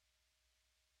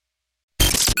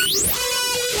The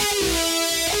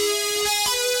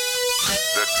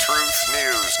Truth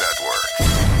News Network.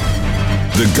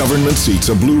 The government seats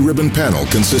a blue ribbon panel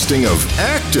consisting of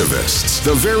activists,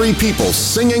 the very people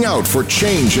singing out for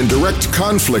change in direct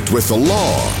conflict with the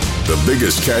law. The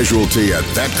biggest casualty at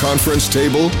that conference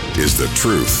table is the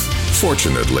truth.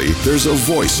 Fortunately, there's a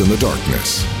voice in the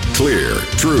darkness. Clear,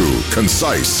 true,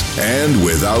 concise, and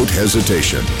without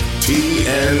hesitation.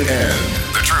 TNN.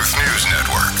 The Truth News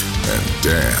Network. And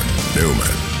Dan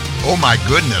Newman. Oh my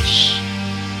goodness.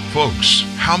 Folks,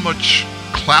 how much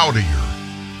cloudier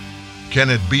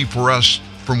can it be for us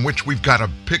from which we've got to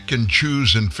pick and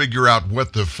choose and figure out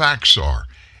what the facts are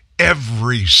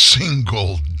every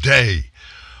single day?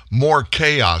 More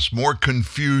chaos, more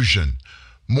confusion,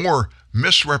 more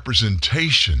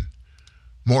misrepresentation,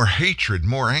 more hatred,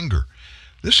 more anger.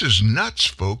 This is nuts,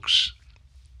 folks.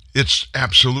 It's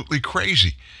absolutely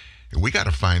crazy. And we got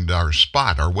to find our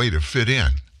spot, our way to fit in.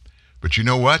 But you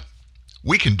know what?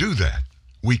 We can do that.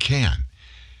 We can.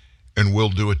 And we'll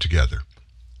do it together.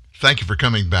 Thank you for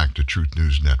coming back to Truth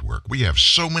News Network. We have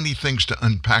so many things to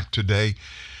unpack today.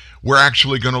 We're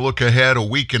actually going to look ahead a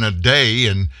week and a day,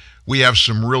 and we have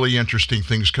some really interesting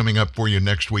things coming up for you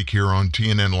next week here on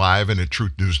TNN Live and at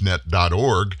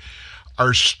truthnewsnet.org.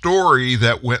 Our story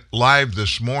that went live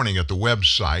this morning at the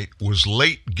website was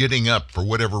late getting up for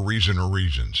whatever reason or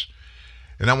reasons.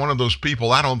 And I'm one of those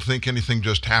people, I don't think anything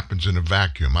just happens in a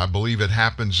vacuum. I believe it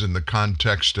happens in the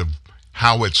context of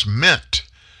how it's meant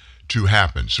to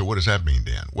happen. So what does that mean,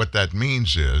 Dan? What that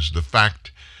means is the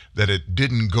fact that it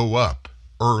didn't go up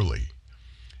early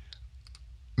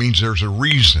means there's a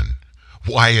reason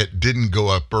why it didn't go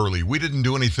up early. We didn't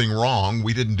do anything wrong.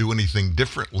 We didn't do anything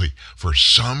differently. For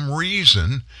some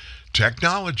reason,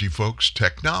 technology, folks,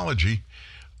 technology,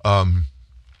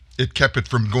 it kept it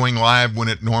from going live when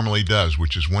it normally does,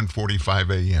 which is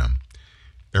 1:45 a.m.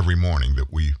 every morning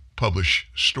that we publish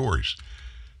stories.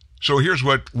 So here's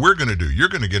what we're going to do. You're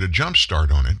going to get a jump start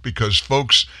on it because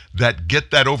folks that get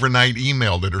that overnight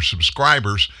email that are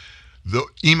subscribers, the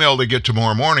email they get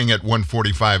tomorrow morning at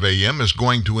 1:45 a.m. is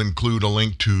going to include a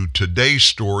link to today's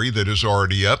story that is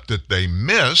already up that they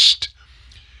missed.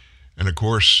 And, of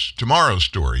course, tomorrow's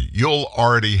story. You'll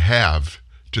already have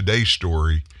today's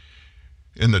story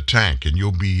in the tank, and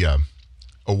you'll be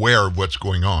aware of what's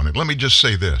going on. And let me just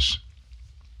say this.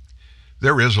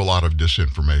 There is a lot of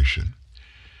disinformation.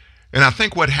 And I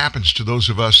think what happens to those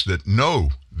of us that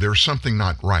know there's something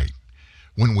not right,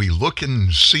 when we look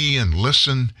and see and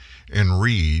listen and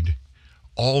read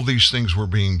all these things we're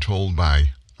being told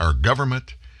by our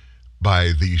government,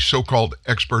 by the so-called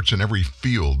experts in every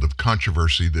field of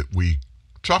controversy that we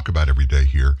talk about every day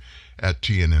here at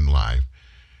TNN Live,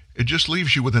 it just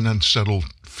leaves you with an unsettled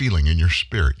feeling in your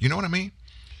spirit. You know what I mean?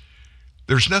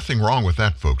 There's nothing wrong with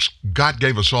that, folks. God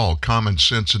gave us all common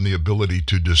sense and the ability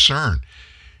to discern.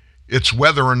 It's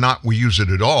whether or not we use it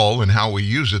at all and how we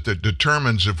use it that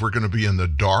determines if we're going to be in the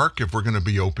dark, if we're going to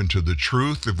be open to the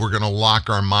truth, if we're going to lock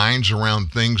our minds around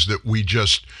things that we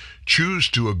just choose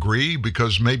to agree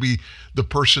because maybe the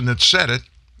person that said it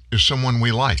is someone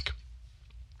we like.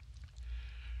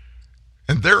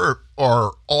 And there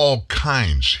are all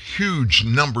kinds, huge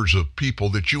numbers of people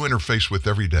that you interface with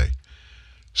every day.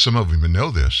 Some of them you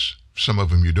know this, some of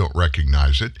them you don't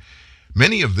recognize it.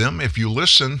 Many of them, if you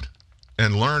listen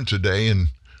and learn today and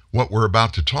what we're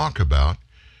about to talk about,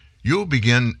 you'll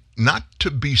begin not to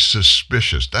be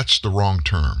suspicious. That's the wrong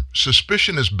term.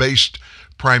 Suspicion is based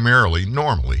primarily,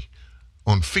 normally,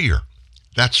 on fear.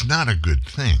 That's not a good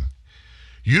thing.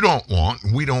 We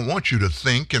don't want you to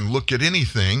think and look at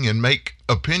anything and make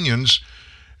opinions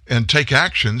and take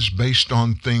actions based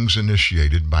on things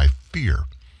initiated by fear.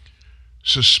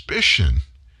 Suspicion,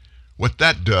 what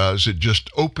that does, it just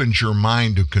opens your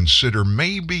mind to consider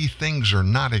maybe things are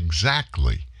not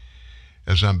exactly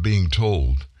as I'm being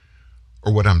told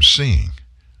or what I'm seeing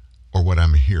or what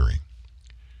I'm hearing.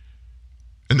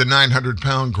 And the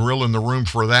 900-pound gorilla in the room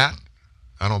for that,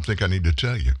 I don't think I need to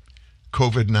tell you,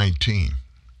 COVID-19.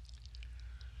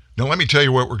 Now, let me tell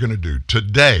you what we're going to do.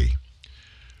 Today,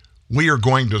 we are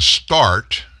going to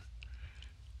start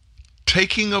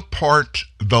taking apart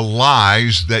the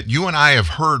lies that you and I have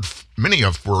heard many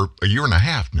of for a year and a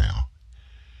half now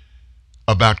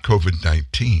about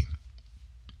COVID-19.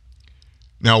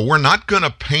 Now, we're not going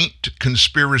to paint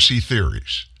conspiracy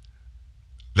theories.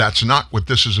 That's not what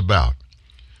this is about.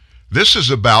 This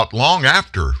is about long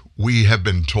after we have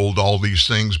been told all these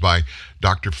things by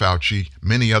Dr. Fauci,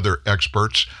 many other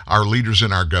experts, our leaders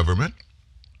in our government,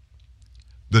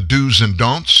 the do's and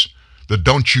don'ts, the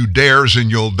don't you dares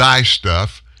and you'll die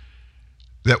stuff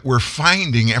that we're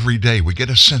finding every day. We get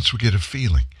a sense, we get a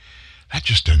feeling. That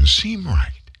just doesn't seem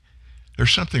right.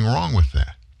 There's something wrong with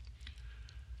that.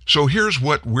 So here's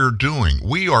what we're doing.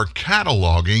 We are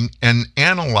cataloging and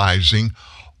analyzing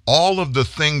all of the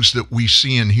things that we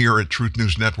see and hear at Truth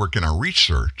News Network in our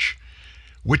research,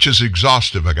 which is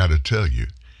exhaustive, I got to tell you.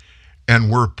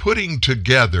 And we're putting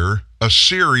together a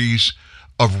series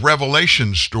of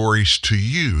revelation stories to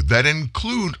you that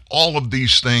include all of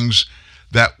these things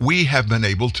that we have been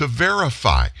able to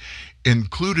verify.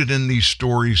 Included in these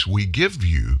stories we give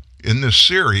you in this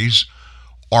series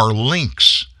are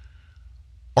links,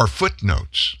 are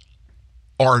footnotes,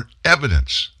 are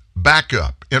evidence,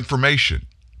 backup, information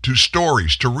to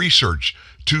stories, to research,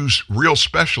 to real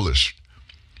specialists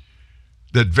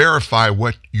that verify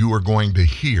what you are going to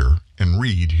hear and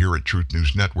read here at Truth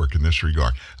News Network in this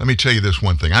regard. Let me tell you this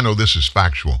one thing. I know this is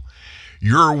factual.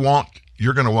 You're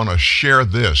going to want to share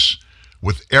this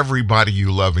with everybody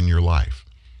you love in your life.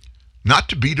 Not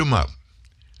to beat them up,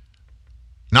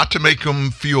 not to make them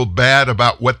feel bad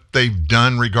about what they've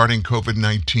done regarding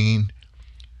COVID-19,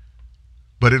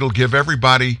 but it'll give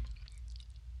everybody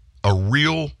a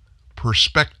real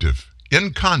perspective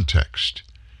in context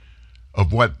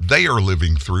of what they are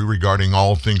living through regarding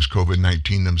all things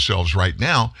COVID-19 themselves right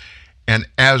now. And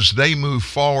as they move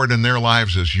forward in their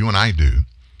lives, as you and I do,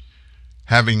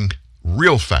 having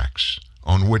real facts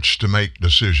on which to make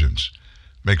decisions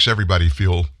makes everybody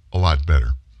feel a lot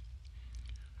better.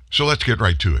 So let's get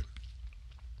right to it.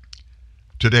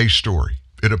 Today's story.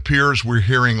 It appears we're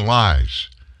hearing lies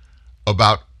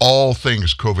about all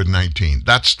things COVID-19.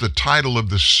 That's the title of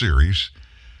this series,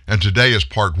 and today is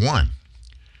part 1.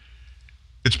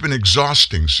 It's been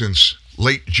exhausting since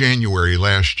late January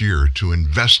last year to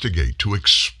investigate, to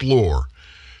explore,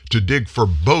 to dig for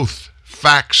both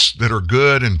facts that are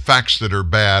good and facts that are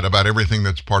bad about everything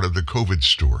that's part of the COVID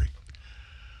story.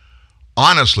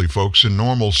 Honestly, folks, in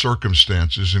normal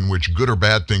circumstances in which good or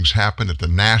bad things happen at the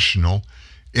national,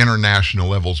 international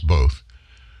levels both,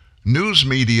 news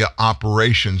media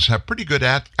operations have pretty good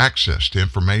access to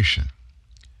information.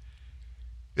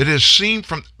 It has seemed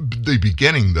from the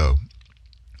beginning, though,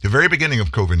 the very beginning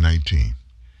of COVID-19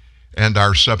 and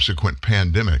our subsequent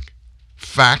pandemic,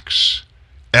 facts,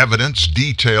 evidence,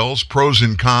 details, pros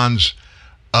and cons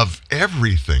of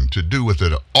everything to do with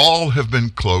it all have been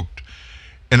cloaked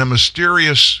in a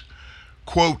mysterious,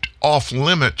 quote,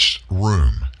 off-limits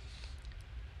room.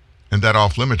 And that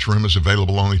off-limits room is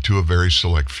available only to a very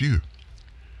select few.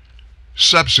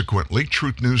 Subsequently,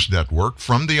 Truth News Network,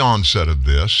 from the onset of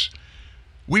this,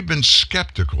 we've been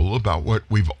skeptical about what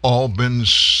we've all been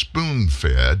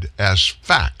spoon-fed as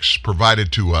facts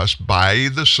provided to us by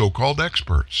the so-called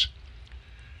experts.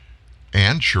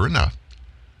 And sure enough,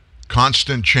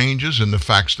 constant changes in the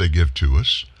facts they give to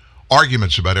us,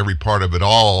 arguments about every part of it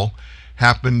all,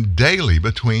 happen daily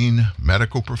between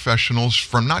medical professionals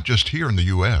from not just here in the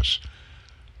U.S.,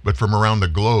 but from around the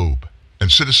globe, and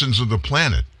citizens of the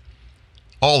planet.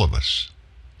 All of us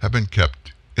have been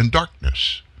kept in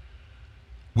darkness.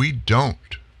 We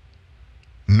don't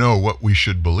know what we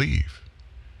should believe,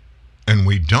 and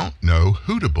we don't know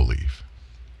who to believe.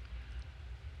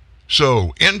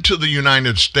 So, into the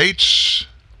United States,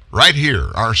 right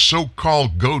here, our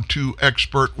so-called go-to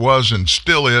expert was and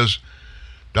still is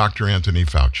Dr. Anthony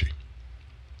Fauci.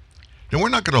 And we're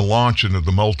not going to launch into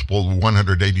the multiple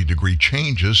 180-degree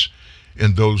changes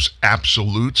in those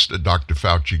absolutes that Dr.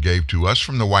 Fauci gave to us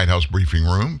from the White House briefing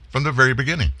room from the very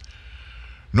beginning.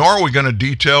 Nor are we going to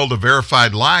detail the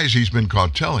verified lies he's been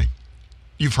caught telling.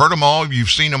 You've heard them all, you've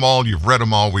seen them all, you've read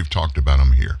them all, we've talked about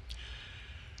them here.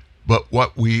 But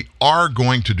what we are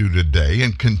going to do today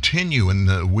and continue in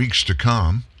the weeks to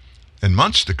come and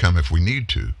months to come if we need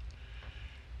to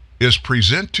is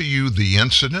present to you the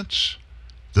incidents,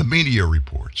 the media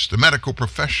reports, the medical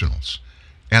professionals,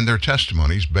 and their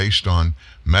testimonies based on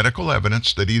medical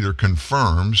evidence that either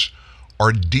confirms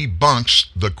or debunks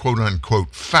the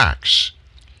quote-unquote facts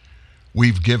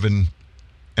we've given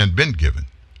and been given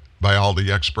by all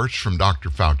the experts from Dr.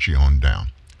 Fauci on down.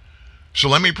 So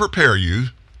let me prepare you.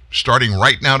 Starting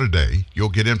right now today, you'll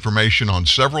get information on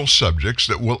several subjects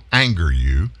that will anger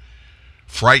you,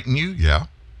 frighten you,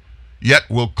 yet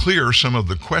will clear some of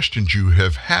the questions you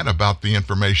have had about the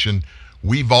information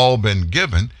we've all been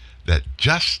given that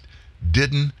just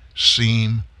didn't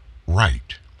seem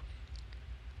right.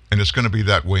 And it's going to be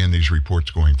that way in these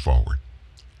reports going forward.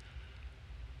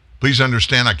 Please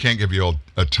understand I can't give you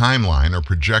a timeline or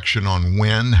projection on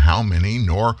when, how many,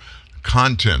 nor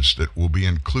contents that will be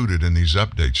included in these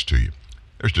updates to you.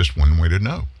 There's just one way to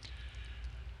know.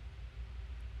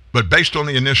 But based on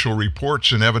the initial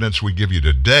reports and evidence we give you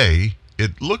today,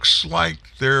 it looks like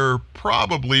there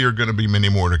probably are going to be many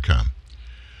more to come.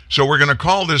 So we're going to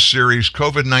call this series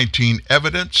COVID-19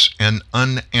 Evidence and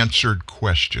Unanswered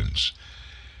Questions.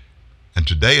 And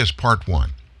today is part 1.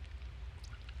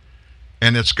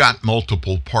 And it's got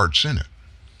multiple parts in it.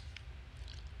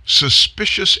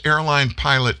 Suspicious airline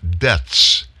pilot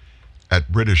deaths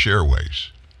at British Airways.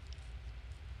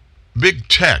 Big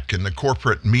tech and the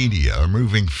corporate media are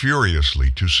moving furiously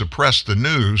to suppress the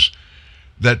news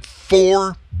that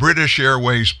 4 British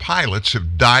Airways pilots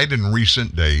have died in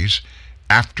recent days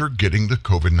after getting the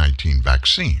COVID-19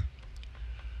 vaccine.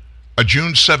 A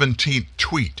June 17th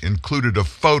tweet included a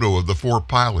photo of the 4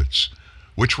 pilots,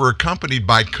 which were accompanied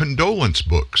by condolence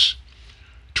books.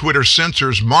 Twitter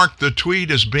censors marked the tweet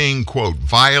as being, quote,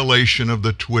 violation of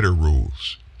the Twitter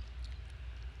rules.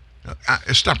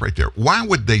 Stop right there. Why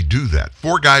would they do that?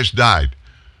 4 guys died.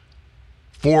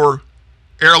 4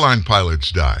 airline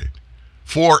pilots died.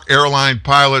 4 airline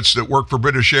pilots that work for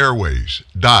British Airways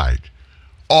died.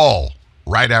 All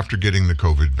right after getting the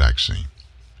COVID vaccine.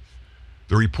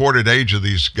 The reported age of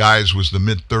these guys was the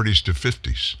mid-30s to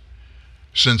 50s.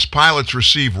 Since pilots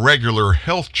receive regular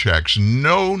health checks,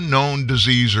 no known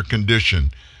disease or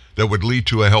condition that would lead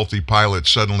to a healthy pilot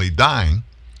suddenly dying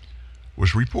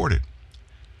was reported.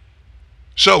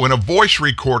 So, in a voice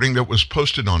recording that was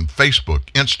posted on Facebook,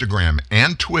 Instagram,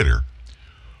 and Twitter,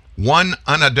 one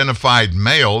unidentified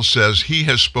male says he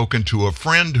has spoken to a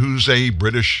friend who's a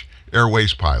British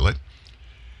Airways pilot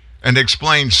and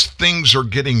explains things are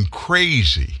getting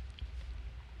crazy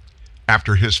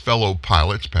after his fellow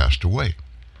pilots passed away.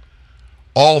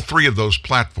 All 3 of those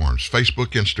platforms, Facebook,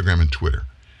 Instagram, and Twitter,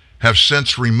 have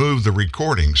since removed the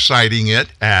recording, citing it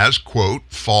as, quote,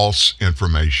 false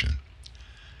information.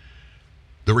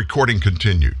 The recording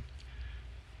continued.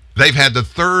 They've had the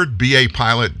 3rd BA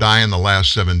pilot die in the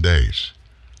last 7 days.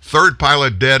 3rd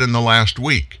pilot dead in the last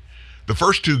week. The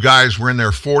first 2 guys were in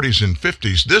their 40s and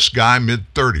 50s. This guy,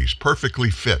 mid-30s, perfectly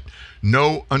fit.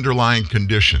 No underlying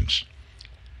conditions.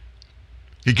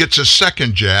 He gets a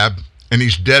 2nd jab, and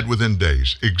he's dead within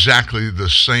days. Exactly the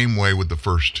same way with the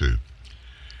first 2.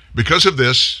 Because of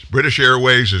this, British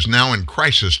Airways is now in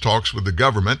crisis talks with the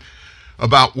government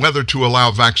about whether to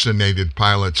allow vaccinated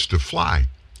pilots to fly.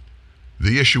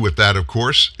 The issue with that, of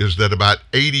course, is that about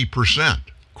 80%,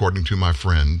 according to my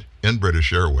friend in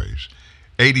British Airways,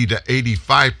 80 to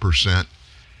 85%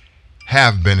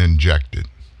 have been injected.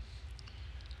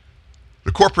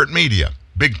 The corporate media,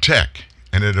 big tech,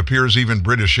 and it appears even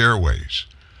British Airways,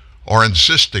 are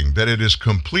insisting that it is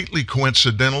completely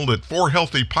coincidental that 4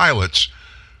 healthy pilots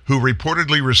who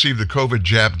reportedly received the COVID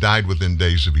jab died within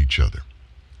days of each other.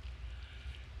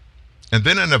 And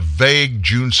then in a vague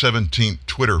June 17th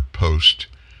Twitter post,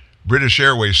 British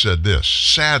Airways said this: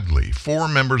 sadly, 4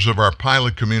 members of our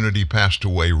pilot community passed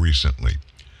away recently.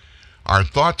 Our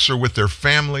thoughts are with their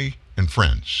family and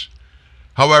friends.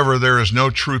 However, there is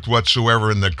no truth whatsoever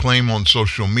in the claim on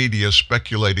social media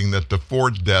speculating that the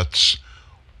 4 deaths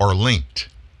are linked.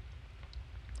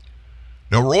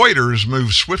 Now, Reuters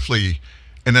moved swiftly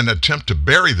in an attempt to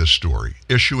bury the story,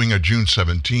 issuing a June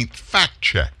 17th fact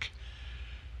check.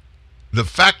 The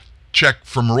fact check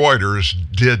from Reuters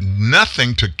did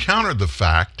nothing to counter the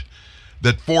fact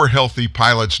that 4 healthy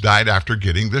pilots died after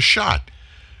getting the shot,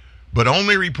 but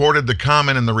only reported the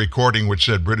comment in the recording which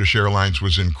said British Airlines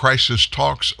was in crisis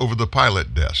talks over the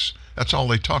pilot deaths. That's all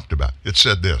they talked about. It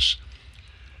said this: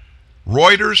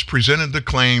 Reuters presented the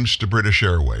claims to British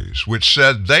Airways, which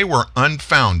said they were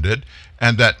unfounded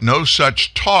and that no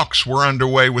such talks were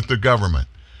underway with the government.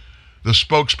 The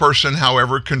spokesperson,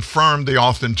 however, confirmed the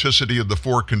authenticity of the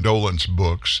 4 condolence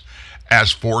books,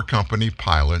 as 4 company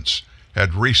pilots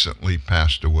had recently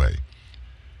passed away.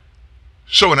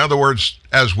 So in other words,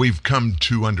 as we've come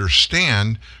to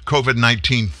understand,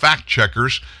 COVID-19 fact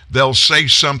checkers, they'll say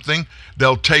something,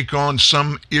 they'll take on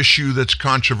some issue that's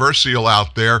controversial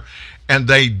out there, and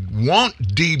they won't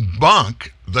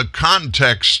debunk the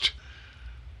context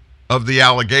of the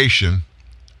allegation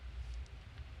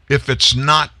if it's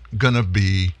not going to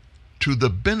be to the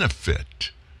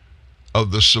benefit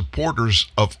of the supporters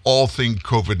of all things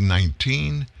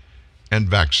COVID-19 and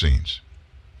vaccines.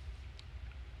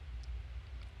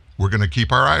 We're going to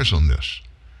keep our eyes on this.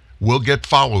 We'll get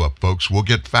follow-up, folks. We'll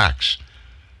get facts.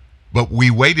 But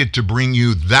we waited to bring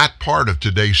you that part of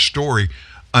today's story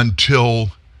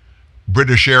until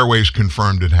British Airways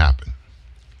confirmed it happened.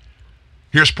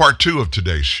 Here's part 2 of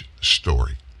today's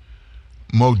story.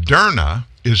 Moderna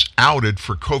is outed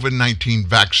for COVID-19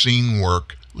 vaccine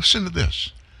work, listen to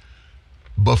this,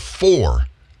 before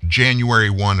January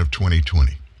 1 of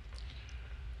 2020.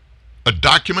 A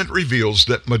document reveals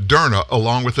that Moderna,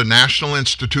 along with the National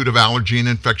Institute of Allergy and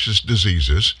Infectious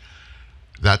Diseases,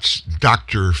 That's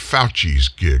Dr. Fauci's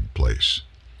gig place.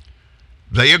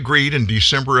 They agreed in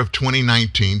December of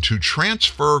 2019 to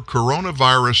transfer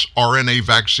coronavirus RNA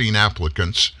vaccine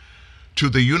applicants to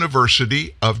the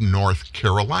University of North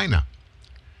Carolina.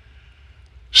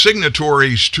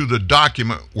 Signatories to the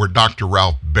document were Dr.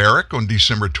 Ralph Barrick on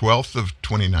December 12th of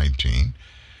 2019,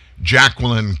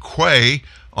 Jacqueline Quay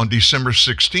on December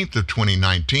 16th of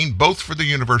 2019, both for the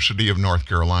University of North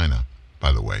Carolina,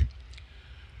 by the way.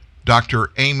 Dr.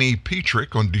 Amy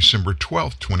Petrick on December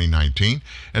 12th, 2019,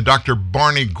 and Dr.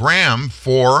 Barney Graham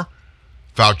for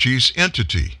Fauci's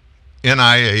entity,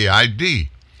 NIAID.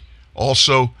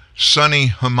 Also, Sunny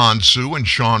Himansu and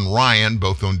Sean Ryan,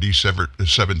 both on December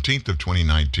 17th of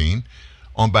 2019,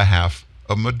 on behalf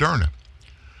of Moderna.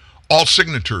 All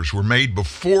signatures were made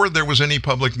before there was any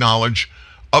public knowledge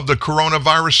of the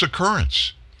coronavirus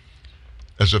occurrence,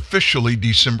 as officially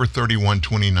December 31,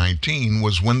 2019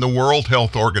 was when the World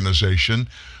Health Organization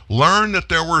learned that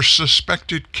there were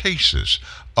suspected cases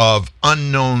of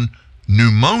unknown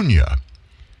pneumonia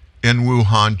in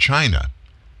Wuhan, China,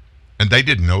 and they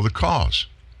didn't know the cause.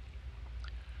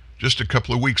 Just a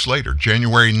couple of weeks later,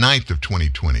 January 9th of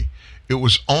 2020, it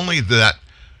was only that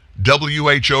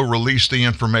WHO released the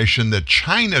information that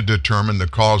China determined the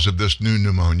cause of this new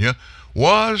pneumonia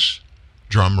was,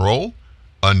 drumroll,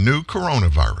 a new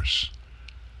coronavirus.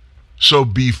 So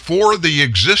before the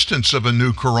existence of a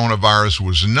new coronavirus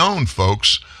was known,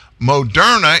 folks,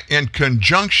 Moderna, in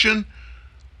conjunction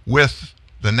with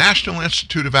the National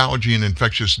Institute of Allergy and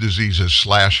Infectious Diseases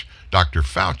 / Dr.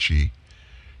 Fauci,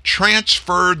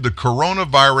 transferred the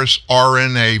coronavirus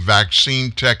RNA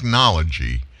vaccine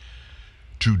technology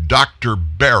to Dr.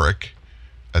 Barrick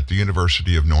at the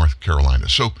University of North Carolina.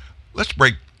 So let's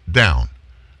break down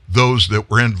those that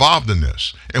were involved in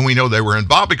this. And we know they were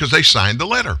involved because they signed the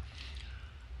letter.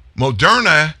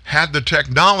 Moderna had the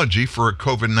technology for a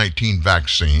COVID-19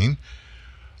 vaccine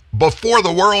before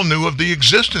the world knew of the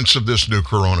existence of this new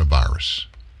coronavirus.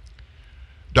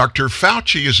 Dr.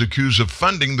 Fauci is accused of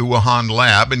funding the Wuhan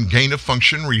lab and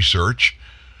gain-of-function research,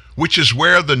 which is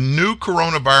where the new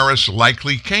coronavirus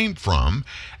likely came from,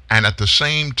 and at the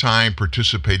same time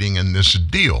participating in this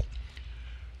deal.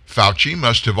 Fauci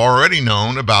must have already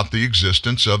known about the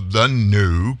existence of the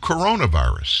new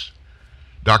coronavirus.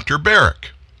 Dr.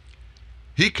 Barrick,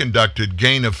 he conducted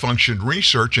gain-of-function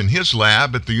research in his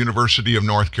lab at the University of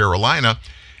North Carolina,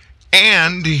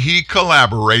 and he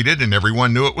collaborated, and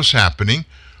everyone knew it was happening,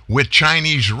 with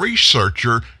Chinese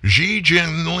researcher Xi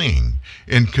Jinping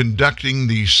in conducting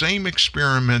these same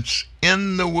experiments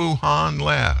in the Wuhan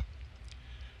lab.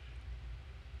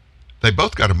 They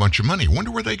both got a bunch of money.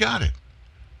 Wonder where they got it.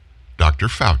 Dr.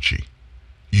 Fauci,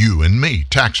 you and me,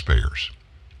 taxpayers.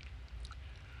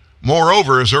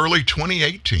 Moreover, as early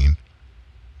 2018,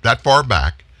 that far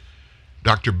back,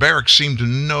 Dr. Barrick seemed to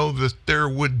know that there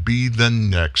would be the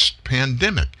next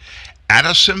pandemic at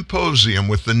a symposium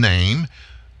with the name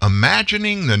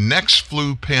Imagining the Next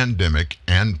Flu Pandemic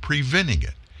and Preventing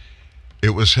It.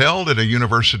 It was held at a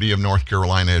University of North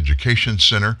Carolina Education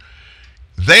Center.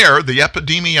 There, the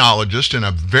epidemiologist, in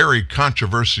a very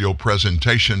controversial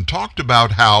presentation, talked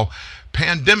about how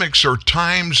pandemics are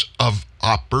times of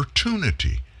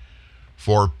opportunity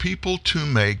for people to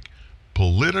make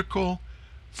political,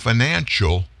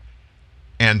 financial,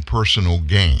 and personal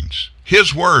gains.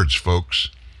 His words,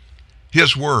 folks.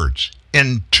 His words.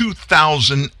 In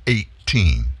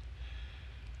 2018,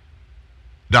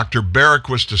 Dr. Barrick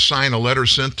was to sign a letter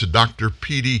sent to Dr.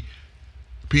 Peter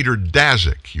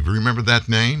Daszak. You remember that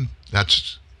name?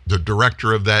 That's the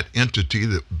director of that entity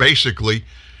that basically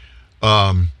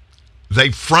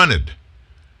they fronted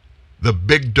the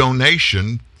big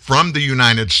donation from the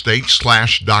United States /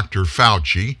 Dr.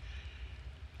 Fauci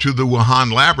to the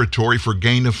Wuhan laboratory for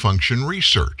gain-of-function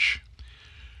research.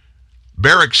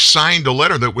 Barrick signed a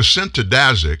letter that was sent to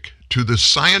Daszak to the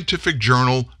scientific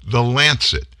journal The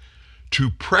Lancet to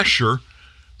pressure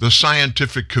the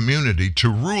scientific community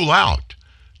to rule out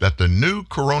that the new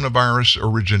coronavirus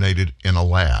originated in a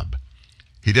lab.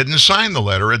 He didn't sign the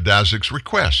letter at Daszak's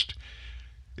request.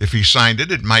 If he signed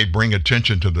it, it might bring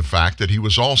attention to the fact that he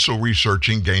was also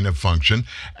researching gain-of-function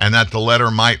and that the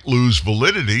letter might lose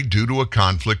validity due to a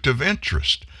conflict of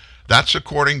interest. That's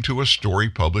according to a story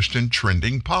published in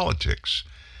Trending Politics.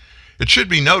 It should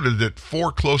be noted that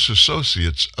 4 close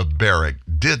associates of Barrick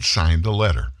did sign the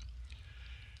letter.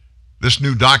 This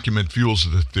new document fuels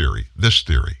this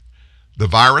theory. The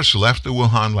virus left the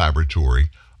Wuhan laboratory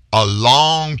a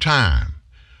long time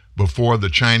before the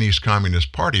Chinese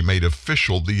Communist Party made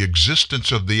official the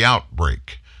existence of the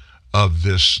outbreak of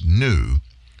this new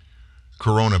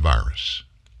coronavirus.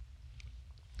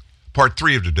 Part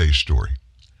 3 of today's story.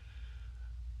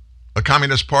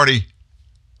 Communist Party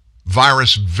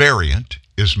virus variant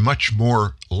is much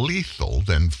more lethal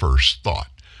than first thought.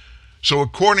 So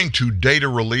according to data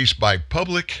released by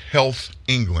Public Health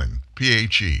England,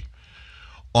 PHE,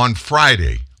 on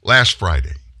last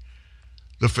Friday,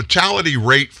 the fatality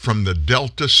rate from the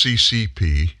Delta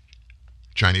CCP,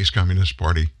 Chinese Communist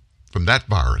Party, from that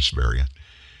virus variant,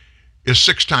 is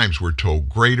 6 times, we're told,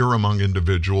 greater among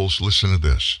individuals, listen to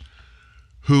this,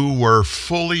 who were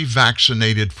fully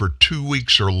vaccinated for 2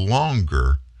 weeks or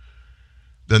longer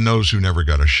than those who never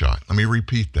got a shot. Let me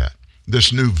repeat that.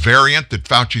 This new variant that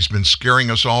Fauci's been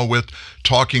scaring us all with,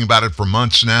 talking about it for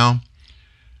months now,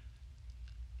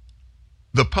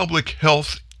 the Public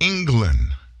Health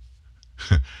England,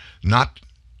 not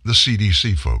the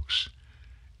CDC, folks.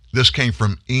 This came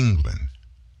from England.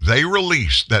 They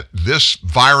released that this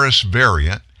virus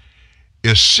variant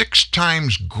is 6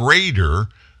 times greater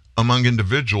among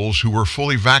individuals who were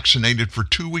fully vaccinated for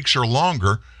 2 weeks or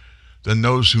longer than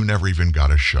those who never even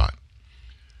got a shot.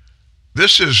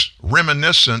 This is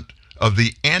reminiscent of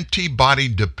the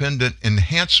antibody-dependent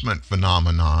enhancement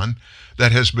phenomenon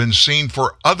that has been seen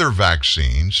for other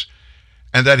vaccines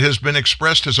and that has been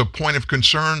expressed as a point of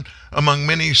concern among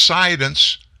many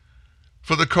scientists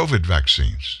for the COVID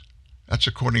vaccines. That's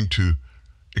according to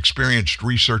experienced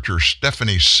researcher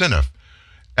Stephanie Seneff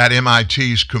at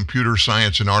MIT's Computer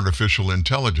Science and Artificial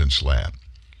Intelligence Lab.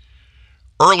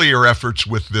 Earlier efforts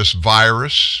with this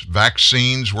virus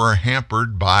vaccines were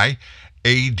hampered by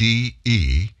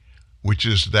ADE, which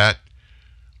is the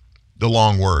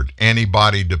long word,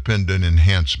 antibody-dependent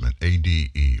enhancement,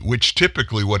 ADE, which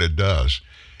typically what it does,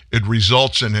 it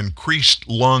results in increased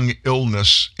lung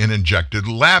illness in injected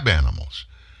lab animals.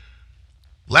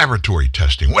 Laboratory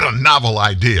testing, what a novel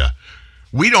idea.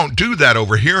 We don't do that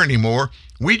over here anymore.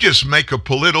 We just make a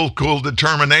political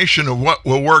determination of what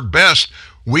will work best.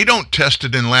 We don't test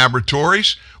it in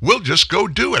laboratories. We'll just go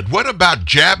do it. What about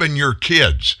jabbing your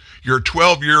kids, your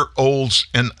 12-year-olds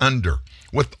and under,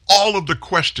 with all of the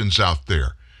questions out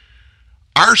there?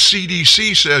 Our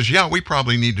CDC says, yeah, we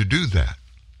probably need to do that.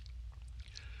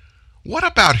 What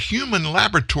about human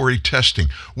laboratory testing,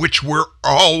 which we're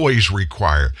always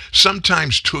required?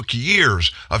 Sometimes took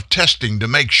years of testing to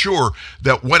make sure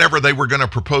that whatever they were going to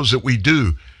propose that we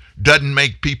do doesn't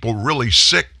make people really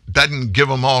sick, doesn't give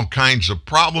them all kinds of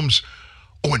problems.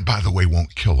 Oh, and by the way,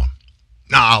 won't kill them.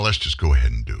 Nah, let's just go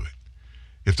ahead and do it.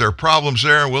 If there are problems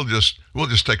there, we'll just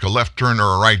take a left turn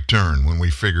or a right turn when we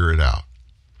figure it out.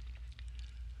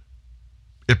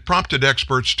 It prompted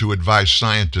experts to advise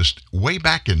scientists way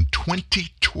back in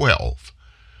 2012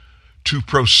 to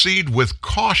proceed with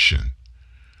caution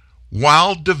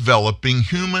while developing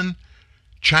human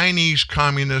Chinese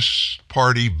Communist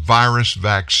Party virus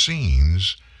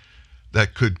vaccines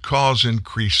that could cause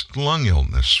increased lung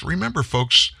illness. Remember,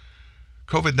 folks,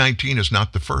 COVID-19 is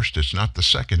not the first, it's not the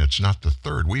second, it's not the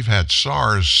third. We've had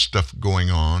SARS stuff going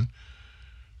on,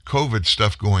 COVID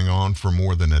stuff going on for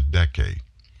more than a decade.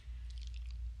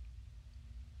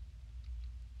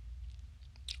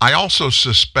 I also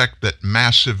suspect that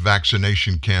massive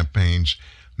vaccination campaigns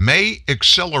may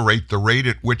accelerate the rate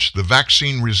at which the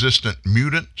vaccine-resistant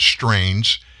mutant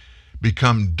strains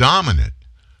become dominant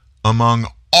among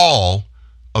all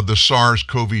of the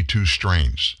SARS-CoV-2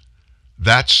 strains.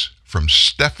 That's from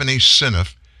Stephanie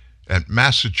Seneff at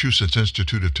Massachusetts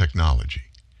Institute of Technology.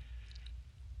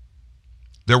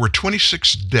 There were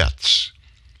 26 deaths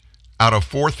out of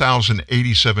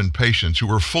 4,087 patients who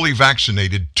were fully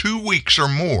vaccinated 2 weeks or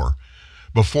more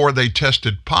before they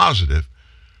tested positive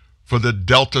for the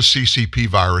Delta CCP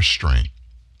virus strain.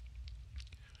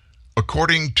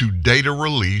 According to data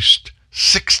released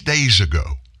 6 days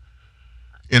ago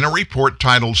in a report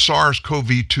titled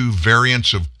SARS-CoV-2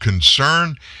 Variants of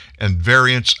Concern and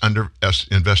Variants Under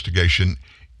Investigation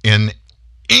in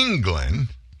England,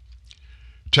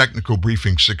 Technical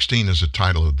Briefing 16 is the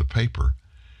title of the paper.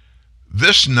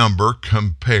 This number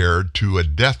compared to a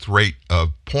death rate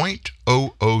of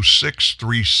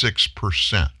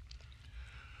 0.00636%,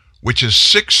 which is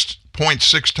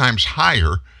 6.6 times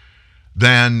higher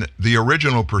than the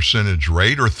original percentage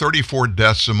rate, or 34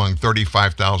 deaths among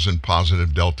 35,000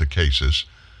 positive Delta cases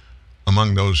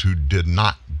among those who did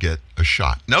not get a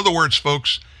shot. In other words,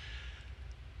 folks,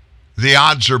 the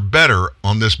odds are better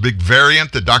on this big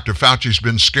variant that Dr. Fauci's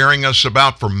been scaring us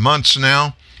about for months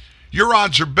now. Your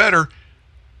odds are better.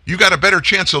 You got a better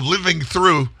chance of living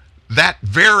through that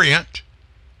variant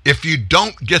if you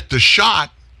don't get the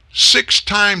shot. 6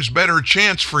 times better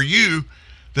chance for you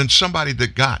than somebody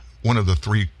that got one of the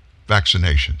 3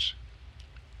 vaccinations.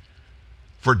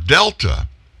 For Delta,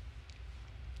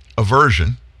 a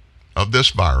version of this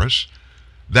virus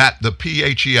that the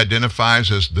PHE identifies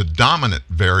as the dominant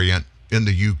variant in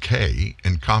the UK,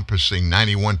 encompassing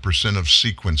 91% of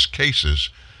sequenced cases,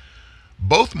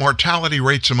 both mortality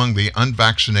rates among the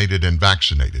unvaccinated and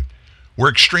vaccinated were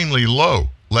extremely low,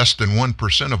 less than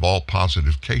 1% of all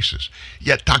positive cases.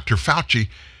 Yet Dr. Fauci,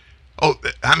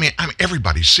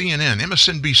 everybody, CNN,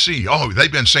 MSNBC,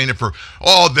 they've been saying it for,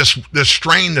 this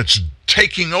strain that's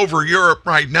taking over Europe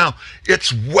right now,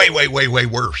 it's way, way, way, way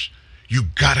worse. You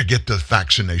got to get the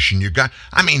vaccination.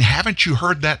 Haven't you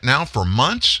heard that now for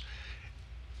months?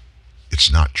 It's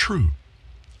not true.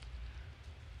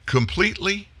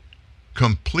 Completely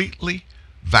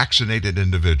vaccinated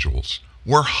individuals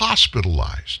were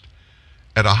hospitalized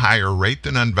at a higher rate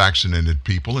than unvaccinated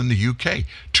people in the UK.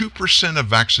 2% of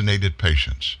vaccinated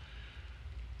patients.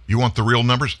 You want the real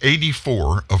numbers?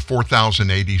 84 of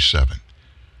 4,087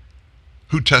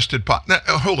 who tested positive.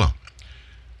 Now, hold on.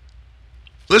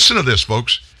 Listen to this,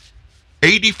 folks.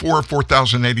 84 of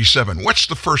 4,087. What's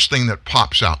the first thing that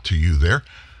pops out to you there?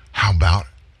 How about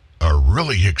a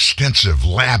really extensive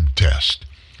lab test?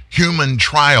 Human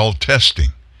trial testing.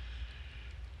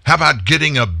 How about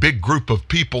getting a big group of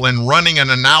people and running an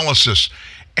analysis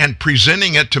and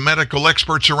presenting it to medical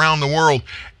experts around the world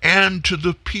and to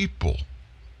the people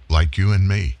like you and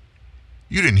me?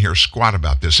 You didn't hear squat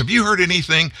about this. Have you heard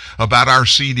anything about our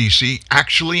CDC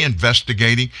actually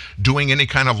investigating, doing any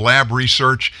kind of lab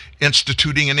research,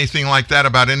 instituting anything like that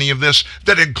about any of this?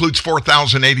 That includes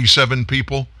 4,087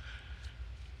 people.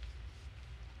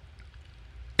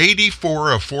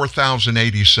 84 of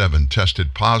 4,087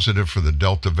 tested positive for the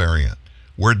Delta variant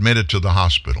were admitted to the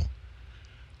hospital,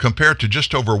 compared to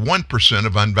just over 1%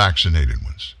 of unvaccinated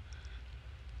ones.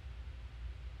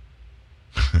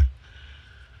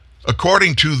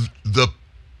 According to the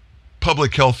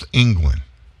Public Health England,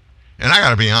 and I got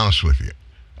to be honest with you,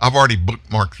 I've already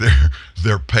bookmarked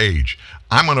their page.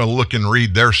 I'm going to look and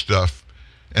read their stuff,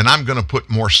 and I'm going to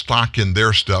put more stock in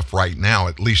their stuff right now,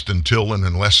 at least until and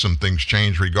unless some things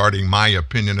change regarding my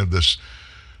opinion of this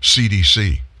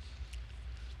CDC.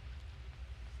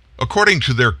 According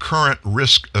to their current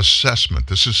risk assessment,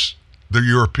 this is the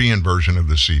European version of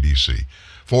the CDC,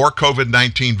 for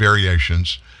COVID-19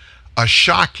 variations, a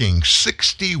shocking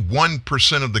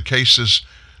 61% of the cases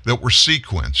that were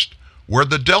sequenced were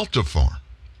the Delta form.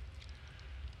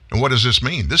 And what does this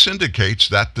mean? This indicates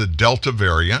that the Delta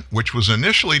variant, which was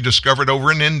initially discovered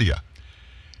over in India,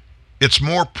 it's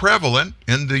more prevalent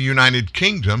in the United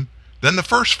Kingdom than the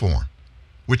first form,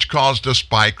 which caused a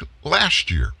spike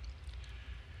last year.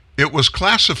 It was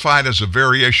classified as a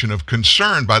variation of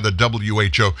concern by the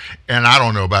WHO, and I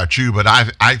don't know about you, but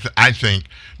I think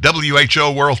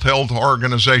WHO, World Health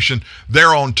Organization,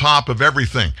 they're on top of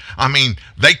everything.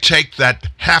 They take that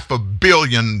 $500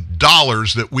 million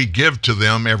that we give to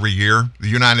them every year, the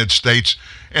United States,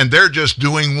 and they're just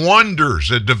doing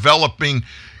wonders at developing,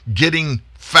 getting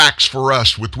facts for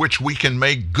us with which we can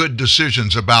make good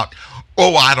decisions about,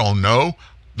 the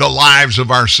lives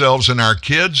of ourselves and our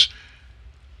kids.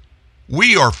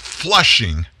 We are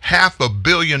flushing $500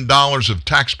 million of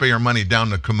taxpayer money down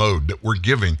the commode that we're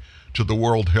giving to the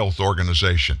World Health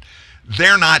Organization.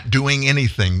 They're not doing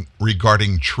anything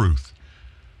regarding truth.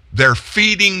 They're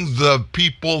feeding the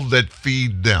people that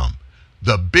feed them.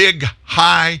 The big,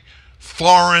 high,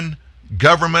 foreign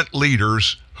government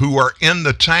leaders who are in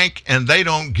the tank, and they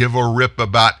don't give a rip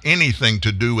about anything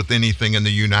to do with anything in the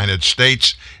United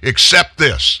States except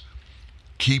this: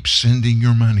 keep sending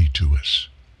your money to us.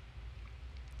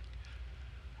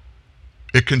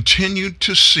 It continued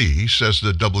to see, says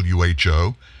the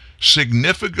WHO,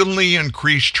 significantly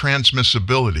increased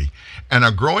transmissibility and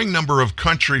a growing number of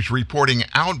countries reporting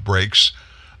outbreaks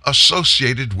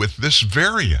associated with this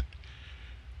variant.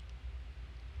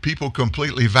 People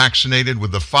completely vaccinated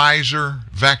with the Pfizer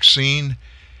vaccine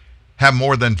have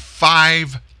more than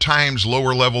 5 times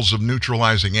lower levels of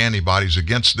neutralizing antibodies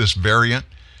against this variant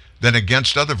than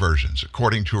against other versions,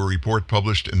 according to a report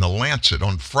published in The Lancet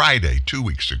on Friday, 2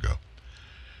 weeks ago.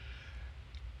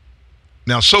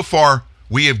 Now, so far,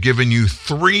 we have given you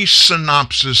 3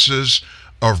 synopsises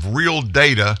of real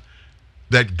data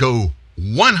that go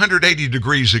 180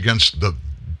 degrees against the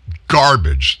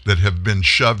garbage that have been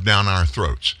shoved down our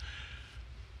throats.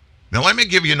 Now, let me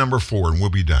give you number 4, and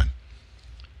we'll be done.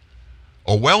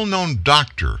 A well-known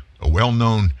doctor, a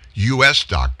well-known U.S.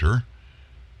 doctor,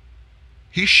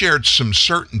 he shared some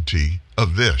certainty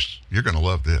of this. You're going to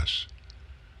love this.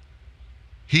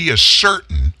 He is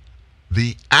certain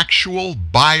the actual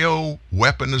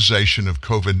bioweaponization of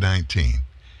COVID-19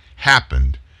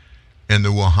 happened in the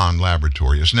Wuhan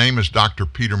laboratory. His name is Dr.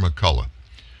 Peter McCullough.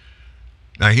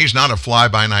 Now, he's not a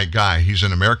fly-by-night guy. He's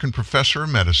an American professor of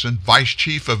medicine, vice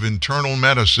chief of internal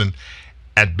medicine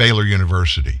at Baylor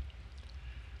University.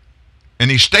 And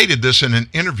he stated this in an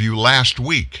interview last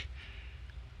week.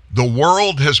 The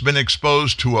world has been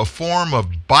exposed to a form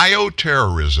of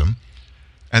bioterrorism,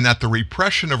 and that the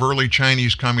repression of early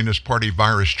Chinese Communist Party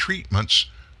virus treatments,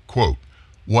 quote,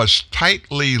 was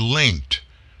tightly linked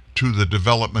to the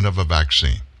development of a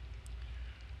vaccine.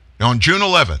 Now, on June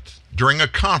 11th, during a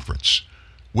conference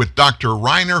with Dr.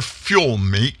 Rainer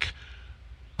Fuellmich,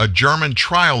 a German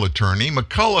trial attorney,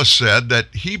 McCullough said that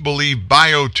he believed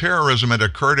bioterrorism had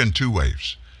occurred in two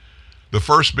waves. The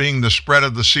first being the spread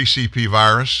of the CCP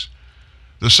virus,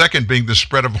 the second being the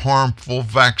spread of harmful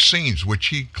vaccines, which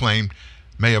he claimed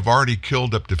may have already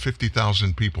killed up to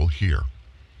 50,000 people here.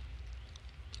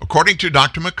 According to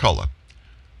Dr. McCullough,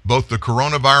 both the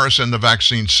coronavirus and the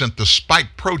vaccine sent the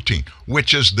spike protein,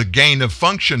 which is the gain of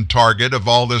function target of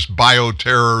all this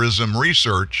bioterrorism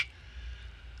research,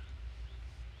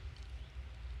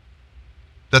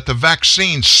 that the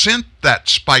vaccine sent that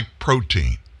spike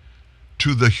protein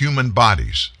to the human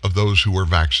bodies of those who were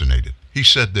vaccinated. He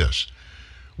said this,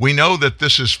 "We know that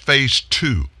this is phase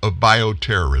 2 of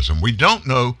bioterrorism. We don't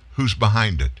know who's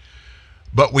behind it,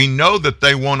 but we know that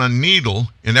they want a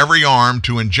needle in every arm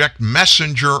to inject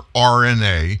messenger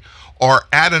RNA or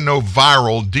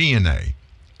adenoviral DNA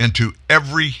into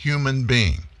every human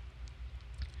being."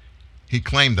 He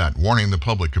claimed that, warning the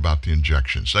public about the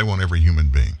injections. They want every human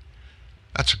being.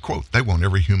 That's a quote. They want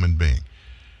every human being.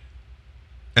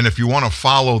 And if you want to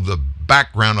follow the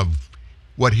background of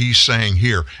what he's saying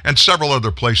here and several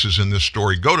other places in this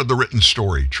story, go to the written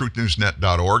story,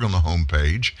 truthnewsnet.org on the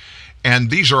homepage. And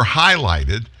these are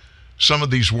highlighted, some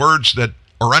of these words that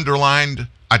are underlined,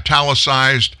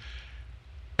 italicized,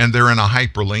 and they're in a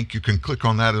hyperlink. You can click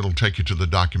on that. It'll take you to the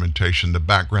documentation, the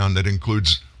background that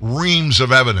includes reams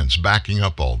of evidence backing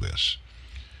up all this.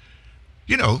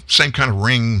 You know, same kind of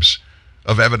reams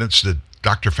of evidence that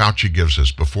Dr. Fauci gives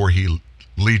us before he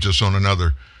leads us on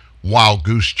another wild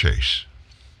goose chase.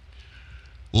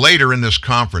 Later in this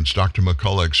conference, Dr.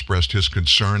 McCullough expressed his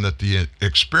concern that the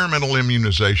experimental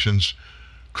immunizations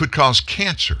could cause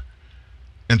cancer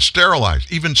and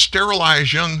even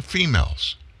sterilize young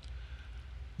females.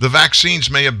 The vaccines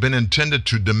may have been intended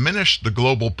to diminish the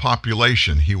global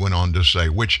population, he went on to say,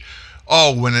 which,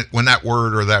 when that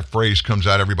word or that phrase comes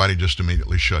out, everybody just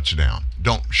immediately shuts down.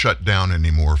 Don't shut down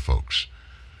anymore, folks.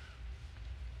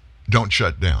 Don't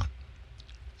shut down.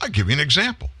 I'll give you an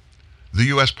example. The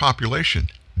U.S. population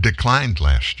declined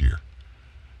last year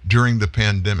during the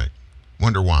pandemic.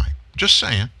 Wonder why? Just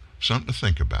saying, something to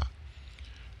think about.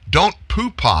 Don't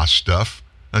poo-pah stuff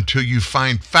until you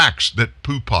find facts that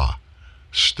poo-pah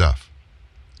stuff.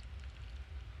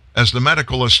 As the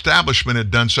medical establishment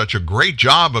had done such a great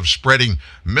job of spreading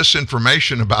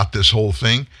misinformation about this whole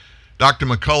thing, Dr.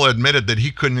 McCullough admitted that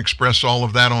he couldn't express all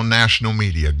of that on national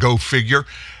media. Go figure.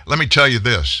 Let me tell you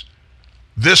this.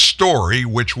 This story,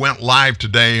 which went live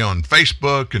today on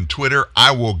Facebook and Twitter,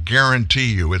 I will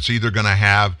guarantee you it's either going to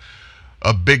have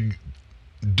a big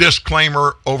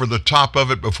disclaimer over the top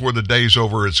of it before the day's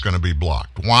over. It's going to be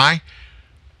blocked. Why?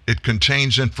 It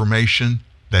contains information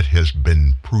that has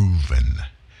been proven.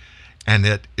 And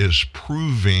it is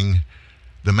proving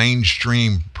the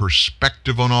mainstream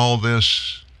perspective on all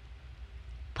this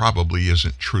probably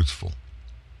isn't truthful.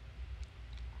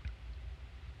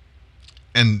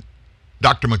 And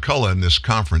Dr. McCullough in this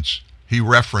conference, he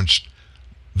referenced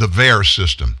the VAERS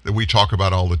system that we talk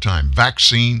about all the time,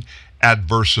 Vaccine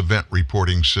Adverse Event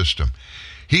Reporting System.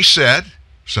 He said,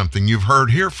 something you've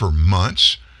heard here for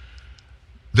months,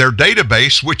 their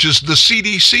database, which is the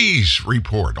CDC's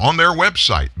report on their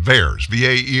website, VAERS,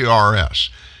 V-A-E-R-S,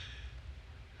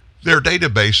 their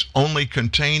database only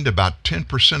contained about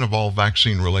 10% of all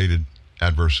vaccine-related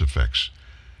adverse effects.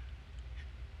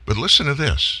 But listen to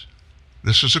this.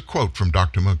 This is a quote from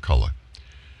Dr. McCullough.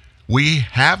 "We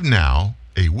have now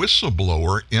a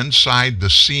whistleblower inside the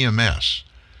CMS.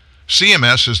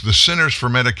 CMS is the Centers for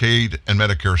Medicaid and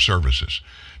Medicare Services.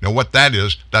 Now what that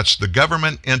is, that's the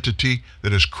government entity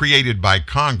that is created by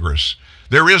Congress.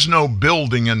 There is no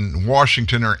building in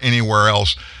Washington or anywhere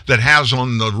else that has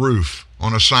on the roof,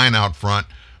 on a sign out front,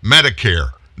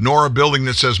 Medicare, nor a building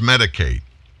that says Medicaid.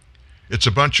 It's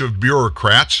a bunch of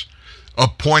bureaucrats,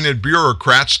 appointed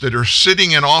bureaucrats that are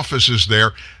sitting in offices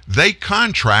there. They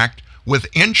contract with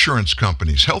insurance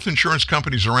companies, health insurance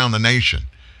companies around the nation,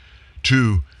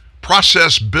 to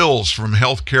process bills from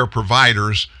health care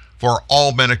providers for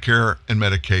all Medicare and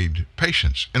Medicaid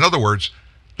patients. In other words,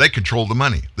 they control the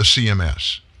money, the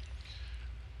CMS.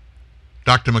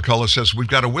 Dr. McCullough says we've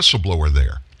got a whistleblower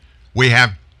there. We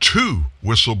have 2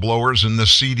 whistleblowers in the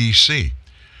CDC.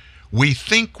 We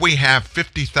think we have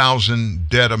 50,000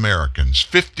 dead Americans,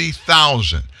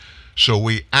 50,000. So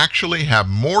we actually have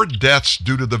more deaths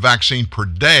due to the vaccine per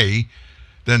day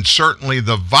than certainly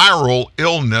the viral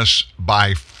illness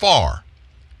by far.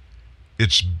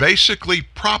 It's basically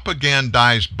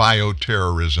propagandized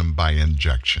bioterrorism by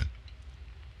injection.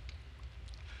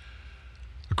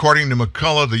 According to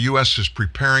McCullough, the U.S. is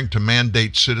preparing to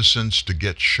mandate citizens to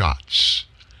get shots.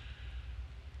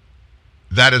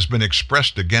 That has been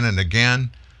expressed again and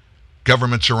again.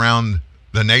 Governments around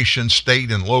the nation,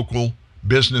 state and local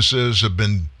businesses have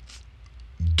been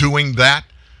doing that,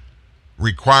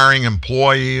 requiring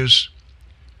employees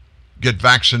get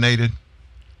vaccinated.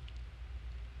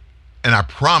 And I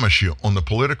promise you, on the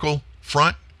political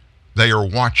front, they are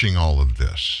watching all of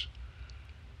this.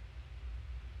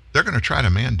 They're going to try to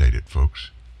mandate it,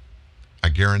 folks. I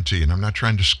guarantee you, and I'm not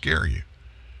trying to scare you.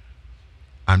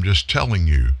 I'm just telling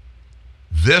you,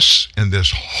 this and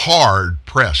this hard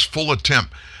press, full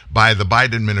attempt by the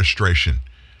Biden administration.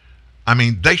 I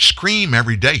mean, they scream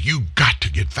every day, you got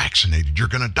to get vaccinated, you're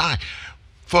going to die.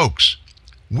 Folks,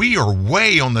 we are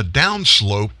way on the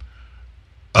downslope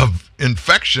of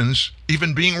infections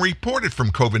even being reported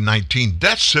from COVID-19.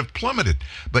 Deaths have plummeted,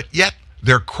 but yet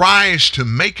their cries to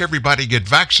make everybody get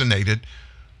vaccinated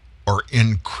are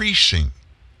increasing.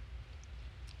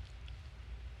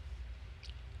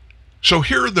 So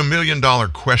here are the $1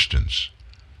 million questions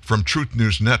from Truth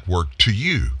News Network to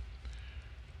you,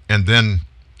 and then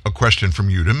a question from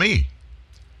you to me.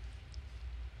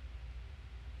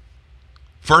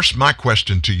 First, my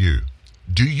question to you.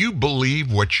 Do you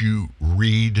believe what you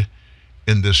read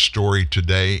in this story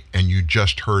today and you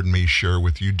just heard me share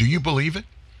with you? Do you believe it?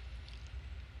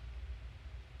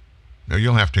 Now,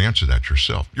 you'll have to answer that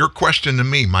yourself. Your question to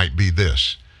me might be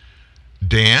this.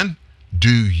 Dan, do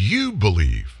you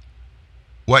believe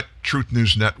what Truth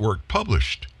News Network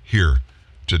published here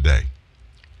today?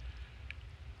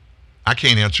 I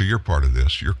can't answer your part of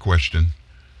this, your question.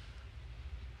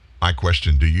 My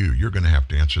question to you, you're going to have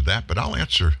to answer that, but I'll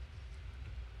answer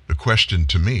the question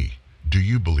to me. Do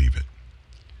you believe it?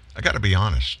 I got to be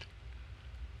honest.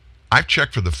 I've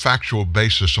checked for the factual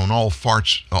basis on all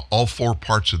 4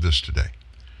 parts of this today.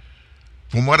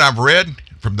 From what I've read,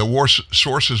 from the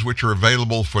sources which are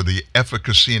available for the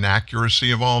efficacy and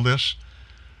accuracy of all this,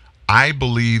 I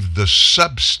believe the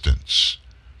substance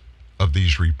of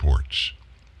these reports.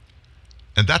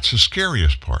 And that's the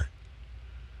scariest part.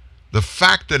 The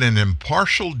fact that an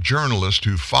impartial journalist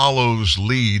who follows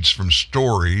leads from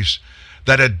stories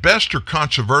that at best are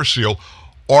controversial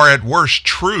or at worst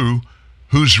true,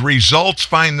 whose results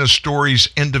find the stories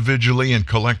individually and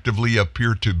collectively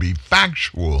appear to be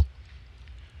factual,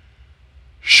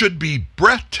 should be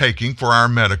breathtaking for our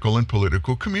medical and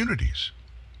political communities.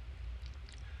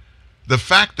 The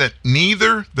fact that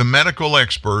neither the medical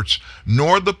experts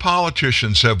nor the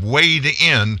politicians have weighed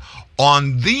in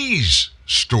on these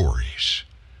stories.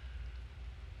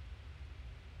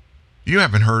 You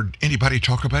haven't heard anybody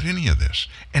talk about any of this,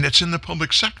 and it's in the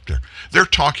public sector. They're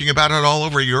talking about it all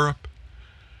over Europe.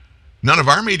 None of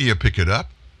our media pick it up.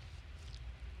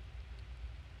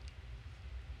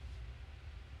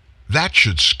 That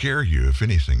should scare you if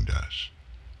anything does.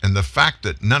 And the fact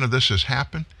that none of this has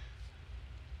happened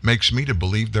makes me to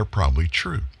believe they're probably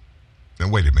true. Now,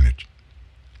 wait a minute.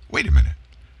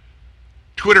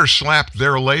 Twitter slapped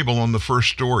their label on the first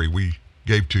story we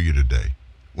gave to you today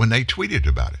when they tweeted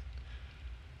about it.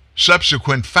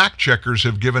 Subsequent fact checkers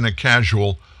have given a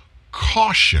casual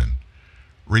caution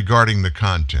regarding the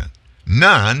content.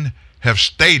 None have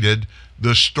stated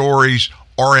the stories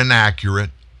are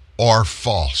inaccurate or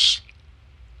false.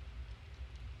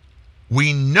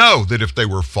 We know that if they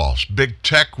were false, big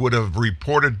tech would have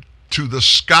reported to the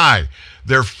sky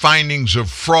their findings of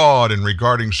fraud in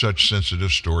regarding such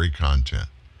sensitive story content.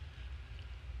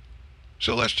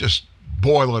 So let's just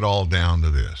boil it all down to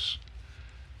this.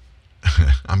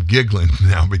 I'm giggling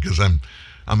now because I'm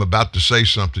about to say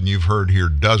something you've heard here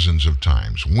dozens of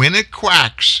times. When it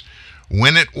quacks,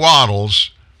 when it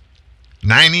waddles,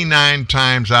 99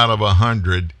 times out of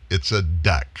 100, it's a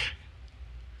duck.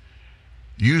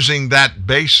 Using that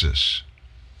basis,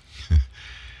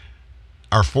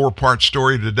 our 4-part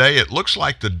story today, it looks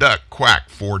like the duck quacked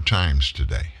 4 times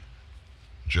today.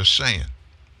 Just saying.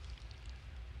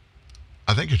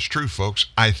 I think it's true, folks.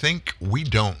 I think we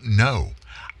don't know.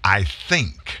 I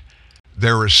think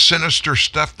there is sinister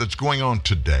stuff that's going on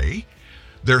today.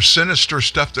 There's sinister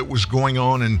stuff that was going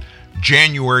on in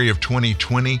January of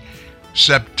 2020,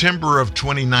 September of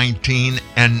 2019,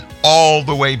 and all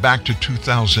the way back to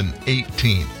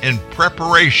 2018 in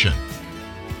preparation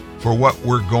for what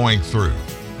we're going through.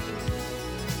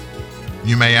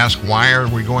 You may ask, why are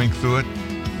we going through it?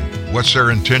 What's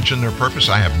their intention, their purpose?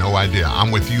 I have no idea.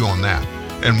 I'm with you on that.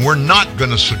 And we're not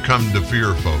going to succumb to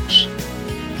fear, folks.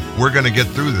 We're going to get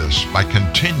through this by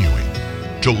continuing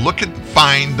to look and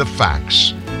find the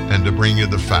facts and to bring you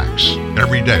the facts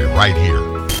every day right here.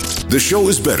 The show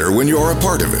is better when you're a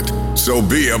part of it. So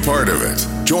be a part of it.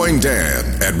 Join Dan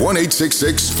at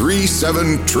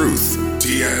 1-866-37-TRUTH.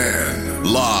 TNN.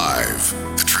 Live.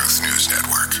 The Truth News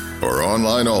Network. Or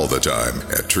online all the time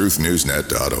at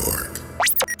truthnewsnet.org.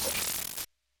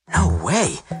 No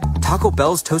way. Taco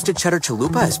Bell's Toasted Cheddar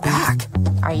Chalupa is back.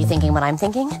 Are you thinking what I'm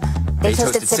thinking? They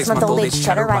toasted 6-month-old aged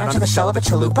cheddar right onto the shell of a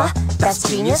chalupa. That's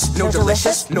genius, no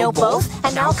delicious, no both,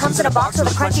 and now it comes in a box with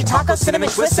a crunchy taco, cinnamon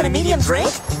twist, and a medium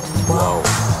drink? Whoa.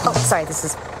 Oh, sorry, this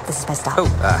is my stop. Oh,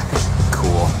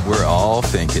 cool. We're all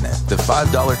thinking it. The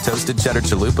 $5 Toasted Cheddar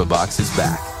Chalupa box is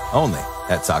back. Only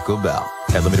at Taco Bell.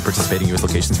 At limited participating U.S.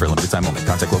 locations for a limited time only.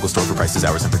 Contact local store for prices,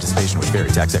 hours, and participation which vary.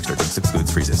 Tax extra. Drinks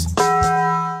excludes freezes.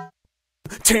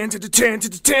 10 to the 10 to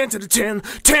the 10 to the 10,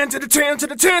 10 to the 10 to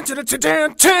the 10 to the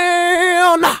 10,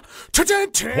 10.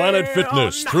 Planet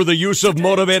Fitness, through the use of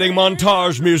motivating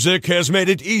montage music, has made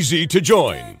it easy to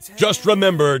join. Just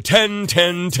remember 10,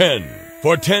 10, 10.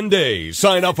 For 10 days,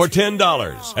 sign up for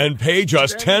 $10 and pay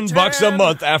just $10 a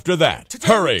month after that.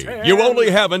 Hurry! You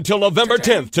only have until November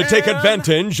 10th to take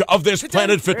advantage of this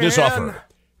Planet Fitness offer.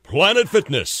 Planet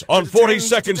Fitness on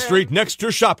 42nd Street next to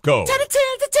Shopko. 10 to 10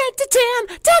 to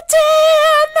 10 to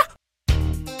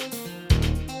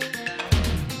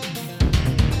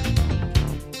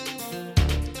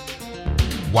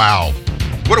 10. Wow.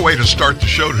 What a way to start the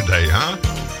show today, huh?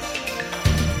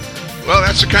 Well,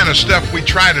 that's the kind of stuff we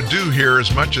try to do here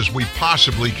as much as we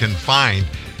possibly can find.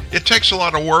 It takes a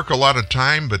lot of work, a lot of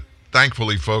time, but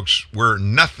thankfully, folks, we're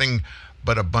nothing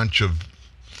but a bunch of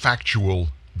factual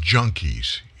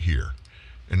junkies here.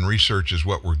 And research is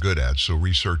what we're good at, so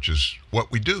research is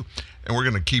what we do. And we're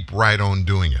going to keep right on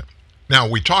doing it. Now,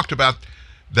 we talked about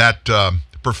that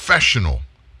professional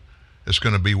that's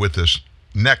going to be with us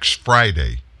next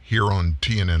Friday here on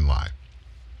TNN Live.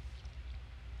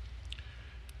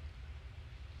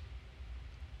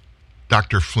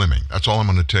 Dr. Fleming. That's all I'm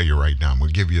going to tell you right now. I'm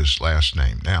going to give you his last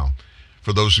name. Now,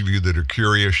 for those of you that are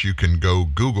curious, you can go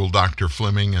Google Dr.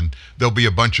 Fleming, and there'll be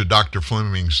a bunch of Dr.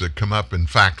 Flemings that come up. In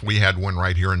fact, we had one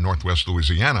right here in Northwest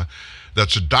Louisiana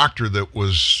that's a doctor that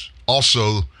was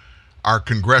also our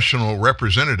congressional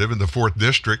representative in the 4th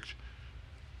District,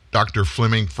 Dr.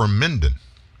 Fleming from Minden.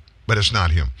 But it's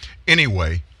not him.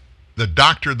 Anyway, the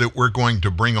doctor that we're going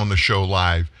to bring on the show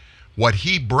live, what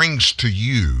he brings to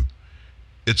you,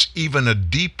 it's even a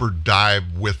deeper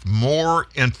dive with more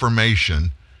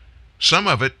information. Some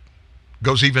of it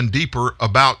goes even deeper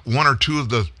about one or two of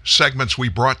the segments we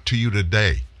brought to you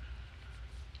today.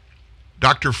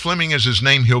 Dr. Fleming is his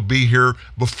name. He'll be here.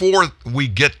 Before we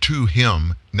get to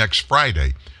him next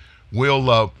Friday,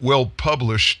 we'll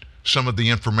publish some of the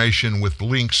information with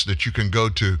links that you can go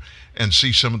to and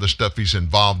see some of the stuff he's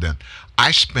involved in. I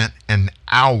spent an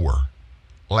hour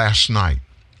last night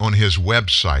on his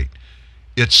website.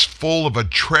 It's full of a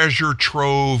treasure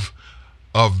trove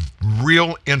of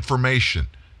real information.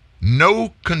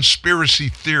 No conspiracy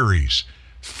theories.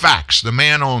 Facts. The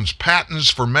man owns patents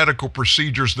for medical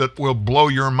procedures that will blow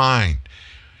your mind.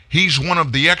 He's one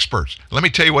of the experts. Let me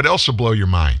tell you what else will blow your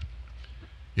mind.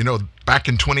 You know, back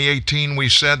in 2018, we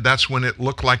said that's when it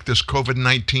looked like this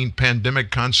COVID-19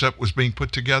 pandemic concept was being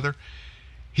put together.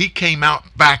 He came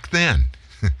out back then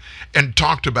and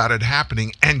talked about it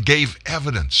happening and gave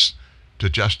evidence to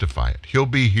justify it. He'll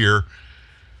be here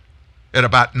at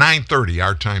about 9:30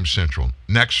 our time Central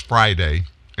next Friday,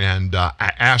 and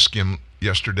I asked him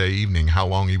yesterday evening how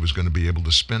long he was going to be able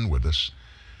to spend with us,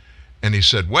 and he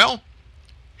said,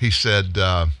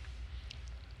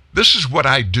 this is what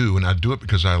I do, and I do it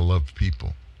because I love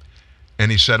people.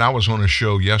 And he said, I was on a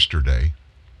show yesterday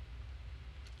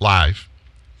live,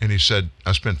 and he said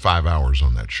I spent 5 hours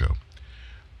on that show.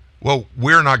 Well,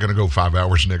 we're not going to go 5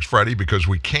 hours next Friday because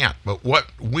we can't. But what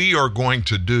we are going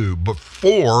to do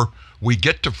before we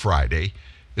get to Friday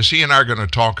is he and I are going to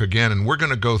talk again, and we're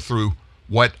going to go through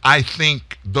what I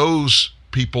think those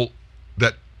people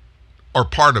that are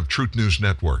part of Truth News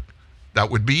Network, that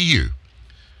would be you,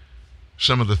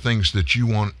 some of the things that you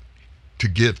want to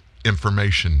get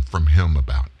information from him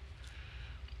about.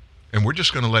 And we're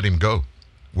just going to let him go.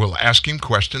 We'll ask him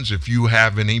questions. If you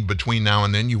have any between now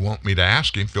and then you want me to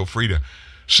ask him, feel free to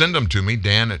send them to me,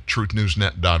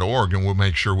 dan@truthnewsnet.org, and we'll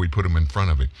make sure we put them in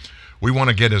front of him. We want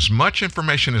to get as much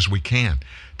information as we can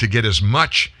to get as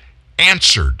much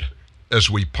answered as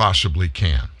we possibly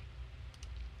can.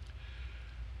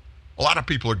 A lot of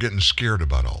people are getting scared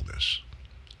about all this.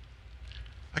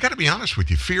 I got to be honest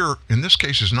with you. Fear, in this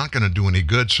case, is not going to do any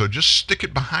good, so just stick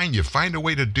it behind you. Find a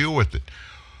way to deal with it.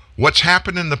 What's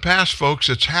happened in the past, folks,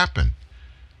 it's happened.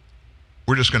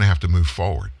 We're just going to have to move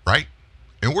forward, right?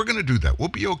 And we're going to do that. We'll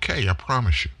be okay, I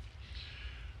promise you.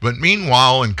 But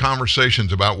meanwhile, in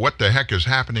conversations about what the heck is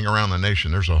happening around the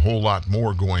nation, there's a whole lot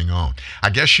more going on.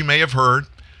 I guess you may have heard,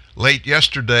 late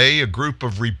yesterday, a group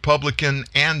of Republican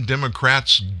and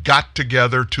Democrats got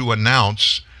together to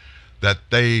announce that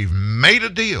they've made a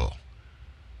deal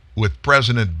with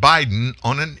President Biden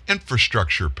on an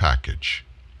infrastructure package.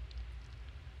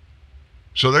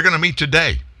 So they're going to meet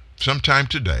today, sometime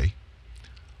today,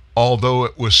 although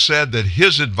it was said that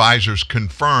his advisors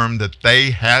confirmed that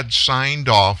they had signed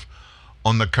off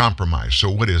on the compromise.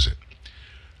 So what is it?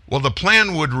 Well, the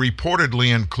plan would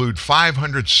reportedly include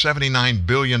 $579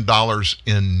 billion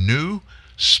in new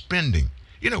spending.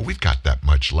 You know, we've got that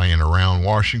much laying around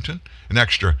Washington, an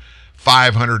extra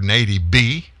 $580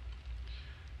 billion.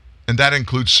 And that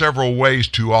includes several ways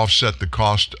to offset the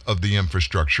cost of the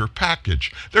infrastructure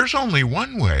package. There's only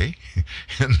one way,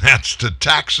 and that's to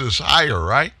tax us higher,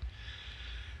 right?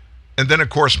 And then, of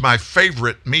course, my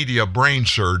favorite media brain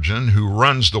surgeon who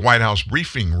runs the White House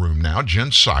briefing room now,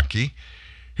 Jen Psaki,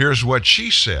 here's what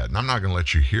she said, and I'm not going to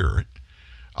let you hear it.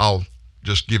 I'll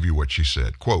just give you what she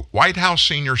said. Quote, White House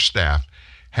senior staff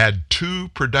had 2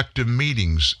 productive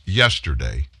meetings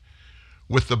yesterday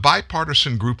with the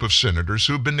bipartisan group of senators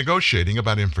who've been negotiating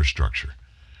about infrastructure.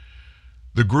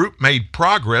 The group made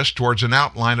progress towards an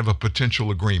outline of a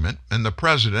potential agreement, and the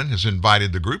president has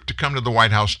invited the group to come to the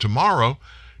White House tomorrow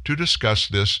to discuss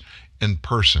this in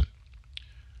person.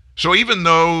 So even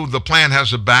though the plan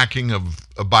has the backing of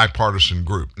a bipartisan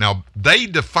group, now they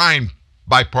define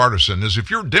bipartisan as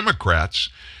if you're Democrats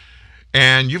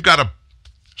and you've got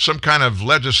some kind of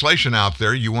legislation out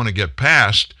there you want to get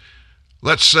passed.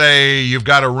 Let's say you've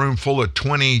got a room full of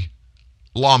 20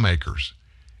 lawmakers.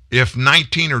 If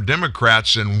 19 are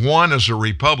Democrats and 1 is a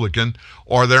Republican,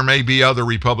 or there may be other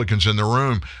Republicans in the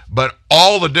room, but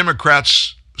all the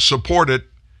Democrats support it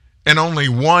and only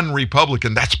 1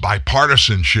 Republican, that's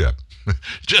bipartisanship.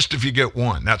 Just if you get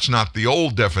 1. That's not the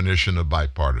old definition of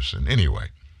bipartisan. Anyway,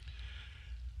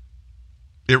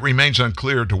 it remains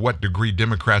unclear to what degree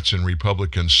Democrats and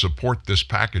Republicans support this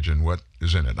package and what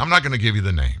is in it. I'm not going to give you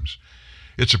the names.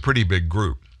 It's a pretty big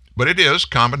group, but it is a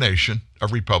combination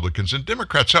of Republicans and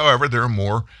Democrats. However, there are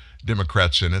more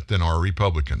Democrats in it than are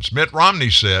Republicans. Mitt Romney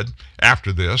said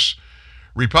after this,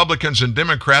 Republicans and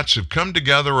Democrats have come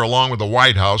together along with the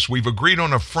White House. We've agreed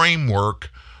on a framework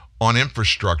on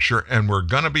infrastructure, and we're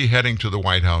going to be heading to the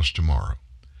White House tomorrow.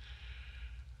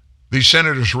 These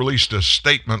senators released a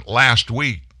statement last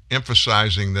week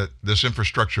emphasizing that this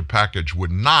infrastructure package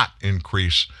would not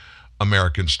increase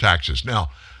Americans' taxes.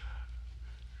 Now,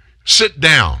 sit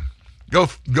down. Go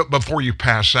before you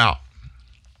pass out.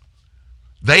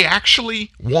 They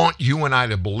actually want you and I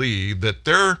to believe that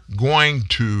they're going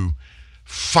to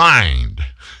find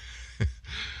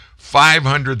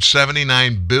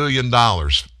 $579 billion.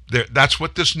 That's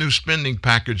what this new spending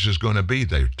package is going to be,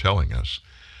 they're telling us.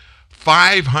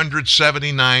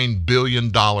 $579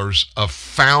 billion of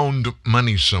found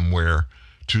money somewhere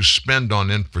to spend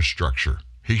on infrastructure.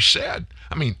 He said,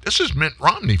 I mean, this is Mitt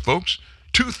Romney, folks.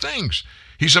 2 things.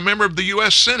 He's a member of the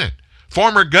U.S. Senate,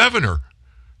 former governor,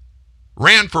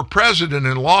 ran for president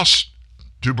and lost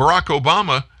to Barack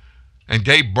Obama and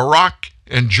gave Barack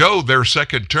and Joe their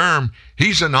second term.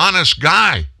 He's an honest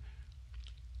guy.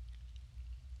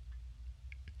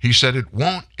 He said it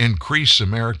won't increase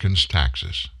Americans'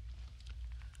 taxes.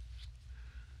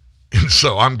 And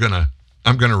so I'm gonna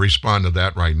respond to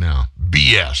that right now.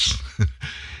 BS.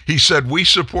 He said, we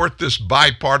support this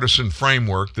bipartisan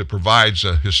framework that provides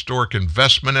a historic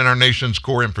investment in our nation's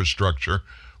core infrastructure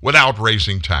without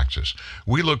raising taxes.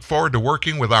 We look forward to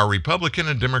working with our Republican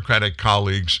and Democratic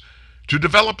colleagues to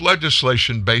develop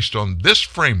legislation based on this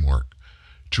framework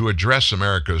to address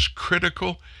America's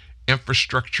critical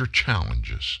infrastructure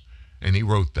challenges. And he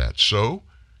wrote that. So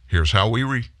here's how we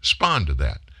respond to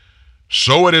that.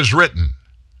 So it is written.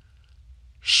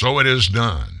 So it is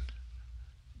done.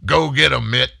 Go get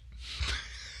 'em, Mitt.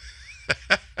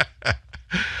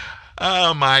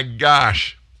 Oh, my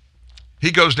gosh.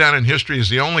 He goes down in history as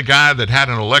the only guy that had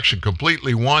an election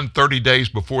completely won 30 days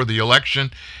before the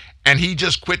election, and he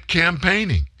just quit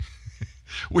campaigning,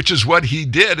 which is what he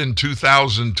did in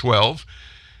 2012,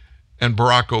 and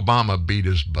Barack Obama beat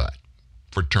his butt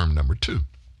for term number 2.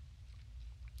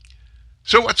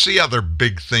 So what's the other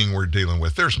big thing we're dealing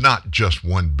with? There's not just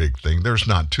one big thing. There's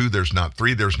not 2, there's not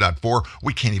 3, there's not 4.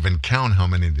 We can't even count how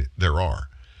many there are.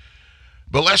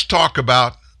 But let's talk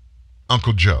about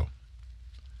Uncle Joe.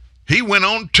 He went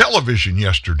on television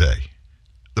yesterday.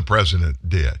 The president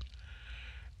did.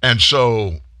 And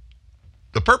so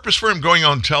the purpose for him going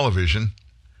on television,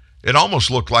 it almost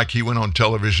looked like he went on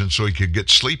television so he could get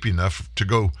sleepy enough to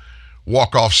go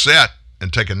walk off set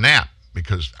and take a nap,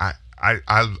 because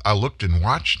I looked and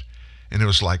watched, and it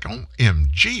was like,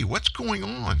 OMG, what's going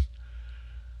on?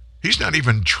 He's not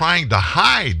even trying to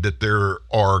hide that there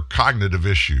are cognitive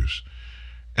issues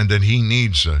and that he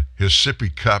needs his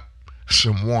sippy cup,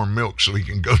 some warm milk so he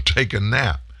can go take a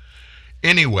nap.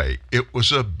 Anyway, it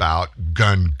was about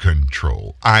gun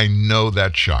control. I know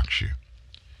that shocks you.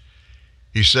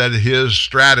 He said his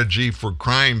strategy for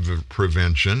crime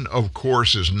prevention, of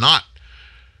course, is not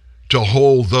to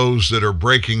hold those that are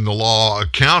breaking the law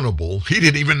accountable. He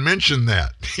didn't even mention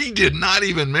that. He did not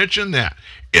even mention that.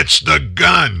 It's the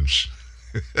guns.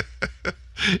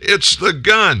 It's the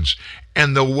guns.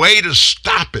 And the way to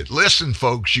stop it, listen,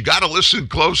 folks, you got to listen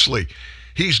closely.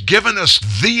 He's given us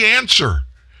the answer.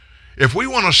 If we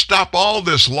want to stop all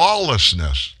this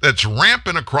lawlessness that's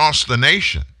rampant across the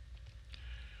nation,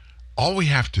 all we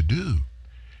have to do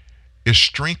is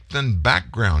strengthen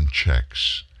background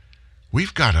checks.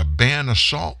 We've got to ban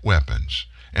assault weapons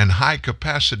and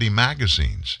high-capacity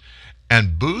magazines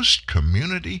and boost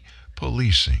community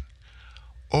policing.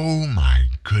 Oh, my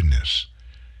goodness.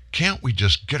 Can't we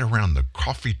just get around the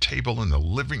coffee table in the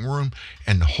living room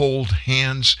and hold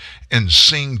hands and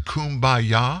sing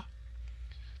Kumbaya?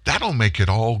 That'll make it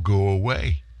all go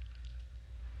away.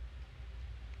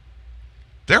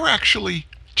 They're actually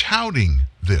touting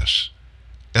this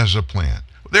as a plan.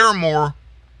 There are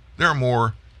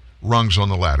more rungs on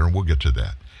the ladder, and we'll get to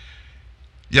that.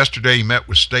 Yesterday, he met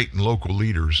with state and local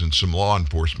leaders and some law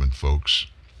enforcement folks.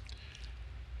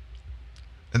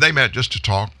 And they met just to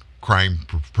talk crime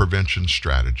prevention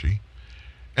strategy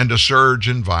and a surge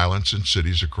in violence in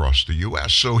cities across the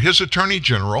U.S. So his Attorney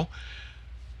General,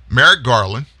 Merrick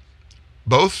Garland,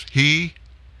 both he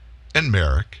and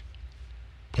Merrick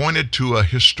pointed to a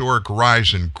historic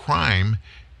rise in crime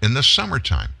in the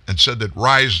summertime and said that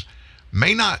rise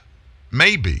may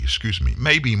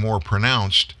be more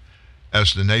pronounced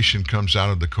as the nation comes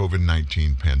out of the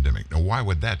COVID-19 pandemic. Now, why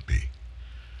would that be?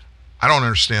 I don't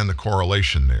understand the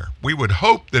correlation there. We would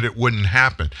hope that it wouldn't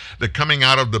happen, that coming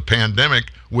out of the pandemic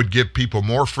would give people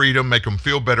more freedom, make them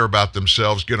feel better about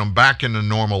themselves, get them back into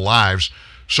normal lives,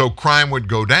 so crime would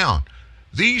go down.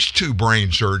 These two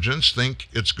brain surgeons think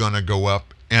it's going to go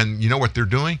up, and you know what they're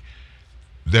doing?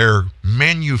 They're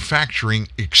manufacturing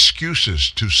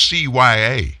excuses to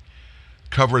CYA,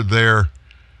 cover their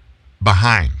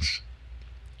behinds.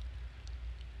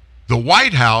 The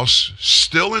White House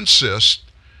still insists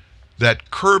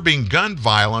that curbing gun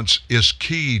violence is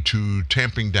key to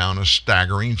tamping down a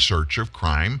staggering surge of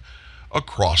crime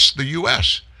across the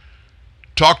U.S.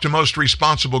 Talk to most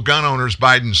responsible gun owners,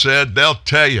 Biden said. They'll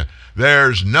tell you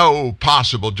there's no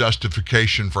possible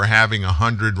justification for having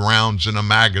 100 rounds in a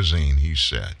magazine, he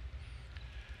said.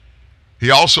 He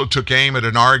also took aim at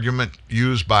an argument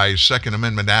used by Second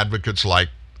Amendment advocates like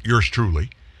yours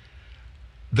truly,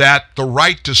 that the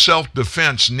right to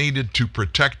self-defense needed to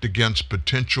protect against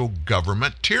potential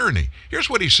government tyranny. Here's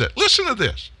what he said. Listen to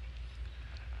this.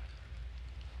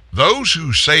 Those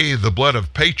who say the blood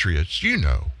of patriots,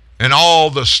 and all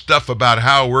the stuff about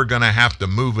how we're going to have to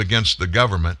move against the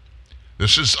government.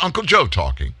 This is Uncle Joe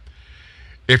talking.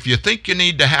 If you think you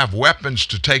need to have weapons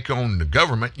to take on the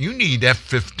government, you need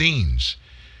F-15s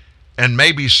and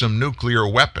maybe some nuclear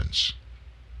weapons.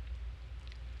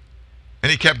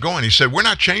 And he kept going. He said, we're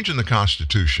not changing the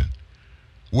Constitution.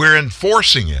 We're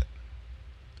enforcing it.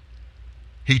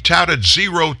 He touted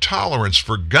zero tolerance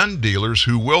for gun dealers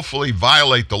who willfully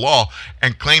violate the law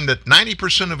and claimed that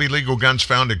 90% of illegal guns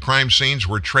found at crime scenes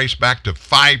were traced back to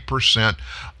 5%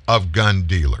 of gun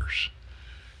dealers.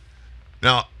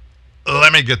 Now,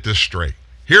 let me get this straight.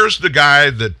 Here's the guy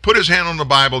that put his hand on the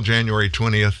Bible January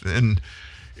 20th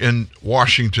in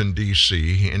Washington,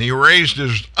 D.C., and he raised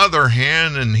his other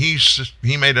hand and he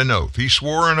made an oath. He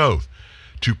swore an oath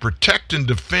to protect and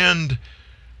defend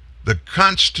the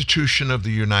Constitution of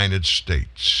the United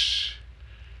States,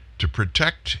 to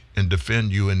protect and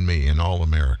defend you and me and all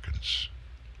Americans.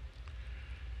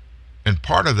 And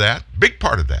part of that, big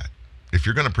part of that, if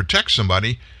you're going to protect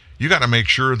somebody, you got to make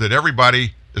sure that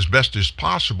everybody, as best as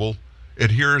possible,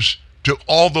 adheres to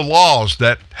all the laws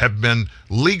that have been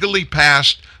legally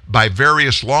passed by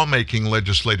various lawmaking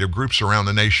legislative groups around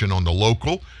the nation on the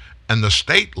local and the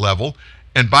state level,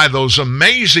 and by those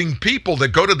amazing people that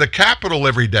go to the Capitol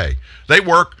every day. They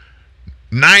work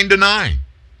 9 to 9,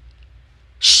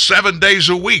 7 days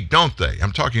a week, don't they?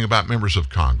 I'm talking about members of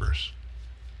Congress.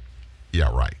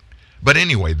 Yeah, right. But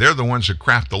anyway, they're the ones that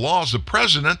craft the laws. The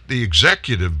president, the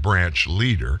executive branch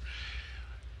leader,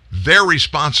 their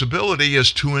responsibility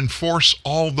is to enforce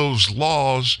all those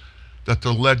laws that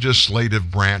the legislative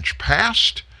branch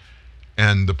passed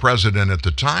and the president at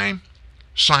the time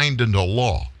signed into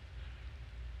law.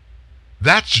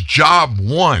 That's job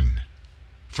one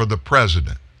for the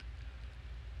president.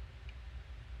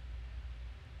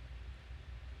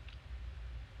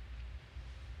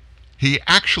 He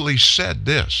actually said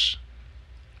this.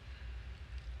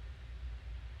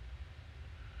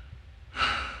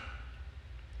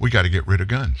 We got to get rid of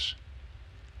guns.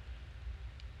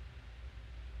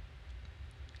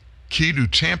 Key to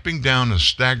tamping down a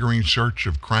staggering surge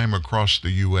of crime across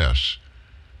the U.S.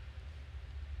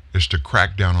 is to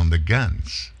crack down on the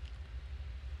guns.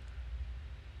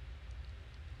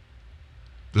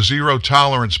 The zero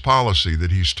tolerance policy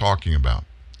that he's talking about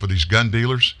for these gun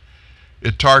dealers,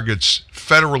 it targets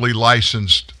federally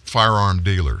licensed firearm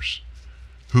dealers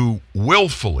who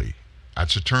willfully,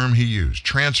 that's a term he used,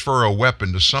 transfer a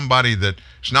weapon to somebody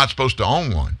that's not supposed to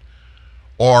own one,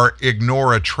 or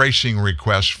ignore a tracing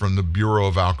request from the Bureau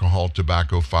of Alcohol,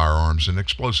 Tobacco, Firearms, and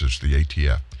Explosives, the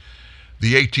ATF.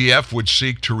 The ATF would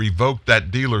seek to revoke that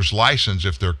dealer's license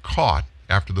if they're caught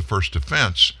after the first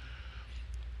offense.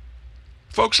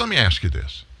 Folks, let me ask you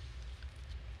this.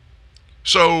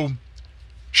 So,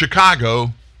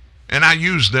 Chicago, and I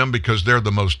use them because they're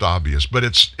the most obvious, but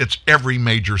it's every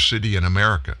major city in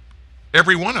America.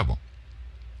 Every one of them.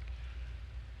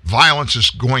 Violence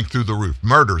is going through the roof.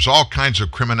 Murders, all kinds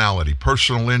of criminality,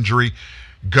 personal injury.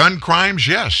 Gun crimes,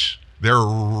 yes, they're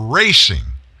racing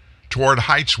toward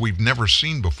heights we've never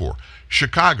seen before.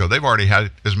 Chicago, they've already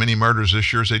had as many murders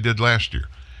this year as they did last year.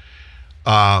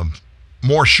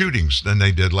 More shootings than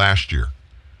they did last year.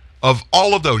 Of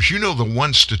all of those, you know the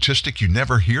one statistic you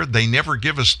never hear? They never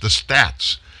give us the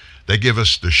stats. They give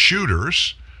us the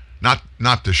shooters, not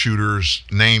the shooters'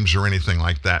 names or anything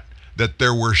like that, that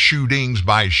there were shootings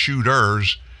by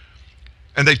shooters,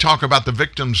 and they talk about the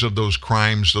victims of those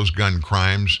crimes, those gun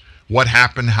crimes, what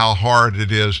happened, how hard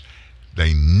it is.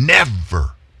 They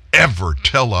never, ever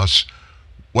tell us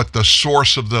what the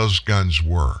source of those guns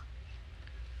were.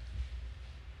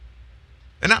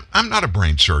 And I'm not a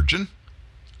brain surgeon.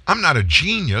 I'm not a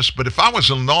genius, but if I was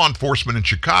in law enforcement in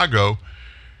Chicago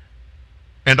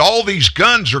and all these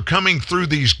guns are coming through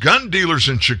these gun dealers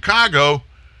in Chicago,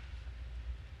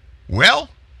 well,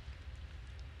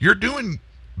 you're doing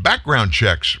background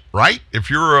checks, right? If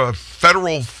you're a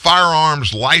federal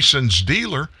firearms licensed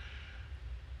dealer,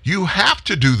 you have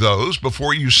to do those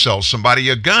before you sell somebody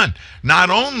a gun. Not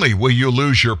only will you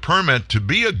lose your permit to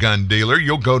be a gun dealer,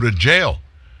 you'll go to jail.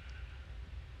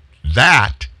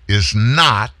 That is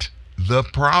not the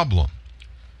problem.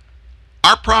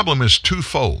 Our problem is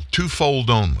twofold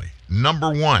only.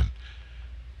 Number one,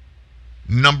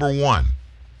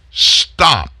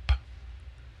 stop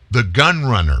the gun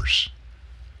runners,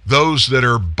 those that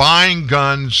are buying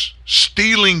guns,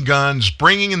 stealing guns,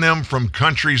 bringing them from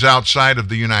countries outside of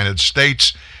the United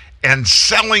States and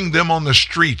selling them on the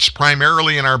streets,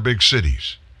 primarily in our big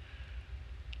cities.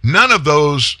 None of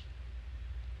those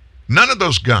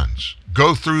guns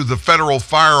go through the federal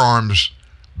firearms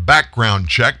background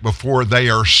check before they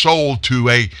are sold to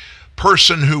a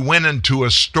person who went into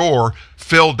a store,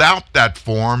 filled out that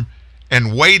form,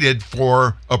 and waited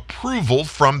for approval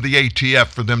from the ATF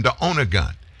for them to own a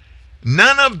gun.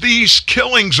 None of these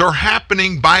killings are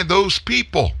happening by those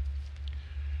people.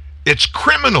 It's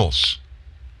criminals.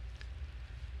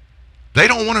 They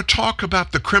don't want to talk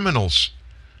about the criminals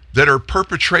that are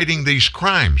perpetrating these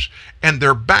crimes and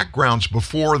their backgrounds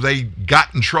before they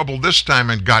got in trouble this time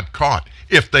and got caught,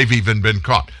 if they've even been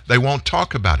caught. They won't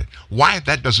talk about it. Why?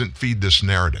 That doesn't feed this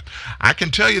narrative. I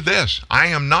can tell you this, I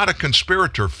am not a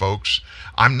conspirator, folks.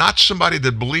 I'm not somebody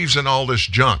that believes in all this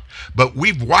junk, but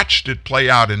we've watched it play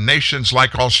out in nations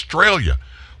like Australia,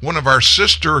 one of our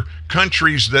sister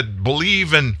countries that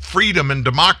believe in freedom and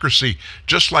democracy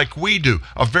just like we do,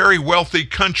 a very wealthy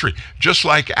country just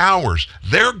like ours.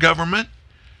 Their government,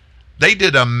 they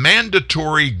did a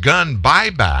mandatory gun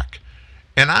buyback,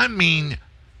 and I mean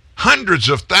hundreds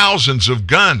of thousands of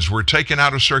guns were taken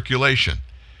out of circulation.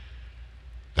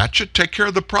 That should take care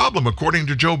of the problem. According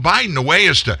to Joe Biden, the way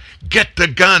is to get the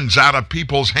guns out of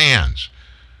people's hands,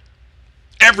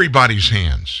 everybody's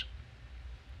hands.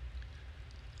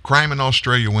 Crime in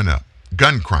Australia went up.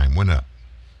 Gun crime went up.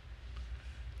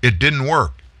 It didn't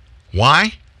work.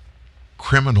 Why?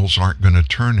 Criminals aren't going to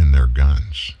turn in their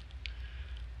guns.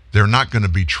 They're not going to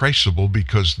be traceable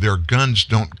because their guns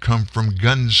don't come from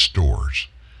gun stores.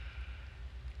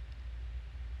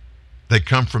 They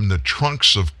come from the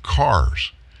trunks of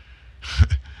cars.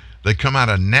 They come out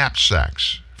of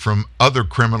knapsacks from other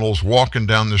criminals walking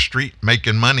down the street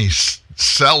making money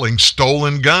selling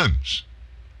stolen guns.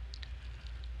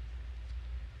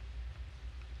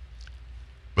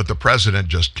 But the president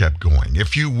just kept going.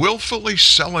 If you willfully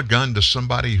sell a gun to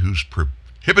somebody who's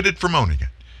prohibited from owning it,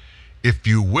 if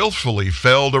you willfully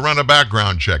fail to run a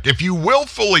background check, if you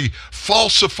willfully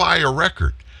falsify a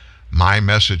record, my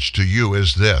message to you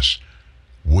is this: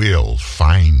 we'll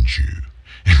find you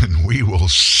and we will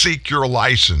seek your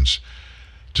license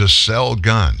to sell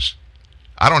guns.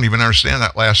 I don't even understand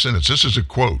that last sentence. This is a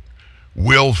quote.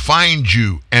 We'll find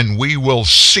you and we will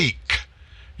seek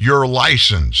your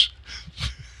license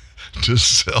to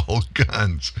sell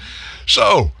guns.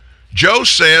 So Joe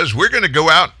says we're going to go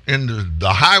out into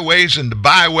the highways and the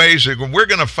byways and we're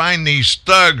going to find these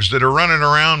thugs that are running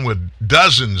around with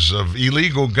dozens of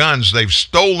illegal guns they've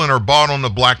stolen or bought on the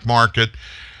black market.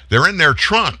 They're in their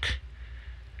trunk.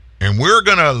 And we're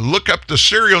going to look up the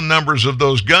serial numbers of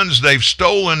those guns they've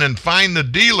stolen and find the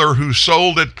dealer who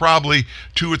sold it probably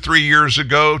 2 or 3 years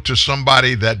ago to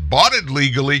somebody that bought it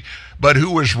legally, but who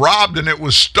was robbed and it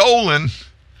was stolen.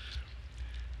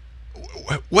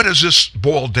 What does this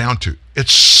boil down to?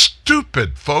 It's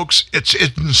stupid, folks. It's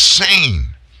insane.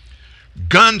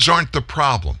 Guns aren't the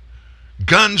problem.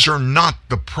 Guns are not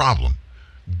the problem.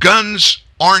 Guns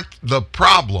aren't the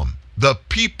problem. The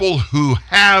people who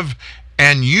have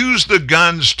and use the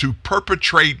guns to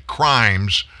perpetrate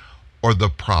crimes are the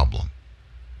problem.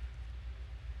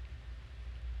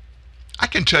 I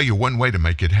can tell you one way to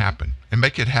make it happen, and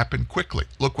make it happen quickly.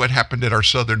 Look what happened at our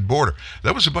southern border.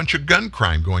 There was a bunch of gun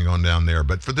crime going on down there,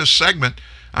 but for this segment,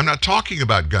 I'm not talking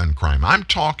about gun crime. I'm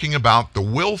talking about the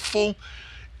willful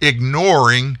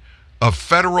ignoring of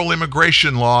federal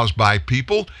immigration laws by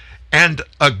people and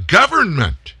a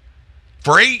government.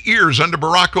 For 8 years under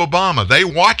Barack Obama, they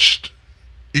watched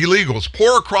illegals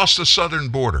pour across the southern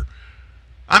border.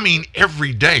 I mean,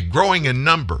 every day, growing in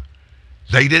number.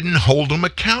 They didn't hold them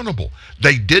accountable.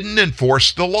 They didn't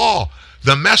enforce the law.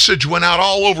 The message went out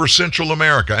all over Central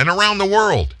America and around the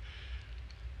world.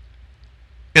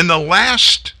 In the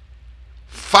last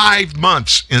 5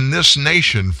 months in this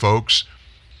nation, folks,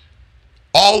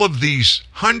 all of these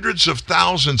hundreds of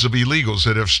thousands of illegals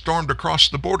that have stormed across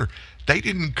the border, they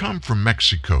didn't come from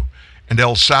Mexico and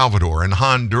El Salvador and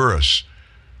Honduras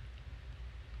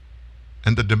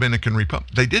and the Dominican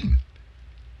Republic. They didn't.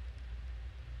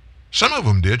 Some of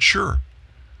them did, sure.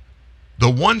 The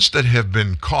ones that have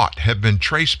been caught have been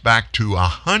traced back to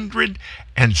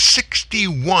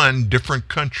 161 different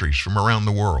countries from around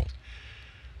the world.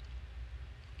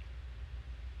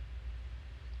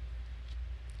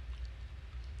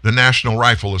 The National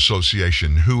Rifle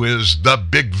Association, who is the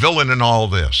big villain in all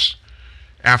this,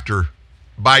 after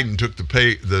Biden took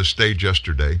the stage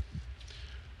yesterday,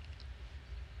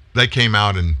 they came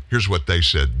out and here's what they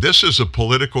said. This is a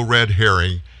political red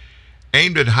herring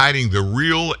aimed at hiding the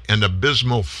real and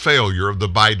abysmal failure of the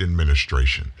Biden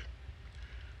administration.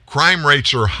 Crime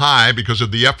rates are high because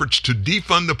of the efforts to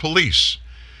defund the police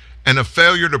and a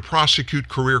failure to prosecute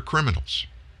career criminals.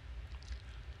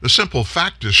 The simple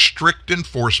fact is strict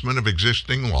enforcement of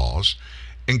existing laws,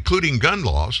 including gun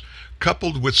laws,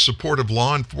 coupled with support of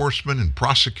law enforcement and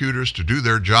prosecutors to do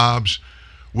their jobs,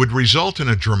 would result in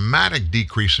a dramatic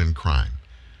decrease in crime.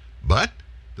 But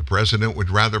the president would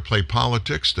rather play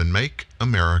politics than make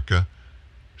America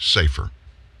safer.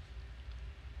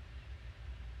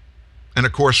 And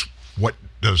of course, what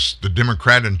does the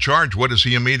Democrat in charge, what does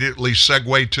he immediately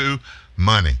segue to?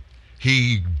 Money.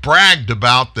 He bragged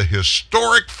about the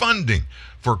historic funding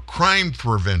for crime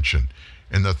prevention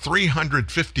and the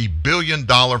 $350 billion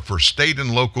for state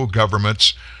and local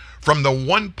governments from the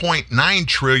 $1.9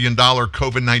 trillion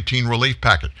COVID-19 relief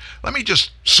package. Let me just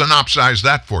synopsize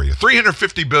that for you.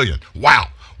 $350 billion. Wow.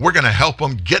 We're going to help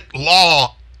them get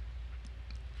law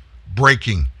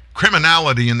breaking,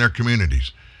 criminality in their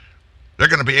communities. They're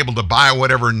going to be able to buy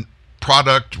whatever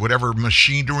product, whatever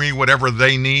machinery, whatever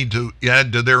they need to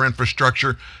add to their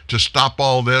infrastructure to stop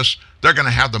all this. They're going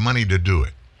to have the money to do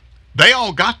it. They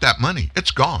all got that money.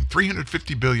 It's gone.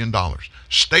 $350 billion.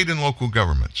 State and local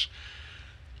governments.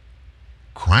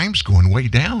 Crime's going way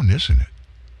down, isn't it?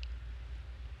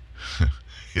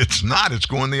 It's not. It's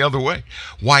going the other way.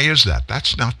 Why is that?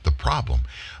 That's not the problem.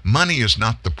 Money is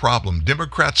not the problem.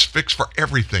 Democrats' fix for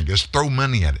everything is throw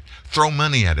money at it. Throw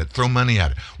money at it. Throw money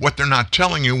at it. What they're not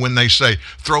telling you when they say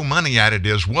throw money at it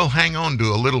is we'll hang on to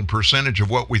a little percentage of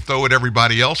what we throw at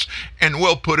everybody else and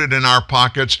we'll put it in our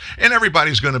pockets and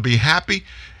everybody's going to be happy.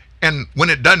 And when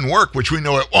it doesn't work, which we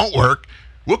know it won't work,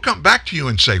 we'll come back to you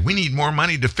and say, we need more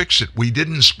money to fix it. We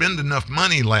didn't spend enough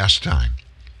money last time.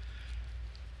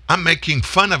 I'm making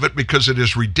fun of it because it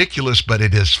is ridiculous, but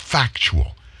it is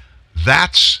factual.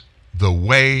 That's the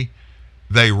way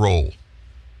they roll.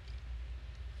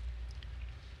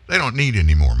 They don't need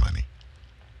any more money.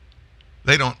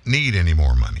 They don't need any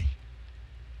more money.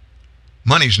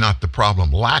 Money's not the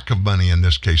problem. Lack of money in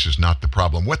this case is not the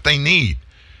problem. What they need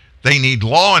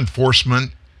law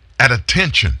enforcement at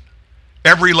attention.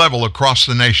 Every level across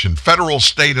the nation, federal,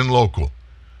 state, and local,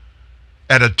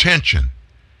 at attention.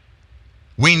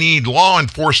 We need law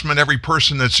enforcement, every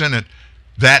person that's in it,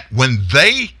 that when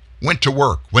they went to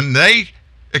work, when they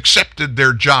accepted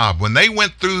their job, when they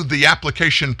went through the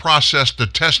application process, the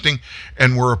testing,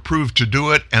 and were approved to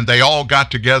do it, and they all got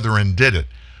together and did it.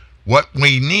 What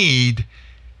we need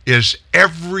is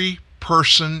every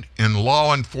person in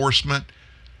law enforcement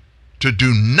to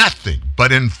do nothing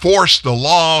but enforce the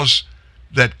laws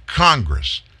that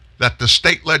Congress, that the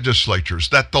state legislatures,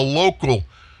 that the local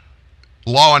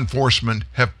law enforcement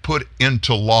have put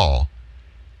into law.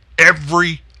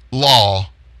 Every law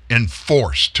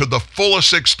enforced to the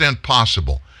fullest extent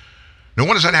possible. Now,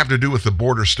 what does that have to do with the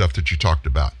border stuff that you talked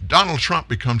about? Donald Trump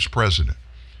becomes president.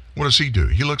 What does he do?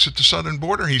 He looks at the southern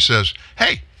border. He says,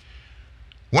 hey,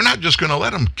 we're not just going to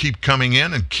let them keep coming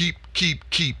in and keep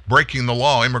breaking the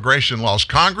law, immigration laws.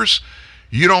 Congress,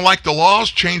 you don't like the laws?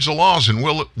 Change the laws and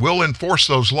we'll enforce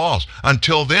those laws.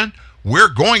 Until then, we're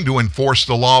going to enforce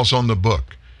the laws on the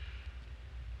book.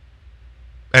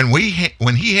 And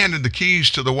when he handed the keys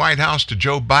to the White House to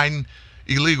Joe Biden,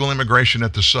 illegal immigration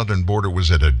at the southern border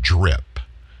was at a drip.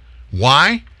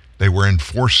 Why? They were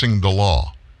enforcing the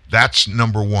law. That's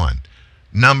number one.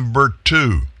 Number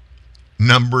two,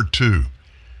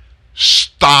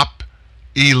 stop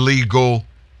illegal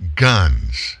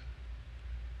guns.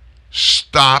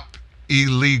 Stop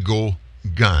illegal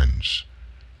guns.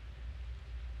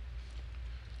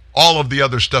 All of the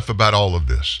other stuff about all of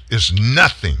this is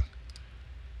nothing.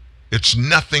 It's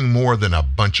nothing more than a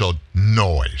bunch of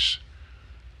noise,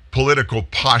 political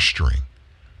posturing,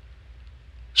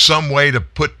 some way to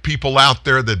put people out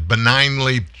there that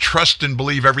benignly trust and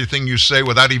believe everything you say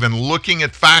without even looking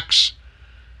at facts.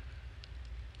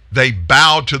 They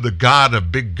bow to the god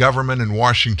of big government in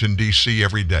Washington, D.C.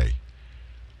 every day.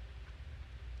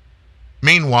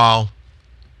 Meanwhile,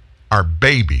 our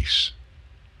babies,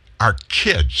 our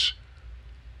kids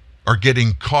are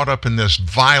getting caught up in this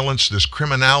violence, this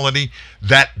criminality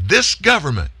that this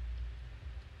government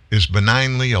is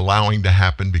benignly allowing to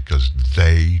happen because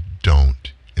they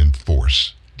don't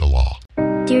enforce the law.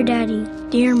 Dear Daddy,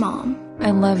 dear Mom,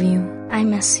 I love you. I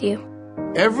miss you.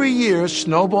 Every year,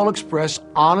 Snowball Express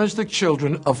honors the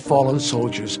children of fallen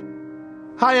soldiers.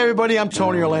 Hi, everybody. I'm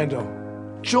Tony Orlando.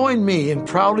 Join me in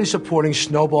proudly supporting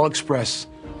Snowball Express,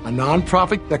 a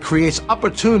nonprofit that creates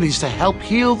opportunities to help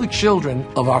heal the children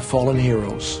of our fallen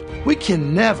heroes. We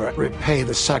can never repay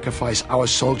the sacrifice our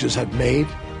soldiers have made,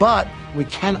 but we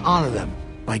can honor them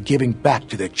by giving back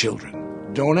to their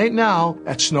children. Donate now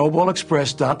at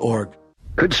snowballexpress.org.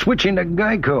 Could switching to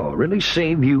Geico really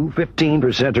save you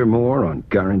 15% or more on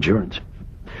car insurance?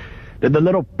 Did the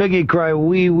little piggy cry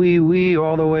wee, wee, wee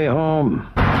all the way home?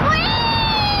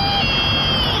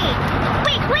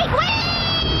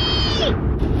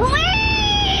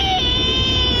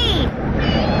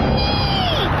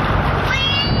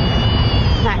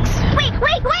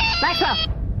 Maxwell!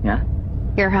 Yeah?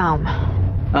 You're home.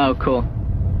 Oh, cool.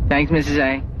 Thanks, Mrs.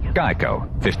 A. Geico.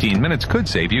 15 minutes could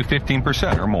save you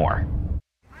 15% or more.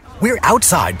 We're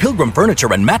outside Pilgrim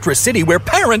Furniture and Mattress City where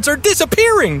parents are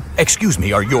disappearing. Excuse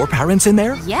me, are your parents in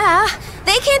there? Yeah.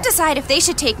 They can't decide if they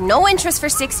should take no interest for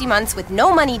 60 months with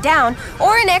no money down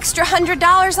or an extra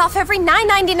 $100 off every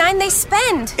 $9.99 they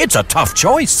spend. It's a tough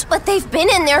choice. But they've been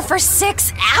in there for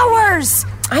 6 hours.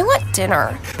 I want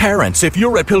dinner. Parents, if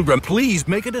you're at Pilgrim, please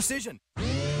make a decision.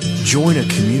 Join a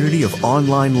community of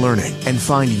online learning and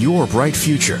find your bright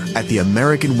future at the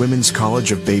American Women's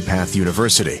College of Bay Path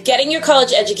University. Getting your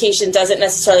college education doesn't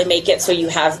necessarily make it so you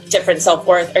have different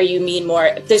self-worth or you mean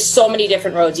more. There's so many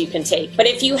different roads you can take. But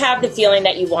if you have the feeling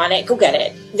that you want it, go get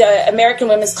it. The American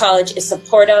Women's College is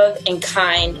supportive and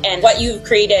kind, and what you've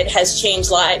created has changed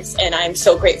lives, and I'm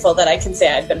so grateful that I can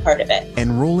say I've been part of it.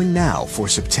 Enrolling now for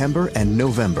September and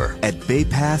November at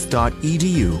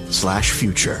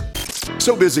baypath.edu/future.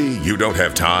 So busy you don't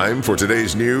have time for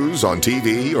today's news on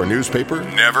TV or newspaper?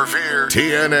 Never fear.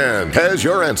 TNN has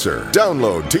your answer.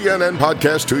 Download TNN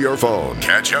podcast to your phone.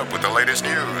 Catch up with the latest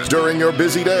news during your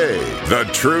busy day. The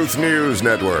Truth News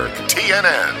Network.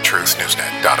 TNN.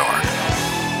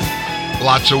 TruthNewsNet.org.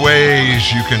 Lots of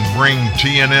ways you can bring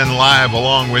TNN Live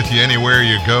along with you anywhere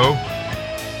you go.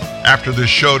 After this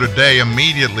show today,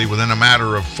 immediately within a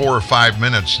matter of 4 or 5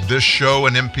 minutes, this show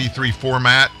in MP3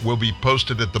 format will be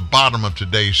posted at the bottom of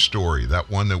today's story, that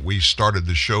one that we started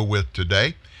the show with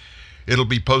today. It'll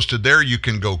be posted there. You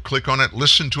can go click on it,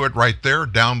 listen to it right there,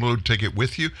 download, take it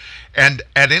with you. And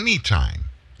at any time,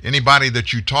 anybody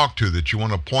that you talk to that you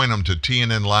want to point them to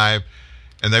TNN Live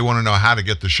and they want to know how to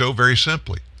get the show, very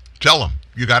simply, tell them,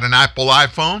 you got an Apple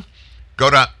iPhone? Go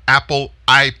to Apple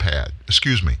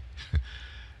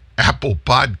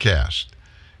Podcast,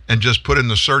 and just put in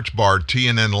the search bar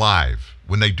TNN Live.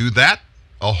 When they do that,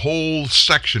 a whole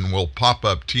section will pop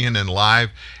up, TNN Live,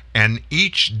 and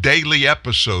each daily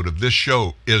episode of this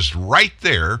show is right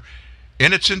there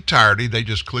in its entirety. They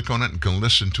just click on it and can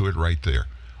listen to it right there.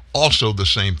 Also the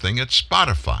same thing at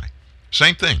Spotify.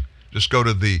 Same thing. Just go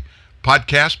to the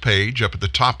podcast page up at the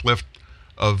top left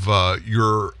of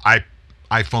your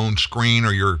iPhone screen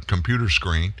or your computer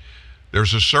screen.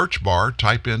 There's a search bar,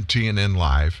 type in TNN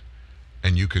Live,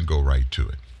 and you can go right to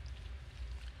it.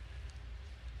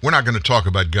 We're not going to talk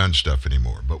about gun stuff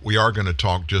anymore, but we are going to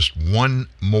talk just one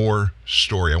more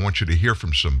story. I want you to hear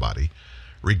from somebody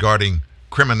regarding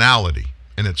criminality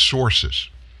and its sources.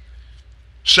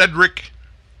 Cedric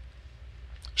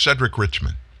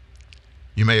Richmond.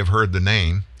 You may have heard the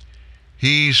name.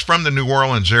 He's from the New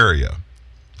Orleans area.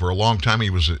 For a long time, he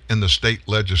was in the state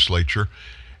legislature,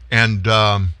 and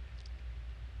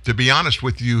to be honest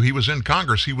with you, he was in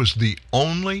Congress. He was the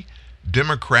only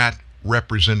Democrat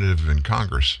representative in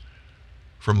Congress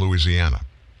from Louisiana.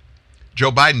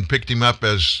 Joe Biden picked him up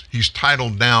as he's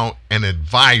titled now an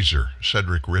advisor,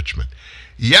 Cedric Richmond.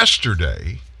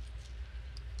 Yesterday,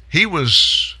 he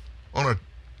was on a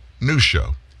news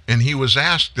show, and he was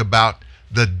asked about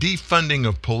the defunding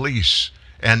of police,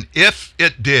 and if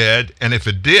it did,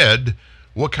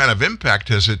 what kind of impact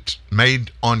has it made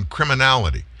on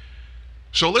criminality?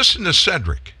 So listen to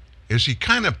Cedric as he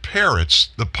kind of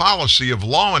parrots the policy of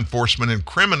law enforcement and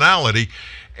criminality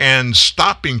and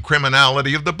stopping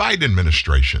criminality of the Biden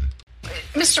administration.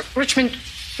 Mr. Richmond,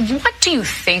 what do you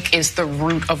think is the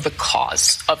root of the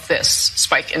cause of this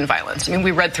spike in violence? I mean,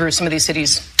 we read through some of these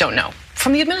cities don't know.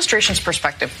 From the administration's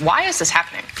perspective, why is this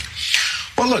happening?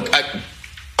 Well, look,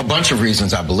 a bunch of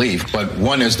reasons, I believe, but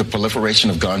one is the proliferation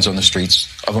of guns on the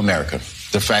streets of America.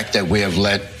 The fact that we have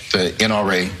let the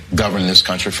NRA govern this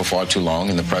country for far too long,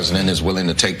 and the president is willing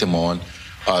to take them on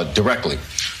directly.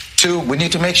 Two, we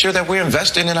need to make sure that we're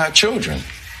investing in our children,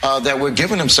 that we're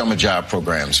giving them summer job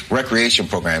programs, recreation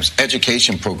programs,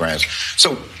 education programs.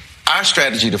 So our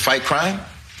strategy to fight crime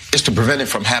is to prevent it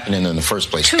from happening in the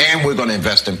first place. And we're going to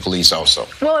invest in police also.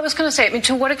 Well, I was going to say,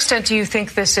 to what extent do you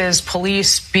think this is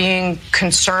police being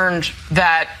concerned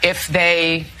that if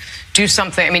they do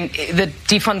something, the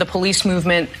defund the police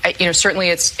movement, certainly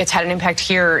it's had an impact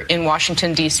here in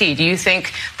Washington, D.C. Do you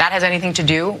think that has anything to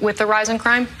do with the rise in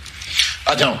crime?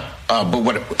 I don't. But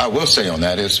what I will say on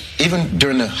that is, even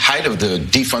during the height of the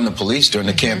defund the police during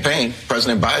the campaign,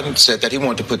 President Biden said that he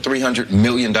wanted to put $300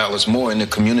 million more into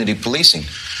community policing.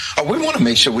 We want to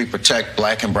make sure we protect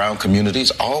black and brown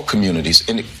communities, all communities.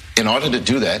 And in order to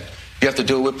do that, you have to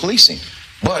do it with policing.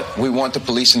 But we want the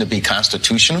policing to be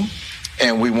constitutional,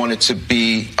 and we want it to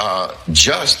be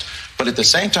just. But at the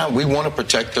same time, we want to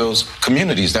protect those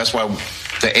communities. That's why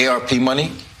the ARP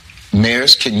money,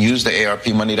 mayors can use the ARP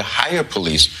money to hire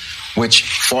police, which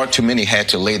far too many had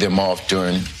to lay them off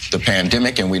during the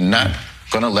pandemic. And we're not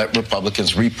going to let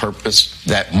Republicans repurpose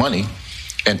that money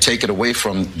and take it away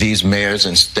from these mayors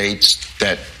and states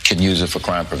that can use it for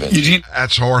crime prevention.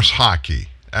 That's horse hockey.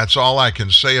 That's all I can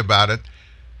say about it.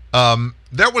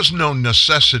 There was no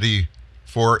necessity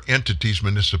for entities,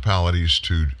 municipalities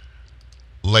to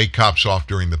lay cops off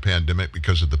during the pandemic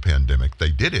because of the pandemic. They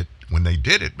did it when they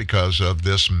did it because of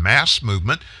this mass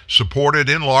movement supported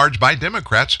in large by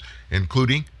Democrats,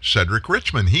 including Cedric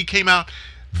Richmond. He came out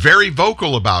very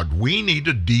vocal about we need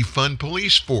to defund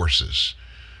police forces.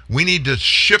 We need to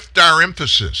shift our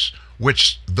emphasis,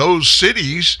 which those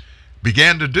cities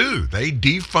began to do. They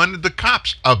defunded the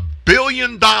cops. $1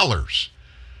 billion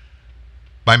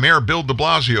by Mayor Bill de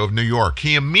Blasio of New York.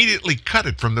 He immediately cut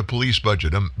it from the police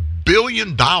budget. $1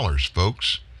 billion,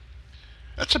 folks.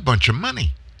 That's a bunch of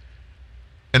money.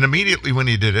 And immediately when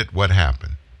he did it, what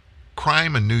happened?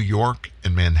 Crime in New York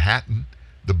and Manhattan,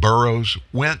 the boroughs,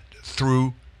 went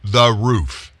through the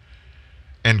roof.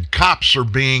 And cops are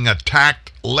being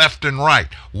attacked left and right.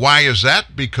 Why is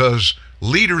that? Because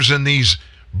leaders in these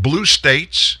blue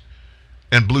states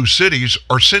and blue cities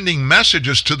are sending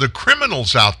messages to the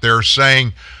criminals out there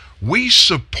saying, we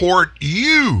support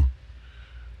you.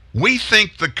 We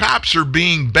think the cops are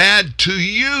being bad to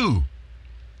you.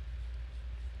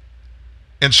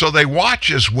 And so they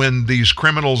watch as when these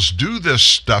criminals do this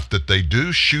stuff that they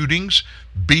do, shootings,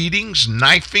 beatings,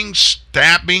 knifings,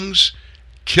 stabbings,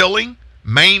 killing,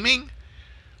 maiming,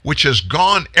 which has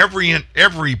gone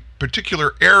every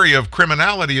particular area of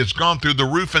criminality has gone through the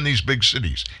roof in these big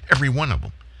cities. Every one of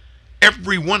them.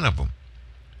 Every one of them.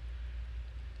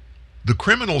 The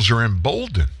criminals are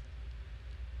emboldened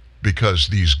because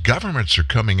these governments are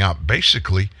coming out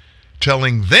basically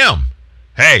telling them,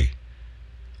 hey,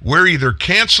 we're either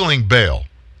canceling bail,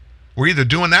 we're either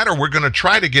doing that or we're going to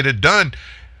try to get it done.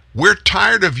 We're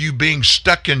tired of you being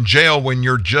stuck in jail when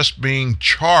you're just being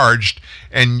charged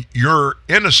and you're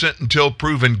innocent until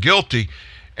proven guilty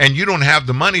and you don't have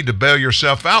the money to bail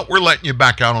yourself out. We're letting you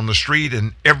back out on the street,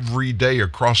 and every day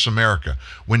across America.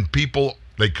 When people,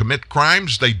 they commit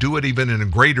crimes, they do it even in a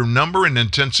greater number and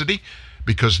intensity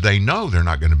because they know they're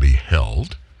not going to be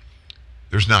held.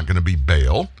 There's not going to be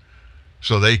bail.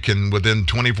 So they can, within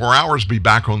 24 hours, be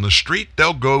back on the street.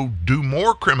 They'll go do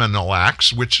more criminal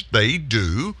acts, which they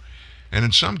do. And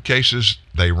in some cases,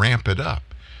 they ramp it up.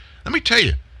 Let me tell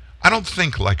you, I don't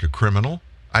think like a criminal.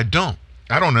 I don't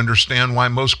understand why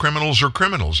most criminals are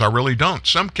criminals. I really don't.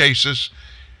 Some cases,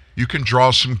 you can draw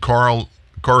some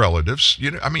correlatives.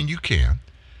 You can.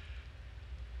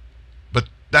 But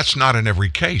that's not in every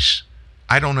case.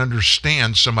 I don't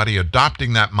understand somebody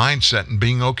adopting that mindset and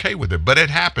being okay with it. But it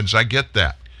happens. I get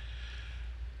that.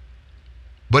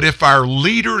 But if our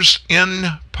leaders in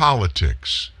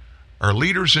politics, our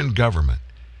leaders in government,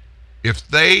 if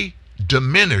they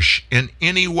diminish in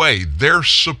any way their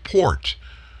support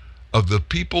of the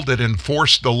people that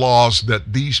enforce the laws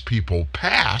that these people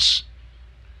pass,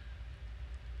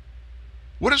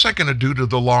 what is that going to do to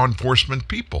the law enforcement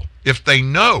people? If they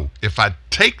know, if I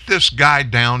take this guy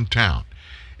downtown,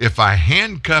 if I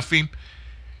handcuff him,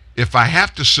 if I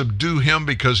have to subdue him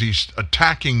because he's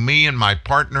attacking me and my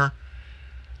partner,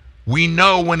 we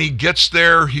know when he gets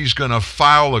there, he's going to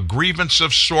file a grievance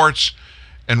of sorts,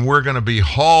 and we're going to be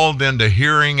hauled into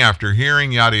hearing after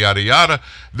hearing, yada, yada, yada.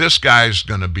 This guy's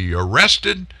going to be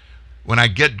arrested. When I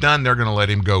get done, they're going to let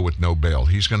him go with no bail.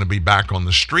 He's going to be back on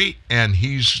the street, and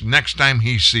next time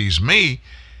he sees me,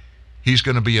 he's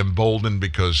going to be emboldened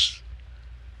because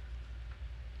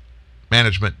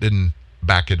management didn't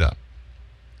back it up.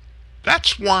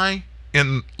 That's why,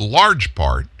 in large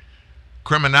part,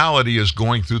 criminality is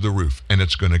going through the roof, and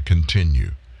it's going to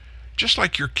continue. Just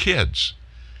like your kids.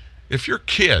 If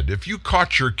you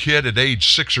caught your kid at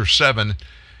age 6 or 7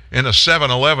 in a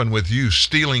 7-Eleven with you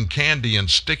stealing candy and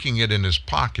sticking it in his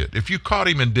pocket, if you caught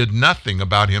him and did nothing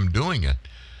about him doing it,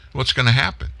 what's going to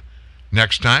happen?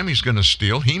 Next time he's going to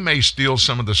steal. He may steal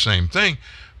some of the same thing,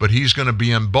 but he's going to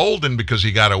be emboldened because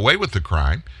he got away with the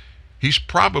crime. He's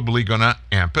probably going to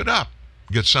amp it up,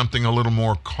 get something a little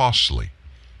more costly.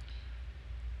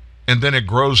 And then it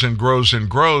grows and grows and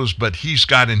grows, but he's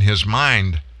got in his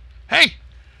mind, hey,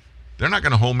 they're not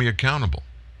going to hold me accountable,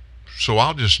 so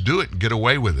I'll just do it and get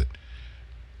away with it.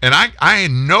 And I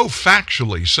know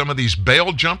factually some of these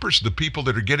bail jumpers, the people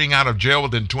that are getting out of jail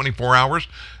within 24 hours,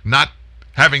 not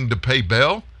having to pay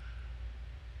bail,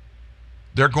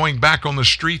 they're going back on the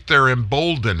street, they're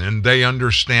emboldened, and they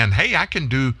understand, hey, I can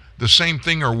do the same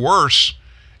thing or worse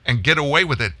and get away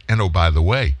with it. And oh, by the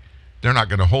way, they're not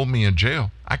going to hold me in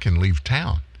jail. I can leave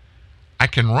town. I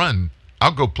can run.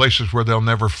 I'll go places where they'll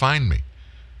never find me.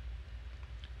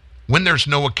 When there's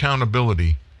no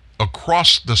accountability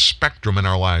across the spectrum in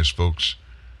our lives, folks,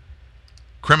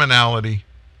 criminality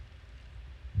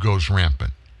goes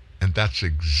rampant. And that's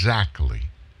exactly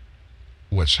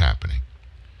what's happening.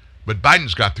 But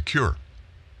Biden's got the cure.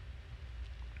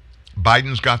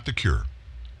 Biden's got the cure.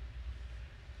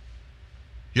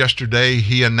 Yesterday,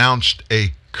 he announced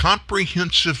a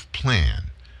comprehensive plan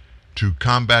to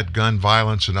combat gun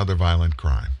violence and other violent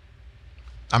crime.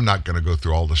 I'm not going to go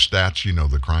through all the stats. You know,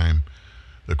 the crime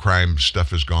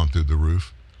stuff has gone through the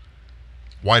roof.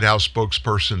 White House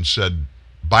spokesperson said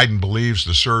Biden believes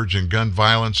the surge in gun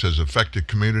violence has affected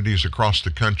communities across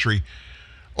the country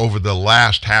over the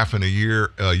last a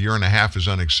year and a half is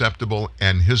unacceptable,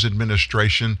 and his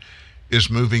administration is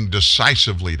moving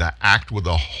decisively to act with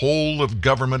a whole of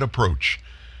government approach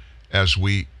as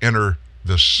we enter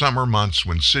the summer months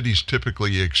when cities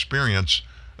typically experience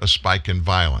a spike in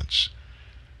violence.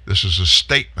 This is a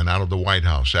statement out of the White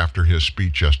House after his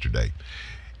speech yesterday.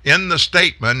 In the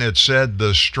statement, it said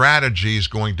the strategy is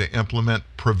going to implement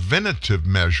preventative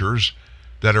measures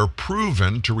that are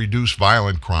proven to reduce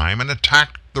violent crime and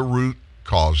attack the root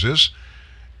causes,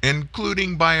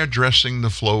 including by addressing the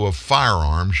flow of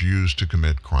firearms used to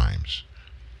commit crimes.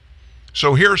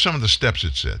 So here are some of the steps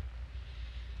it said.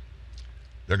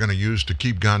 they're going to use to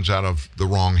keep guns out of the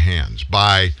wrong hands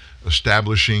by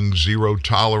establishing zero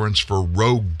tolerance for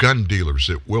rogue gun dealers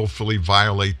that willfully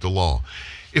violate the law.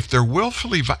 If they're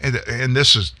willfully, and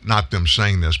this is not them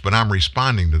saying this, but I'm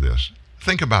responding to this.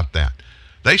 Think about that.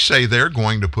 They say they're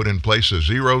going to put in place a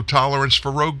zero tolerance for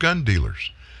rogue gun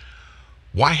dealers.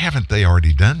 Why haven't they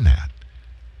already done that?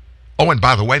 Oh, and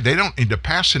by the way, they don't need to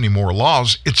pass any more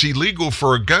laws. It's illegal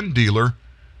for a gun dealer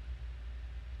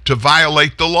to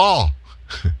violate the law.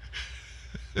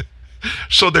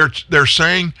 So they're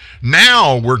saying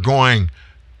now we're going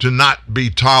to not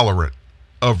be tolerant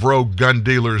of rogue gun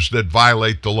dealers that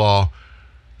violate the law.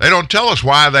 They don't tell us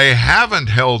why they haven't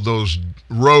held those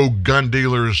rogue gun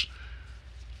dealers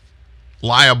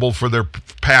liable for their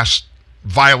past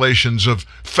violations of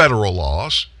federal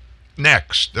laws.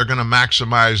 Next, they're going to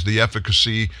maximize the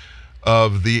efficacy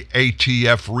of the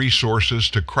ATF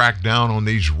resources to crack down on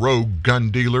these rogue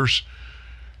gun dealers.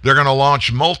 They're going to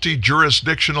launch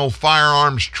multi-jurisdictional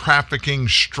firearms trafficking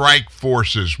strike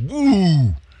forces.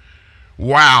 Woo!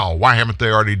 Wow, why haven't they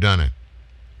already done it?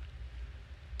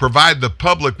 Provide the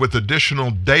public with additional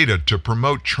data to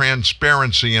promote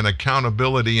transparency and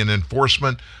accountability and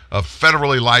enforcement of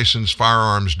federally licensed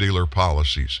firearms dealer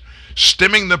policies.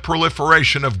 Stemming the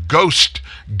proliferation of ghost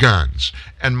guns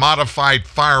and modified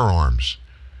firearms.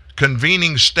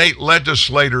 Convening state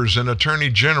legislators and attorney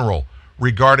general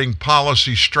regarding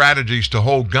policy strategies to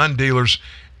hold gun dealers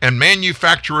and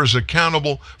manufacturers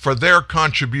accountable for their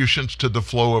contributions to the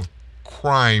flow of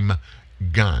crime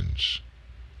guns.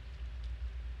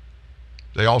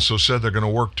 They also said they're going to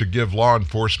work to give law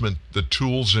enforcement the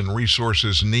tools and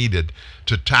resources needed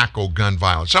to tackle gun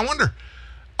violence. I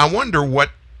wonder what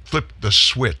flipped the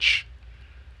switch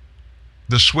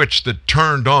that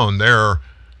turned on their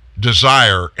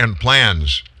desire and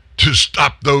plans to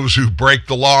stop those who break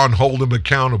the law and hold them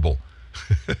accountable.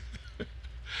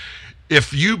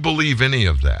 If you believe any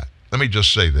of that, let me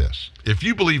just say this. If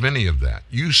you believe any of that,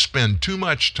 you spend too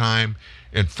much time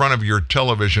in front of your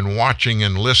television watching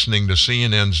and listening to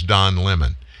CNN's Don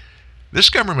Lemon. This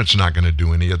government's not going to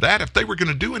do any of that. If they were going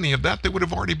to do any of that, they would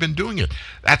have already been doing it.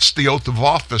 That's the oath of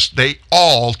office they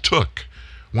all took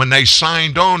when they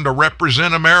signed on to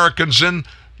represent Americans in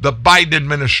the Biden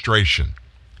administration.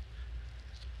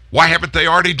 Why haven't they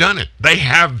already done it? They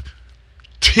have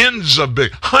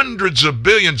hundreds of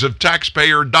billions of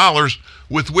taxpayer dollars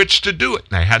with which to do it.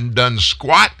 They hadn't done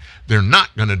squat. They're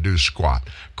not going to do squat.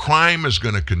 Crime is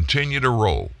going to continue to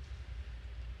roll.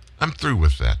 I'm through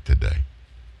with that today.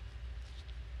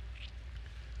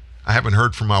 I haven't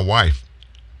heard from my wife.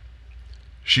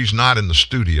 She's not in the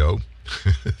studio,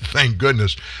 thank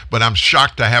goodness, but I'm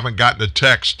shocked I haven't gotten a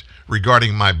text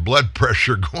regarding my blood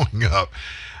pressure going up.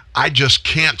 I just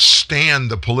can't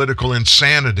stand the political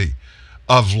insanity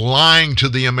of lying to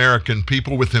the American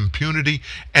people with impunity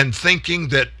and thinking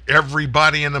that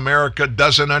everybody in America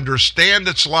doesn't understand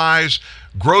its lies,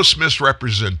 gross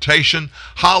misrepresentation,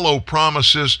 hollow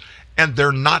promises, and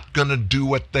they're not going to do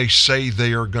what they say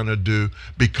they are going to do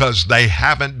because they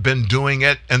haven't been doing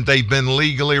it and they've been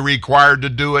legally required to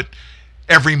do it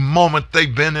every moment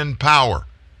they've been in power.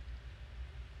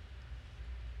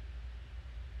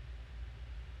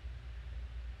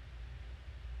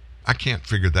 I can't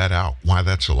figure that out, why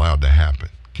that's allowed to happen.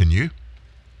 Can you?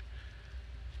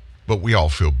 But we all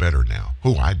feel better now.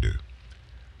 Oh, I do.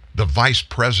 The vice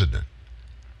president,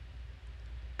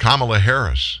 Kamala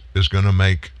Harris, is going to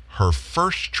make her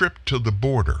first trip to the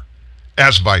border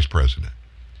as vice president.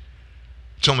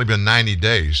 It's only been 90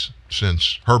 days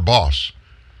since her boss,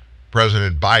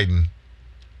 President Biden,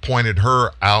 pointed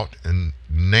her out and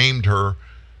named her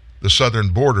the Southern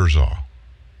Border Czar.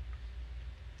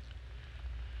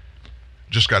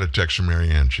 Just got a text from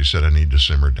Marianne. She said, I need to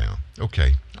simmer down.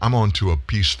 Okay, I'm on to a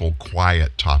peaceful,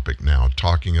 quiet topic now,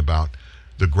 talking about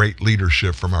the great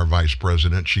leadership from our vice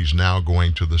president. She's now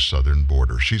going to the southern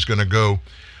border. She's going to go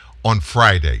on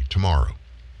Friday, tomorrow.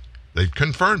 They've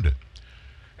confirmed it.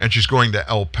 And she's going to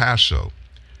El Paso.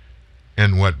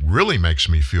 And what really makes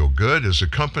me feel good is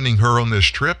accompanying her on this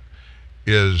trip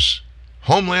is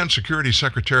Homeland Security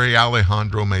Secretary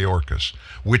Alejandro Mayorkas,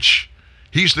 which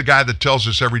he's the guy that tells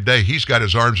us every day he's got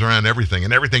his arms around everything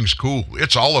and everything's cool.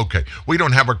 It's all okay. We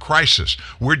don't have a crisis.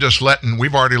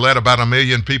 We've already let about 1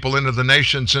 million people into the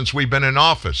nation since we've been in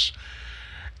office.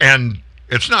 And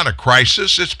it's not a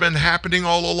crisis. It's been happening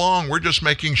all along. We're just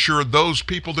making sure those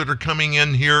people that are coming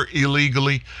in here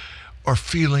illegally are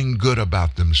feeling good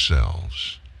about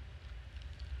themselves.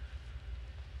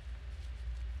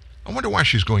 I wonder why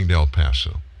she's going to El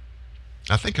Paso.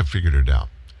 I think I figured it out.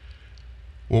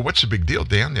 Well, what's the big deal,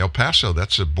 Dan? El Paso,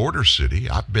 that's a border city.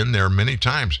 I've been there many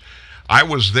times. I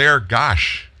was there,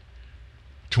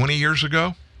 20 years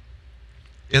ago,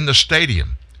 in the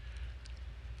stadium.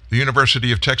 The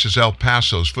University of Texas El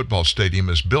Paso's football stadium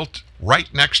is built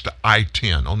right next to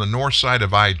I-10, on the north side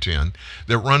of I-10,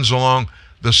 that runs along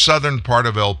the southern part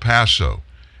of El Paso.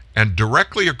 And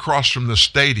directly across from the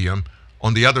stadium,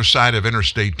 on the other side of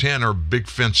Interstate 10, are big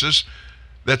fences.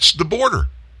 That's the border,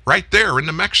 right there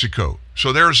into Mexico.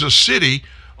 So there's a city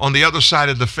on the other side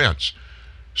of the fence.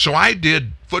 So I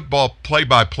did football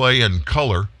play-by-play and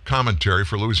color commentary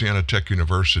for Louisiana Tech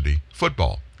University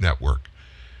Football Network.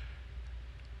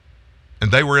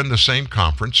 And they were in the same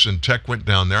conference, and Tech went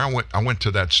down there. I went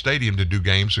to that stadium to do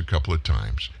games a couple of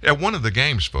times. At one of the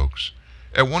games, folks,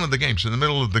 in the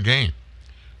middle of the game.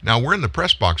 Now, we're in the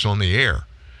press box on the air,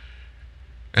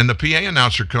 and the PA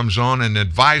announcer comes on and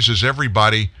advises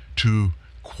everybody to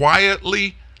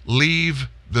quietly leave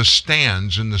the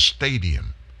stands in the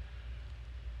stadium.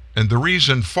 And the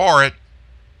reason for it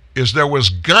is there was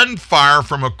gunfire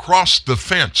from across the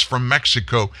fence from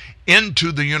Mexico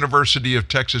into the University of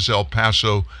Texas El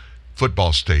Paso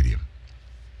football stadium.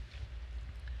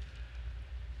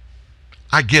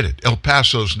 I get it. El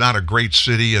Paso's not a great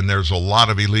city, and there's a lot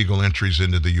of illegal entries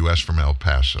into the U.S. from El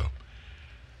Paso.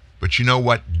 But you know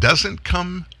what doesn't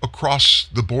come across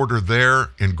the border there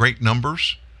in great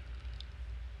numbers?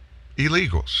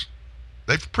 Illegals.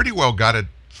 They've pretty well got it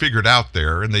figured out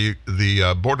there, and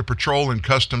the Border Patrol and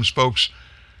Customs folks,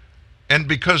 and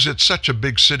because it's such a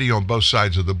big city on both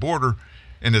sides of the border,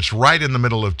 and it's right in the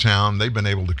middle of town, they've been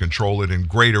able to control it in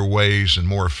greater ways and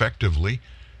more effectively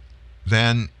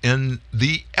than in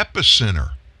the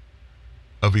epicenter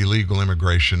of illegal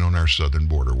immigration on our southern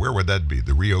border. Where would that be?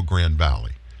 The Rio Grande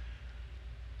Valley.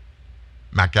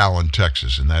 McAllen,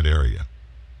 Texas, in that area.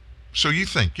 So you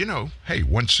think, hey,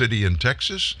 one city in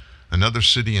Texas, another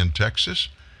city in Texas.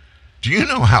 Do you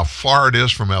know how far it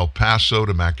is from El Paso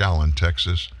to McAllen,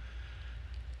 Texas?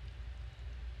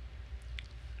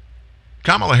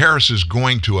 Kamala Harris is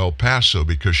going to El Paso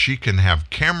because she can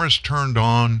have cameras turned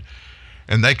on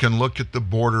and they can look at the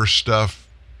border stuff.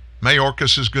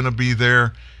 Mayorkas is going to be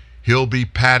there. He'll be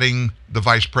patting the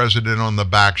vice president on the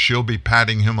back. She'll be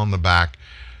patting him on the back.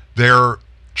 Their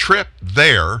trip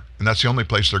there, and that's the only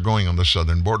place they're going on the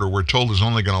southern border, we're told is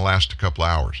only going to last a couple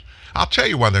hours. I'll tell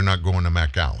you why they're not going to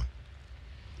McAllen.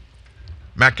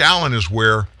 McAllen is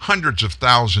where hundreds of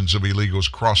thousands of illegals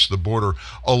cross the border,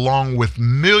 along with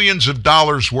millions of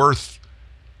dollars worth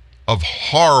of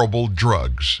horrible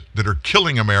drugs that are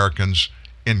killing Americans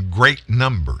in great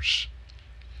numbers.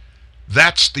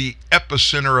 That's the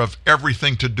epicenter of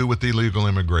everything to do with illegal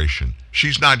immigration.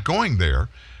 She's not going there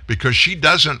because she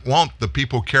doesn't want the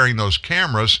people carrying those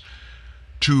cameras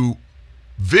to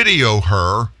video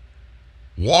her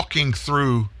walking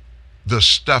through the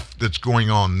stuff that's going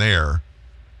on there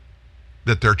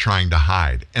that they're trying to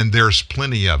hide. And there's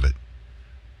plenty of it.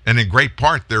 And in great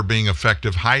part, they're being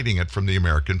effective hiding it from the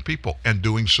American people and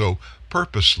doing so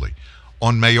purposely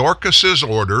on Mayorkas'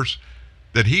 orders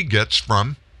that he gets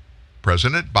from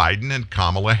President Biden and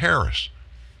Kamala Harris.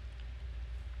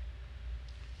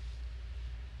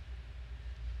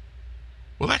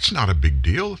 Well, that's not a big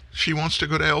deal. She wants to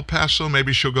go to El Paso.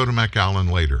 Maybe she'll go to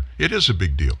McAllen later. It is a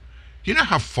big deal. You know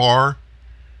how far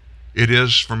it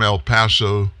is from El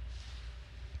Paso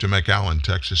to McAllen,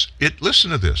 Texas?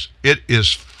 Listen to this. It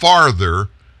is farther,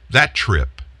 that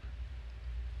trip,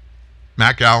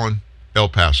 McAllen, El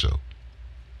Paso.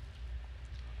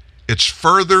 It's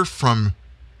further from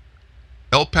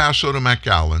El Paso to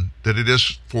McAllen than it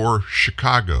is for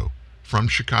Chicago, from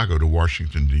Chicago to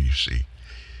Washington, D.C.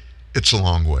 It's a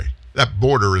long way. That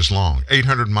border is long,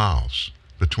 800 miles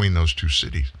between those two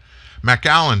cities.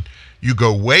 McAllen, you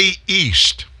go way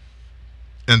east,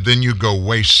 and then you go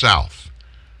way south.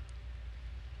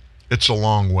 It's a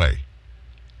long way.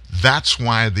 That's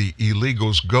why the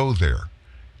illegals go there.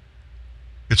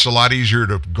 It's a lot easier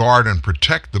to guard and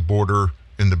protect the border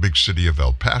in the big city of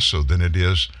El Paso than it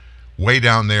is way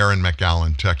down there in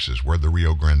McAllen, Texas, where the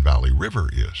Rio Grande Valley River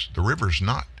is. The river's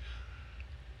not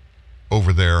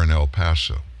over there in El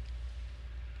Paso.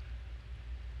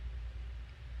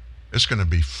 It's going to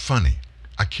be funny.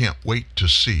 I can't wait to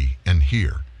see and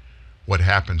hear what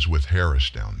happens with Harris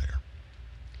down there.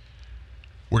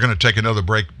 We're going to take another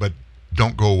break, but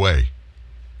don't go away.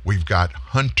 We've got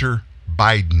Hunter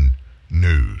Biden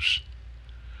news.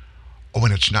 Oh,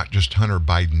 and it's not just Hunter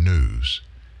Biden news.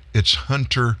 It's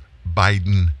Hunter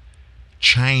Biden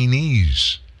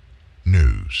Chinese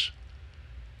news.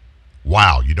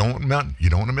 Wow, you don't want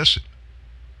to miss it.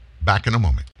 Back in a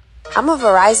moment. I'm a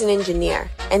Verizon engineer,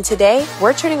 and today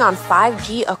we're turning on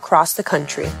 5G across the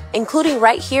country, including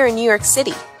right here in New York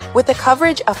City. With the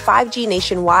coverage of 5G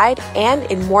nationwide and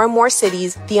in more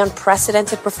cities, the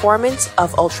unprecedented performance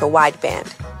of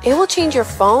ultra-wideband. It will change your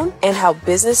phone and how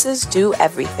businesses do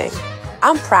everything.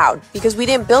 I'm proud because we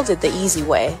didn't build it the easy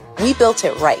way. We built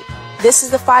it right. This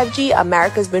is the 5G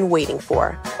America's been waiting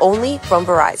for, only from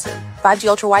Verizon. 5G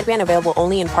ultra-wideband available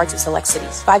only in parts of select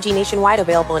cities. 5G nationwide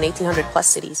available in 1,800 plus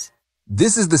cities.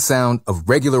 This is the sound of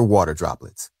regular water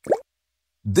droplets.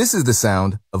 This is the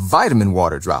sound of vitamin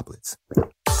water droplets.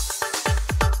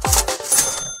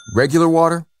 Regular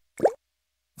water,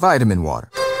 vitamin water.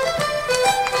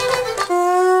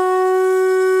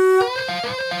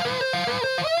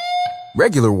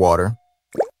 Regular water,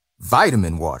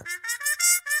 vitamin water.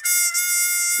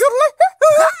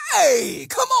 Hey,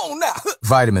 come on now.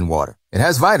 Vitamin water. It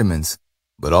has vitamins,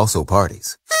 but also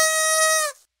parties.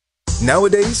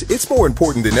 Nowadays, it's more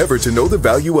important than ever to know the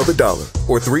value of $1,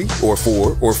 or 3, or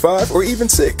 4, or 5, or even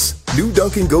 6. New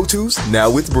Dunkin' Go-Tos, now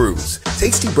with brews.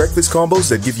 Tasty breakfast combos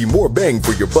that give you more bang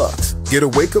for your bucks. Get a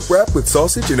wake-up wrap with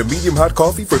sausage and a medium-hot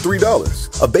coffee for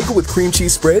 $3. A bagel with cream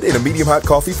cheese spread and a medium-hot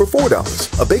coffee for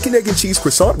 $4. A bacon, egg, and cheese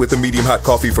croissant with a medium-hot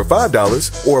coffee for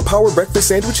 $5. Or a power breakfast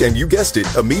sandwich and, you guessed it,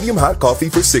 a medium-hot coffee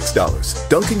for $6.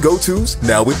 Dunkin' Go-Tos,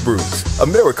 now with brews.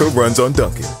 America runs on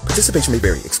Dunkin'. Participation may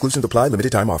vary. Exclusions apply.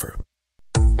 Limited time offer.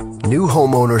 New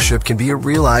home ownership can be a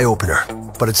real eye-opener,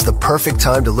 but it's the perfect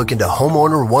time to look into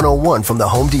Homeowner 101 from the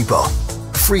Home Depot.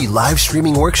 Free live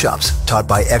streaming workshops taught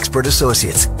by expert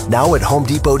associates, now at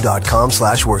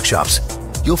homedepot.com/workshops.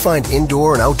 You'll find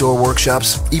indoor and outdoor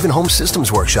workshops, even home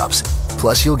systems workshops.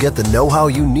 Plus, you'll get the know-how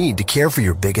you need to care for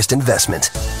your biggest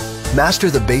investment. Master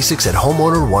the basics at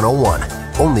Homeowner 101,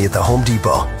 only at the Home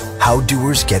Depot. How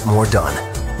doers get more done.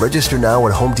 Register now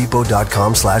at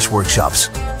homedepot.com/workshops.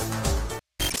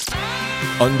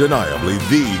 Undeniably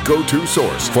the go-to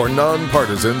source for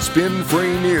nonpartisan,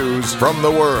 spin-free news from the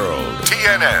world.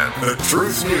 TNN, the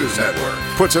Truth News Network,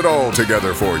 puts it all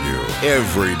together for you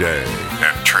every day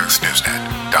at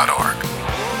truthnewsnet.org.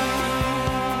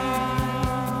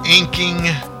 Inking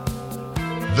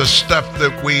the stuff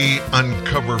that we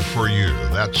uncover for you.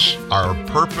 That's our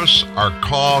purpose, our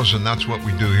cause, and that's what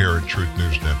we do here at Truth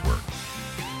News Network.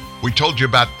 We told you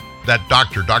about that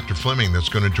Dr. Fleming, that's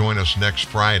going to join us next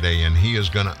Friday, and he is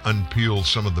going to unpeel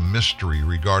some of the mystery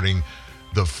regarding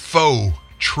the faux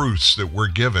truths that we're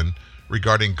given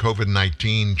regarding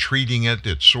COVID-19, treating it,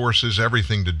 its sources,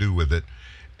 everything to do with it.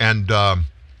 And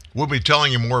we'll be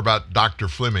telling you more about Dr.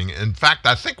 Fleming. In fact,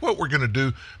 I think what we're going to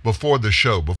do before the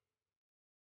show,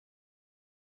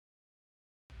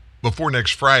 before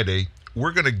next Friday, we're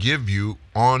going to give you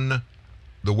on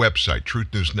the website,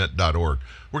 truthnewsnet.org.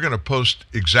 We're going to post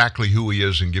exactly who he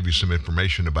is and give you some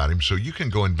information about him so you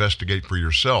can go investigate for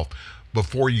yourself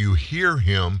before you hear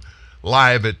him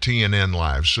live at TNN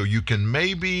Live. So you can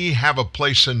maybe have a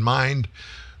place in mind,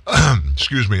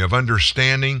 of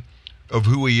understanding of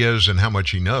who he is and how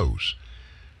much he knows.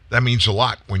 That means a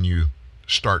lot when you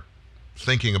start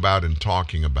thinking about and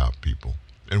talking about people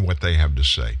and what they have to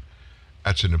say.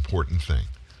 That's an important thing.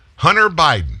 Hunter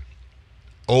Biden.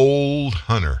 Old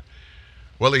Hunter.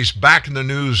 Well, he's back in the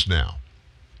news now.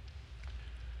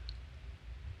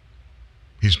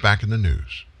 He's back in the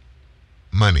news.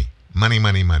 Money.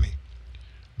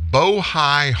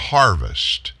 Bohai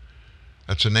Harvest.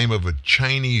 That's the name of a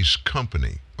Chinese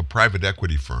company, a private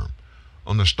equity firm.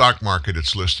 On the stock market,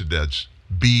 it's listed as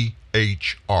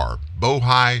BHR,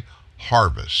 Bohai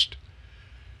Harvest.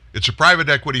 It's a private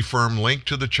equity firm linked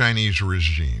to the Chinese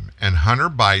regime, and Hunter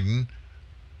Biden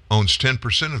owns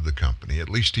 10% of the company. At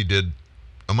least he did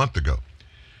a month ago.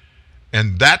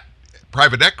 And that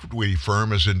private equity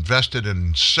firm is invested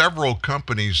in several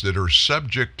companies that are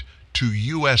subject to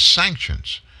U.S.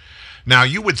 sanctions. Now,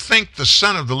 you would think the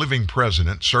son of the living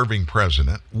president, serving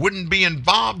president, wouldn't be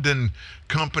involved in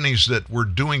companies that were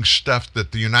doing stuff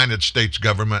that the United States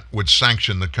government would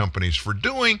sanction the companies for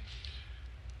doing.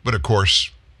 But of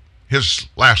course, his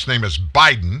last name is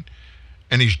Biden,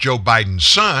 and he's Joe Biden's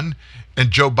son, and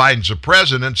Joe Biden's a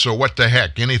president, so what the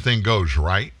heck? Anything goes,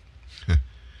 right?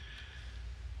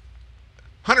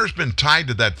 Hunter's been tied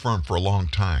to that firm for a long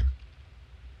time.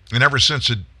 And ever since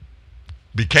it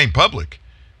became public,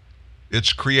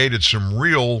 it's created some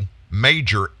real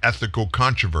major ethical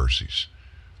controversies.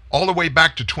 All the way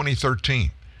back to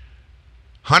 2013.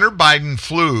 Hunter Biden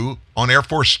flew on Air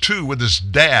Force Two with his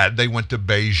dad. They went to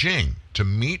Beijing to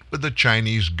meet with the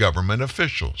Chinese government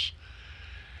officials.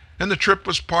 And the trip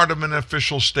was part of an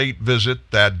official state visit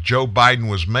that Joe Biden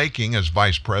was making as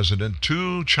vice president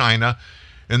to China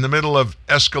in the middle of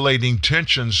escalating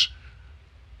tensions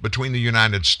between the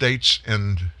United States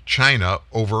and China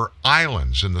over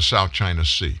islands in the South China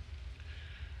Sea.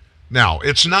 Now,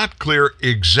 it's not clear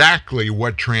exactly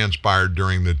what transpired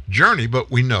during the journey,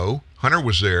 but we know Hunter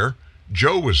was there,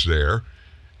 Joe was there,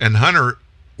 and Hunter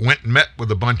went and met with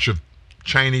a bunch of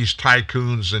Chinese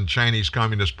tycoons and Chinese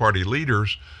Communist Party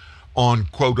leaders on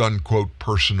quote-unquote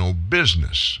personal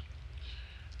business.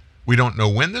 We don't know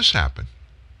when this happened.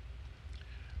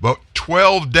 But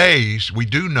 12 days, we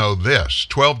do know this,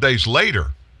 12 days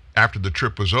later, after the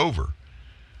trip was over,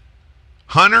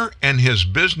 Hunter and his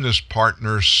business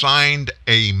partners signed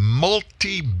a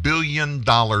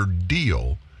multi-billion-dollar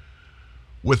deal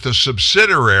with a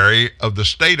subsidiary of the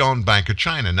state-owned Bank of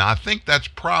China. Now, I think that's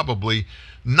probably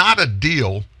not a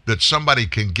deal that somebody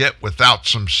can get without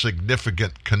some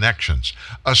significant connections,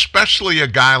 especially a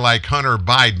guy like Hunter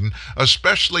Biden,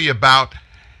 especially about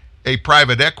a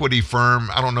private equity firm.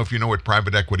 I don't know if you know what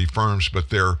private equity firms, but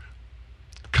they're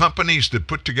companies that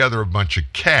put together a bunch of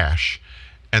cash,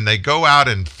 and they go out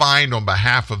and find, on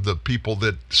behalf of the people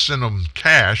that send them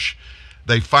cash,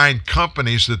 they find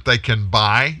companies that they can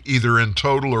buy, either in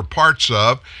total or parts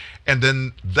of, and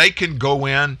then they can go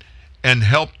in and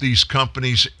help these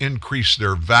companies increase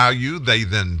their value. They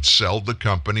then sell the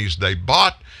companies they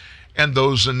bought, and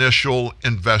those initial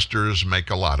investors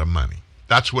make a lot of money.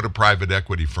 That's what a private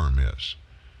equity firm is.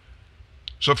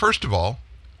 So first of all,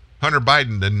 Hunter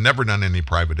Biden had never done any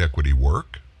private equity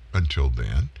work until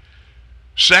then.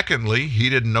 Secondly, he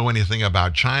didn't know anything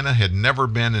about China, had never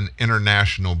been in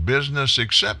international business,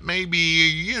 except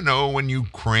maybe, in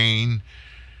Ukraine.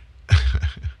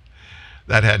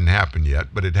 That hadn't happened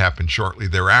yet, but it happened shortly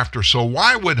thereafter. So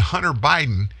why would Hunter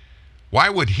Biden, why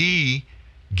would he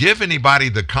give anybody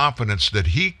the confidence that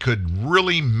he could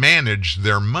really manage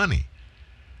their money?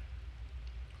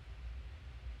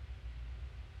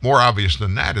 More obvious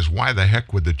than that is, why the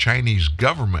heck would the Chinese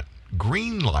government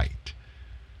greenlight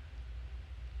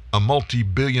a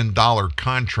multi-billion-dollar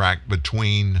contract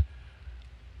between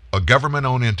a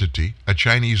government-owned entity, a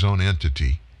Chinese-owned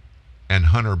entity, and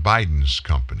Hunter Biden's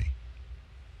company?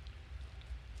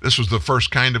 This was the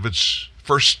first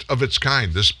of its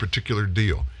kind, this particular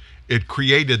deal. It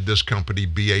created this company,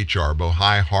 BHR,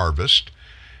 Bohai Harvest,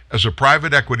 as a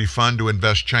private equity fund to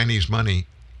invest Chinese money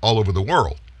all over the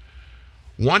world.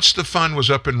 Once the fund was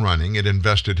up and running, it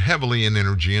invested heavily in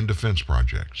energy and defense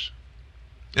projects.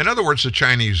 In other words, the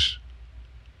Chinese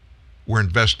were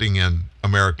investing in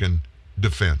American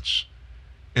defense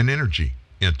and energy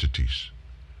entities.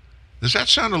 Does that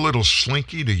sound a little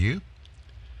slinky to you?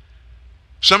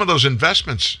 Some of those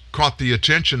investments caught the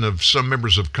attention of some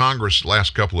members of Congress the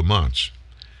last couple of months,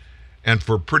 and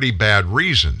for pretty bad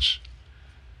reasons.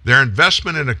 Their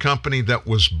investment in a company that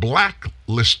was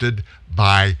blacklisted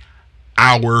by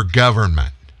our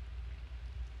government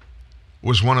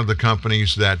was one of the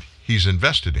companies that he's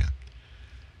invested in.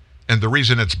 And the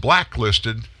reason it's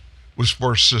blacklisted was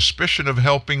for suspicion of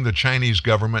helping the Chinese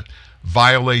government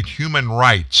violate human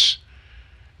rights,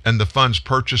 and the fund's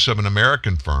purchase of an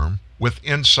American firm with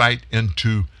insight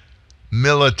into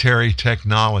military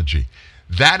technology.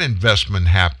 That investment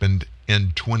happened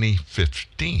in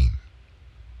 2015.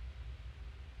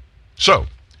 So,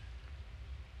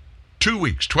 2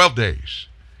 weeks, 12 days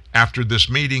after this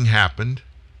meeting happened,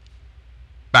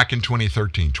 back in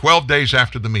 2013, 12 days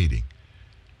after the meeting,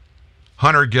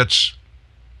 Hunter gets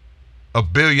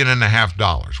 $1.5 billion.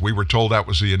 We were told that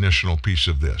was the initial piece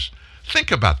of this.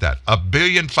 Think about that, $1.5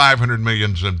 billion.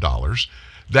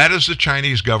 That is the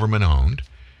Chinese government owned,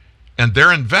 and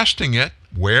they're investing it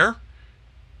where?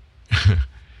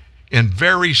 In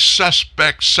very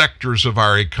suspect sectors of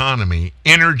our economy,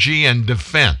 energy and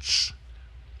defense.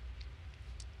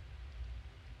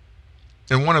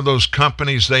 And one of those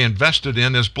companies they invested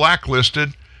in is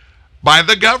blacklisted by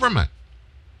the government.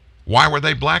 Why were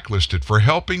they blacklisted? For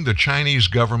helping the Chinese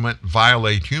government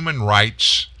violate human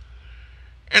rights.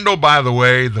 And oh, by the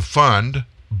way, the fund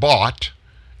bought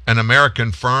an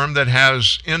American firm that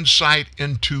has insight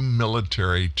into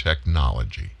military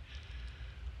technology.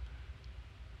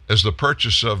 As the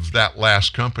purchase of that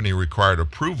last company required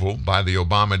approval by the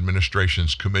Obama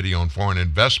administration's Committee on Foreign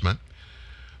Investment,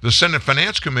 the Senate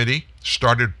Finance Committee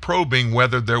started probing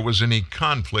whether there was any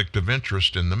conflict of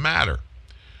interest in the matter.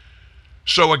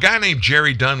 So a guy named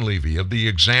Jerry Dunleavy of the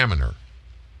Examiner,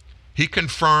 he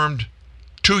confirmed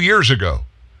 2 years ago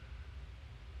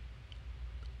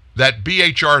that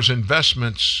BHR's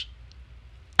investments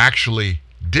actually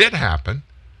did happen.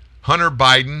 Hunter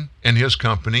Biden and his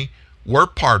company were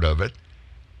part of it,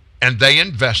 and they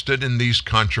invested in these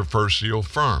controversial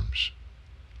firms.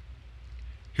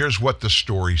 Here's what the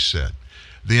story said.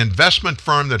 The investment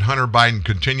firm that Hunter Biden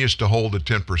continues to hold a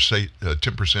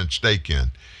 10% stake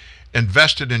in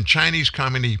invested in Chinese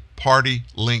Communist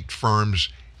Party-linked firms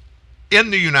in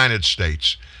the United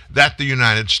States that the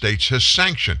United States has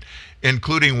sanctioned,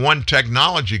 including one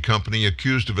technology company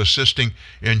accused of assisting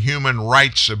in human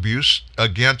rights abuse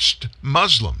against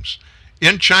Muslims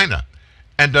in China,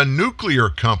 and a nuclear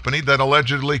company that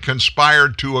allegedly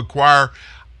conspired to acquire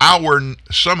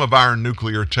some of our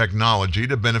nuclear technology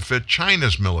to benefit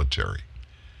China's military.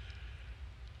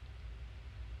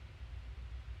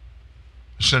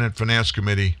 The Senate Finance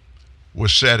Committee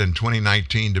was said in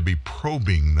 2019 to be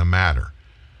probing the matter,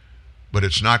 but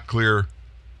it's not clear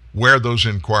where those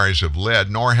inquiries have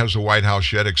led, nor has the White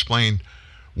House yet explained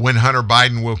when Hunter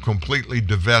Biden will completely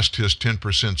divest his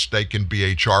 10% stake in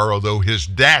BHR, although his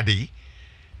daddy,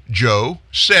 Joe,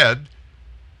 said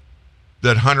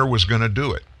that Hunter was going to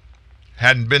do it.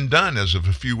 Hadn't been done as of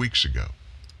a few weeks ago.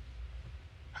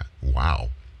 Wow.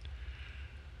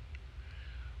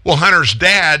 Well, Hunter's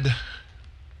dad,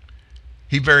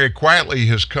 he very quietly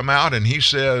has come out and he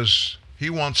says he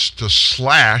wants to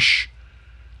slash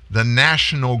the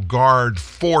National Guard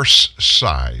force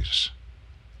size.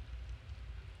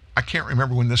 I can't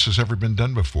remember when this has ever been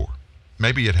done before.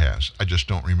 Maybe it has. I just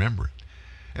don't remember it.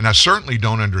 And I certainly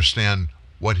don't understand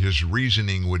what his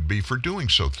reasoning would be for doing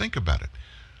so. Think about it.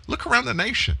 Look around the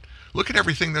nation. Look at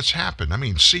everything that's happened. I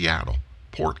mean, Seattle,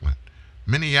 Portland,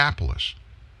 Minneapolis,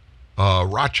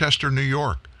 Rochester, New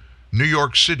York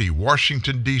City,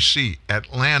 Washington, D.C.,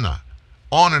 Atlanta,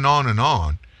 on and on and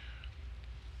on.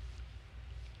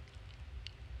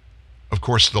 Of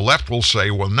course, the left will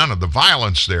say, well, none of the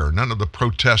violence there, none of the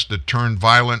protests that turned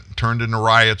violent, turned into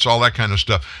riots, all that kind of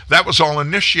stuff. That was all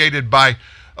initiated by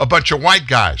a bunch of white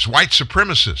guys, white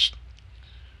supremacists.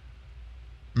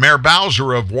 Mayor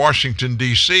Bowser of Washington,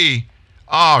 D.C.,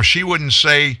 she wouldn't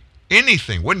say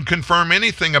anything, wouldn't confirm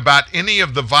anything about any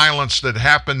of the violence that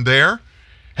happened there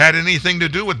had anything to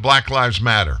do with Black Lives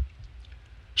Matter.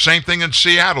 Same thing in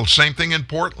Seattle, same thing in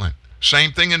Portland,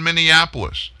 same thing in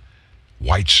Minneapolis.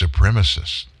 White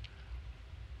supremacists.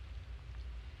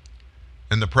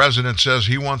 And the president says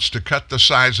he wants to cut the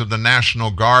size of the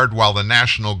National Guard while the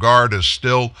National Guard is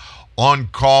still on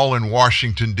call in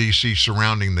Washington, D.C.,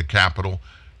 surrounding the Capitol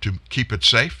to keep it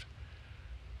safe.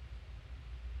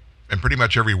 And pretty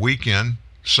much every weekend,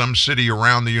 some city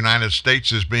around the United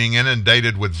States is being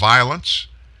inundated with violence,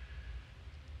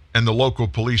 and the local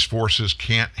police forces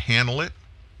can't handle it.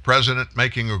 President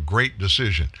making a great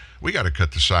decision. We got to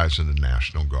cut the size of the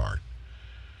National Guard.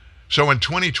 So in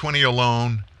 2020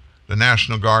 alone, the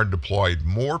National Guard deployed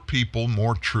more people,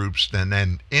 more troops than at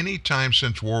any time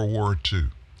since World War II.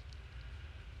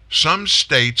 Some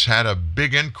states had a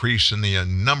big increase in the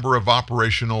number of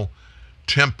operational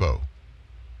tempo,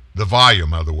 the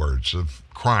volume, in other words, of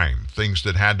crime, things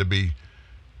that had to be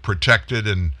protected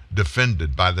and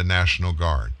defended by the National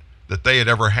Guard that they had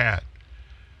ever had.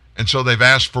 And so they've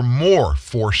asked for more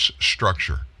force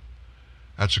structure.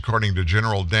 That's according to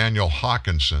General Daniel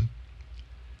Hawkinson.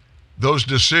 Those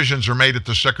decisions are made at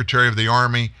the Secretary of the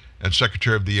Army and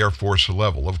Secretary of the Air Force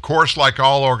level. Of course, like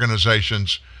all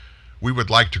organizations, we would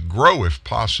like to grow if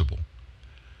possible.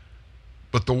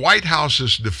 But the White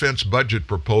House's defense budget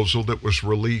proposal that was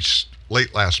released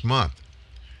late last month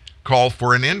called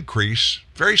for an increase,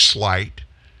 very slight,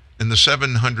 in the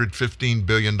 $715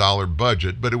 billion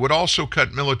budget, but it would also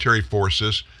cut military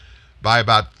forces by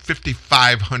about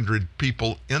 5,500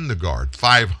 people in the Guard,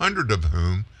 500 of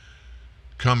whom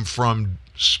come from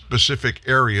specific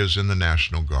areas in the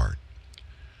National Guard.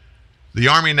 The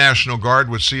Army National Guard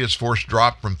would see its force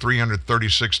drop from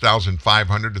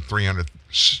 336,500 to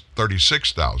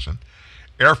 336,000.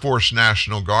 Air Force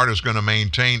National Guard is going to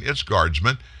maintain its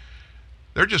guardsmen.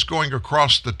 They're just going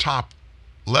across the top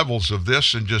levels of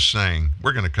this and just saying,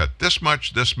 we're going to cut this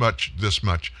much, this much, this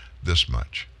much, this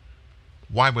much.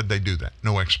 Why would they do that?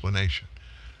 No explanation.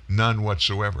 None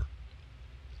whatsoever.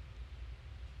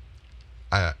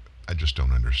 I just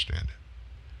don't understand it.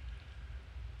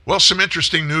 Well, some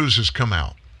interesting news has come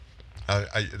out.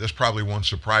 This probably won't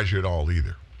surprise you at all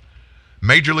either.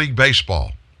 Major League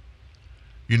Baseball.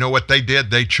 You know what they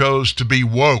did? They chose to be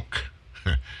woke.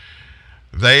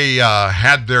 They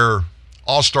had their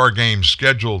All-Star game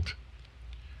scheduled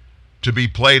to be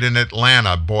played in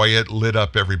Atlanta. Boy, it lit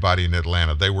up everybody in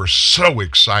Atlanta. They were so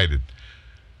excited.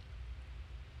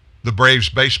 The Braves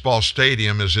baseball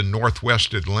stadium is in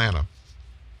northwest Atlanta.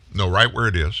 No, right where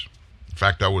it is. In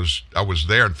fact, I was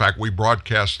there. In fact, we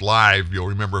broadcast live, you'll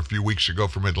remember a few weeks ago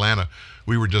from Atlanta.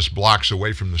 We were just blocks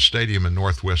away from the stadium in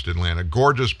northwest Atlanta.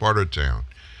 Gorgeous part of town.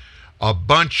 A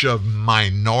bunch of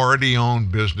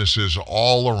minority-owned businesses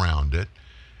all around it.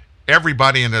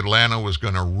 Everybody in Atlanta was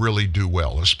going to really do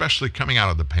well, especially coming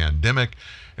out of the pandemic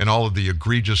and all of the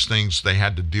egregious things they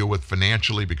had to deal with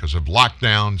financially because of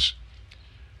lockdowns.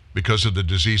 because of the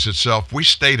disease itself. We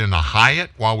stayed in a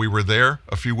Hyatt while we were there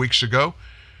a few weeks ago.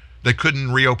 They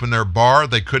couldn't reopen their bar.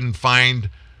 They couldn't find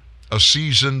a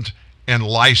seasoned and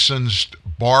licensed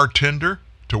bartender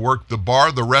to work the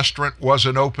bar. The restaurant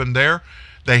wasn't open there.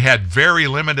 They had very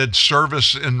limited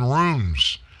service in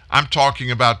rooms. I'm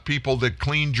talking about people that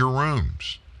cleaned your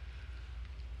rooms.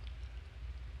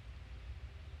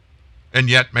 And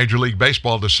yet Major League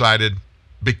Baseball decided,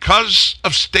 because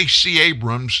of Stacey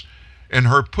Abrams and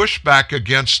her pushback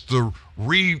against the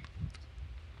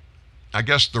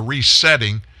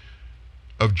resetting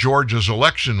of Georgia's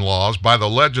election laws by the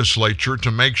legislature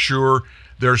to make sure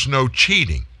there's no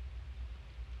cheating.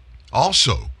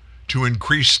 Also, to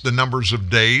increase the numbers of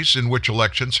days in which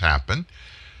elections happen,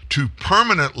 to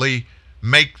permanently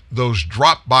make those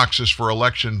drop boxes for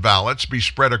election ballots be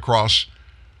spread across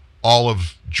all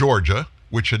of Georgia,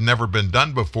 which had never been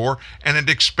done before, and it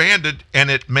expanded and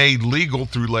it made legal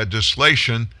through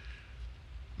legislation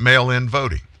mail-in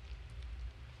voting.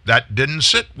 That didn't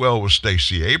sit well with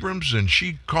Stacey Abrams, and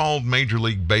she called Major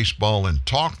League Baseball and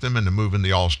talked them into moving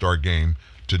the All-Star game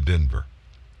to Denver.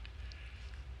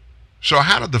 So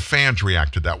how did the fans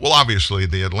react to that? Well, obviously,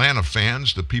 the Atlanta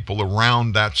fans, the people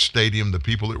around that stadium, the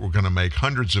people that were going to make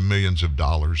hundreds of millions of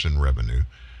dollars in revenue,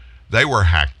 they were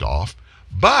hacked off.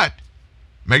 But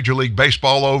Major League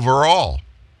Baseball overall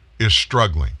is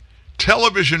struggling.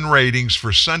 Television ratings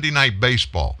for Sunday Night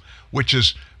Baseball, which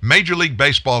is Major League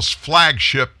Baseball's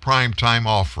flagship primetime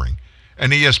offering,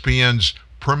 and ESPN's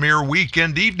premier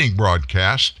weekend evening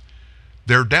broadcast,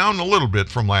 they're down a little bit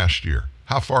from last year.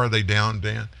 How far are they down,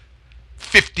 Dan?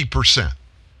 50%.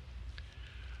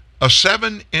 A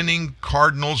 7-inning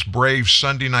Cardinals-Braves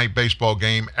Sunday Night Baseball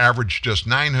game averaged just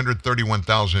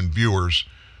 931,000 viewers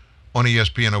on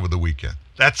ESPN over the weekend.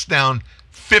 That's down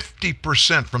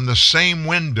 50% from the same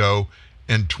window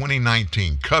in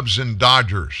 2019. Cubs and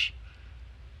Dodgers.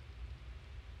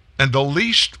 And the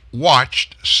least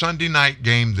watched Sunday night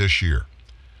game this year.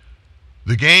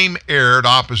 The game aired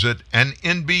opposite an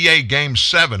NBA Game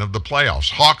 7 of the playoffs,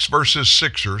 Hawks versus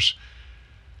Sixers,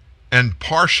 and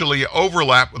partially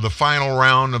overlapped with the final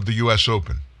round of the U.S.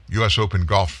 Open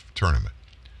golf tournament.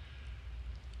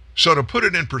 So to put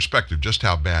it in perspective, just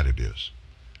how bad it is,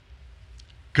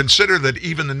 consider that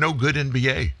even the no-good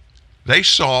NBA, they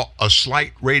saw a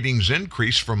slight ratings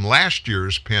increase from last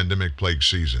year's pandemic-plagued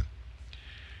season.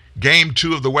 Game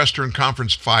 2 of the Western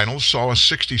Conference Finals saw a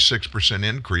 66%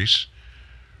 increase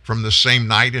from the same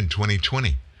night in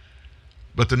 2020.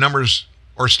 But the numbers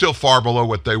are still far below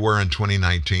what they were in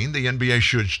 2019. The NBA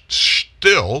should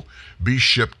still be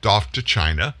shipped off to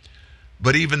China.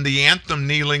 But even the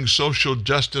anthem-kneeling, social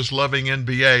justice-loving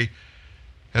NBA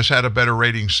has had a better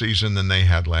rating season than they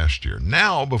had last year.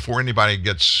 Now, before anybody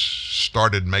gets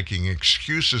started making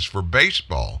excuses for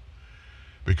baseball,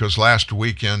 because last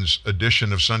weekend's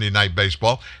edition of Sunday Night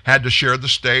Baseball had to share the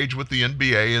stage with the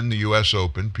NBA and the U.S.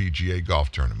 Open PGA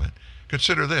golf tournament,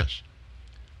 consider this.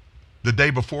 The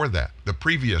day before that, the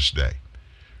previous day,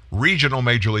 regional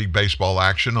Major League Baseball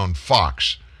action on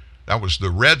Fox, that was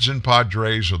the Reds and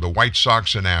Padres or the White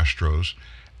Sox and Astros,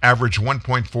 averaged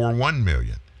 1.41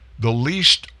 million. The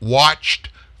least watched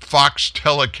Fox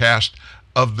telecast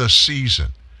of the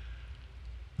season.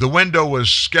 The window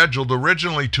was scheduled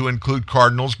originally to include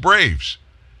Cardinals-Braves,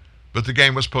 but the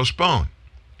game was postponed.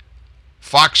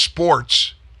 Fox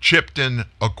Sports chipped in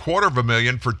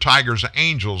 $250,000 for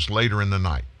Tigers-Angels later in the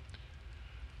night.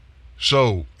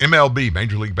 So MLB,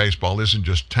 Major League Baseball, isn't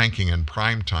just tanking in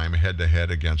primetime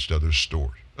head-to-head against other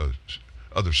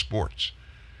sports.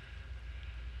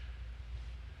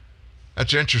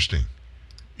 That's interesting.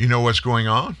 You know what's going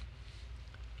on?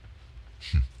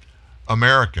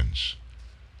 Americans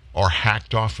are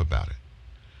hacked off about it.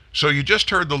 So you just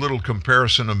heard the little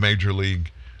comparison of Major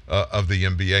League, of the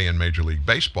NBA and Major League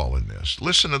Baseball in this.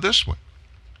 Listen to this one.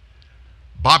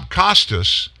 Bob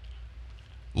Costas,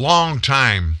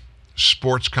 longtime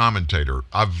sports commentator.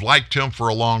 I've liked him for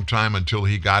a long time until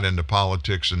he got into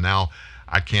politics, and now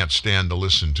I can't stand to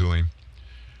listen to him.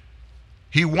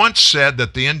 He once said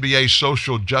that the NBA's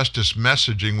social justice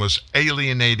messaging was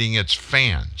alienating its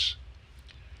fans.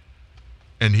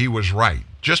 And he was right.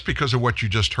 Just because of what you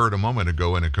just heard a moment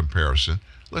ago in a comparison,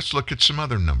 let's look at some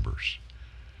other numbers.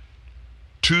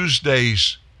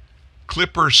 Tuesday's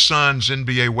Clippers-Suns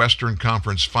NBA Western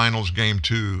Conference Finals Game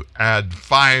 2 had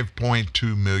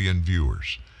 5.2 million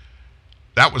viewers.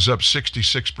 That was up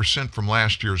 66% from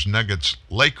last year's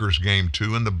Nuggets-Lakers Game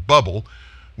 2 in the bubble,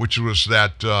 which was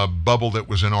that bubble that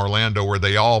was in Orlando where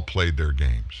they all played their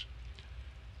games.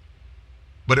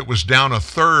 But it was down a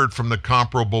third from the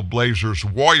comparable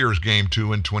Blazers-Warriors Game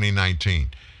 2 in 2019.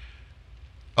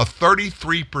 A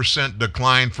 33%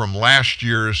 decline from last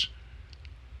year's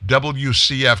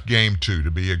WCF Game 2,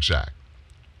 to be exact.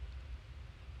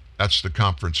 That's the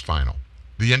conference final.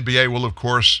 The NBA will, of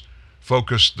course,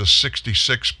 focus the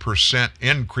 66%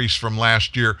 increase from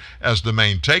last year as the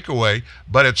main takeaway,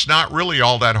 but it's not really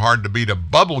all that hard to beat a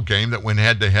bubble game that went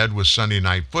head-to-head with Sunday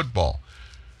Night Football.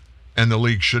 And the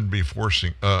league shouldn't be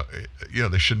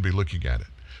they shouldn't be looking at it.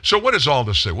 So what does all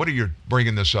this say? What are you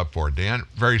bringing this up for, Dan?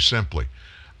 Very simply,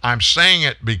 I'm saying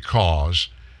it because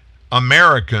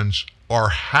Americans are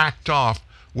hacked off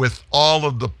with all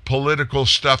of the political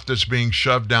stuff that's being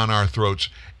shoved down our throats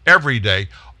every day,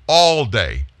 all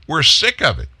day. We're sick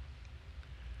of it.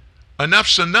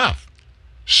 Enough's enough.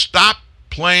 Stop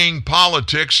playing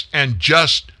politics and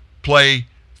just play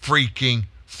freaking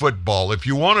football. If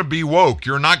you want to be woke,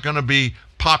 you're not going to be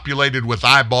populated with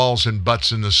eyeballs and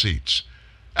butts in the seats.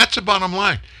 That's the bottom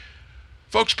line.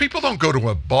 Folks, people don't go to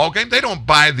a ball game. They don't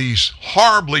buy these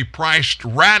horribly priced,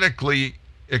 radically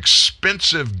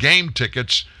expensive game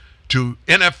tickets to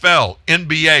NFL,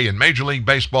 NBA, and Major League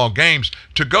Baseball games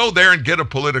to go there and get a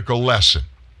political lesson.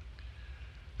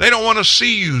 They don't want to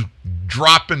see you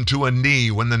drop into a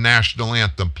knee when the national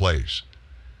anthem plays.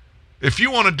 If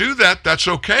you want to do that, that's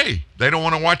okay. They don't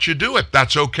want to watch you do it.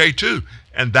 That's okay too.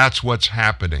 And that's what's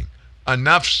happening.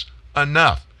 Enough's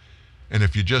enough. And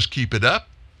if you just keep it up,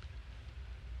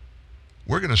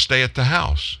 we're going to stay at the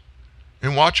house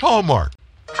and watch Hallmark.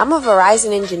 I'm a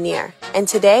Verizon engineer, and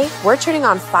today we're turning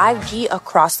on 5G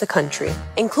across the country,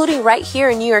 including right here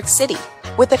in New York City.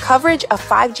 With the coverage of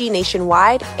 5G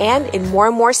nationwide and in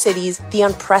more cities, the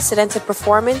unprecedented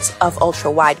performance of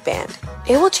ultra-wideband.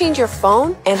 It will change your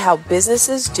phone and how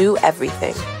businesses do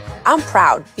everything. I'm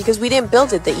proud because we didn't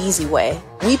build it the easy way.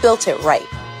 We built it right.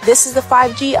 This is the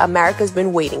 5G America's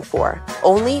been waiting for,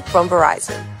 only from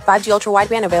Verizon. 5G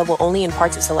ultra-wideband available only in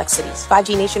parts of select cities.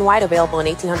 5G nationwide available in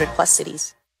 1,800 plus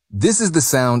cities. This is the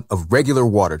sound of regular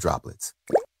water droplets.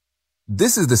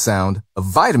 This is the sound of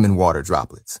vitamin water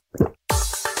droplets.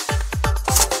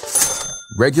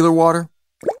 Regular water,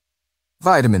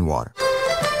 vitamin water.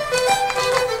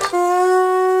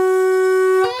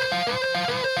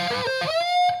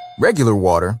 Regular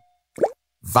water,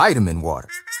 vitamin water.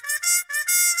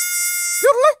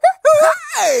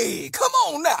 Hey, come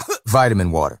on now.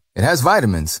 Vitamin water. It has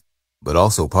vitamins, but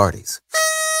also parties.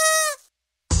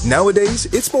 Nowadays,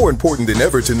 it's more important than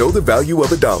ever to know the value of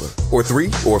 $1, or 3,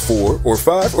 or 4, or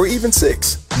 5, or even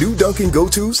 6. New Dunkin'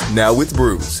 Go-Tos, now with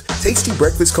brews. Tasty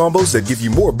breakfast combos that give you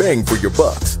more bang for your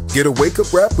bucks. Get a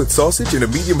wake-up wrap with sausage and a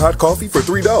medium hot coffee for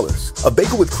 $3. A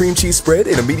bagel with cream cheese spread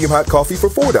and a medium hot coffee for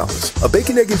 $4. A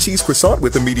bacon, egg, and cheese croissant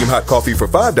with a medium hot coffee for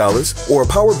 $5. Or a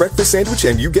power breakfast sandwich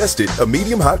and, you guessed it, a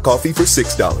medium hot coffee for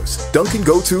 $6. Dunkin'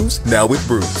 Go-Tos, now with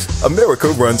brews. America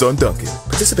runs on Dunkin'.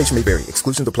 Participation may vary.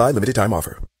 Exclusions apply. Limited time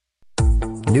offer.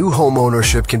 New home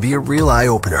ownership can be a real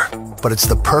eye-opener, but it's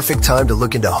the perfect time to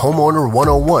look into Homeowner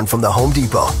 101 from the Home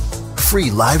Depot.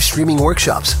 Free live streaming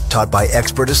workshops taught by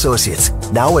expert associates,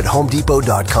 now at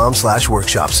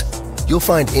homedepot.com/workshops. You'll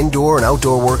find indoor and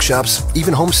outdoor workshops,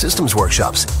 even home systems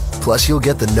workshops. Plus, you'll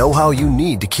get the know-how you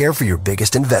need to care for your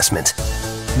biggest investment.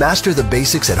 Master the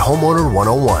basics at Homeowner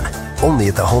 101, only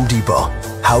at the Home Depot.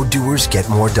 How doers get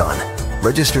more done.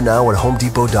 Register now at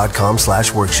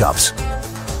homedepot.com/workshops.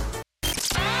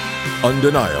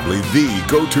 Undeniably the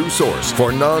go-to source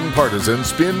for nonpartisan,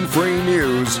 spin-free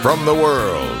news from the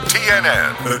world.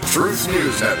 TNN, the Truth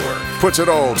News Network, puts it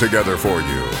all together for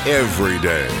you every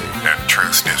day at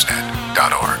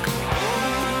truthnewsnet.org.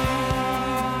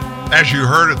 As you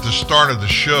heard at the start of the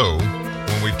show,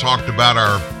 when we talked about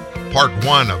our part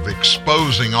one of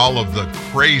exposing all of the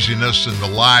craziness and the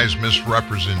lies,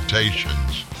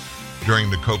 misrepresentations during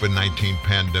the COVID-19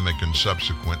 pandemic and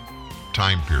subsequent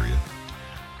time period,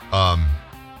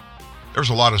 there's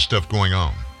a lot of stuff going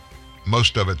on.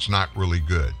 Most of it's not really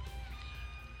good.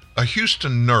 A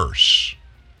Houston nurse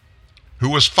who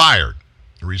was fired,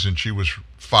 the reason she was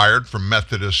fired from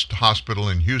Methodist Hospital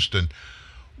in Houston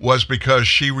was because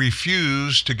she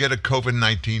refused to get a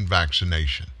COVID-19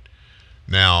 vaccination.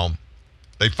 Now,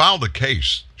 they filed a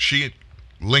case. She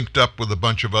linked up with a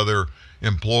bunch of other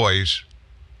employees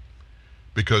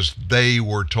because they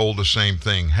were told the same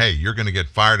thing. Hey, you're going to get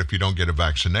fired if you don't get a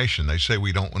vaccination. They say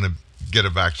we don't want to get a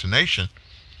vaccination.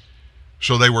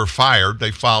 So they were fired.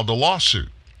 They filed a lawsuit.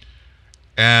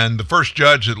 And the first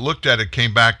judge that looked at it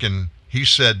came back and he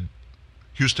said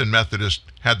Houston Methodist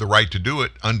had the right to do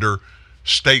it under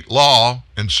state law,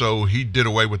 and so he did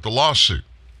away with the lawsuit.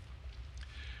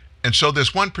 And so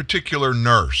this one particular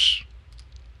nurse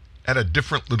had a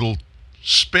different little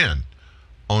spin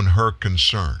on her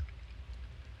concern.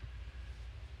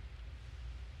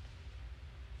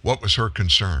 What was her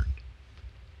concern?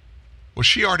 Well,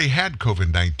 she already had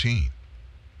COVID-19.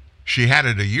 She had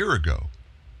it a year ago,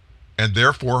 and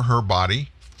therefore her body,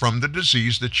 from the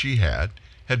disease that she had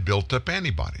built up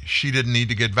antibodies. She didn't need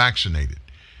to get vaccinated.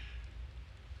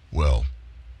 Well,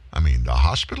 I mean, the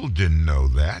hospital didn't know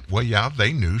that. Well, yeah,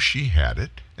 they knew she had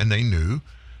it, and they knew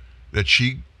that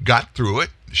she got through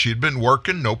it. She had been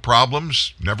working, no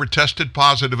problems, never tested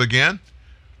positive again.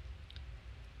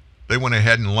 They went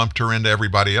ahead and lumped her into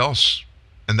everybody else,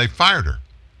 and they fired her.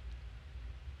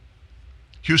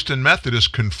 Houston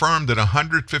Methodist confirmed that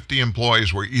 150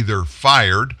 employees were either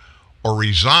fired or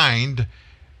resigned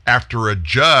after a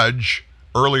judge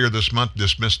earlier this month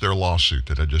dismissed their lawsuit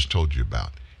that I just told you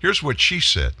about. Here's what she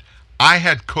said. I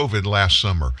had COVID last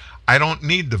summer. I don't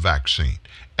need the vaccine.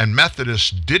 And Methodists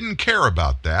didn't care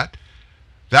about that.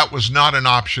 That was not an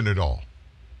option at all.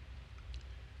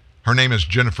 Her name is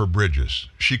Jennifer Bridges.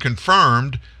 She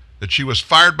confirmed that she was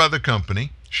fired by the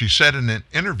company. She said in an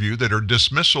interview that her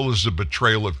dismissal is a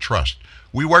betrayal of trust.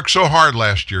 We worked so hard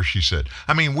last year, she said.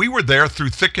 I mean, we were there through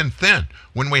thick and thin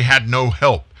when we had no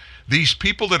help. These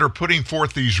people that are putting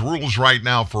forth these rules right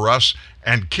now for us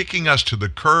and kicking us to the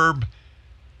curb,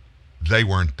 they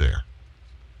weren't there.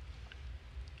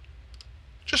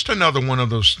 Just another one of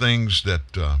those things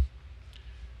that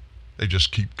they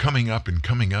just keep coming up, and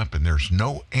there's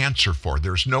no answer for.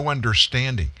 There's no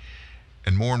understanding.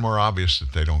 And more obvious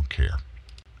that they don't care.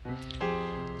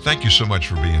 Thank you so much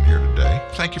for being here today.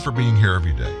 Thank you for being here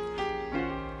every day.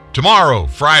 Tomorrow,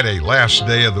 Friday, last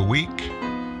day of the week,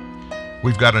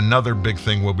 we've got another big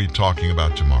thing we'll be talking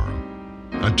about tomorrow.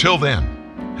 Until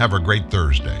then, have a great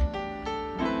Thursday.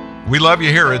 We love you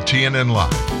here at TNN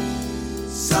Live.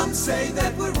 Some say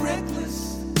that we're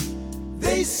reckless.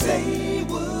 They say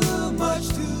we're much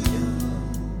too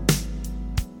young.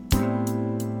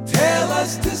 Tell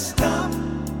us to stop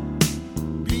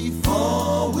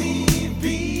before we've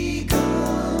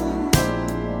begun.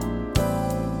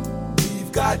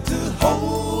 We've got to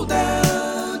hold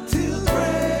out till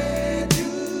graduation.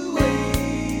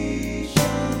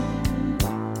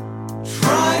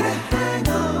 Try to hang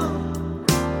on,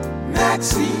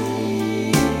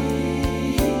 Maxine,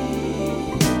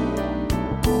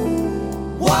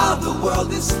 while the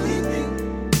world is sleeping.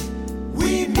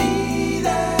 We meet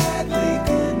at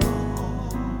Lincoln Mall.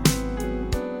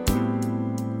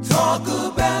 Talk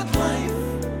about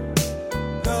life,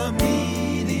 the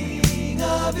meaning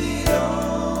of it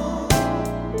all.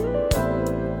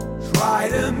 Try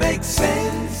to make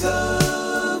sense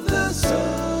of the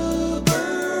suburban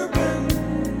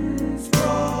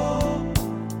sprawl.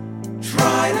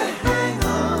 Try to hang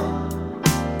on,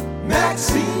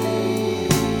 Maxine.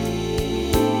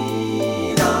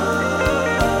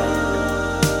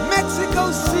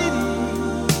 Mexico City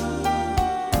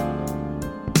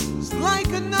is like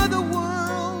another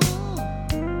world.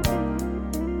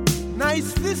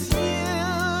 Nice this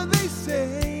year, they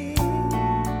say.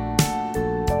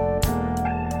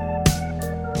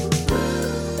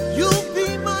 You'll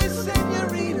be my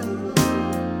senorita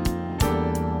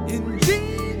in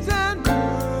jeans and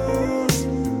pearls.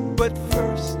 But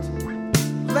first,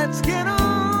 let's get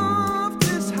off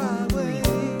this highway.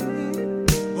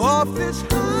 Off this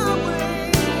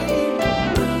highway.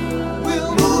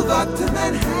 We'll move up to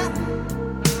Manhattan.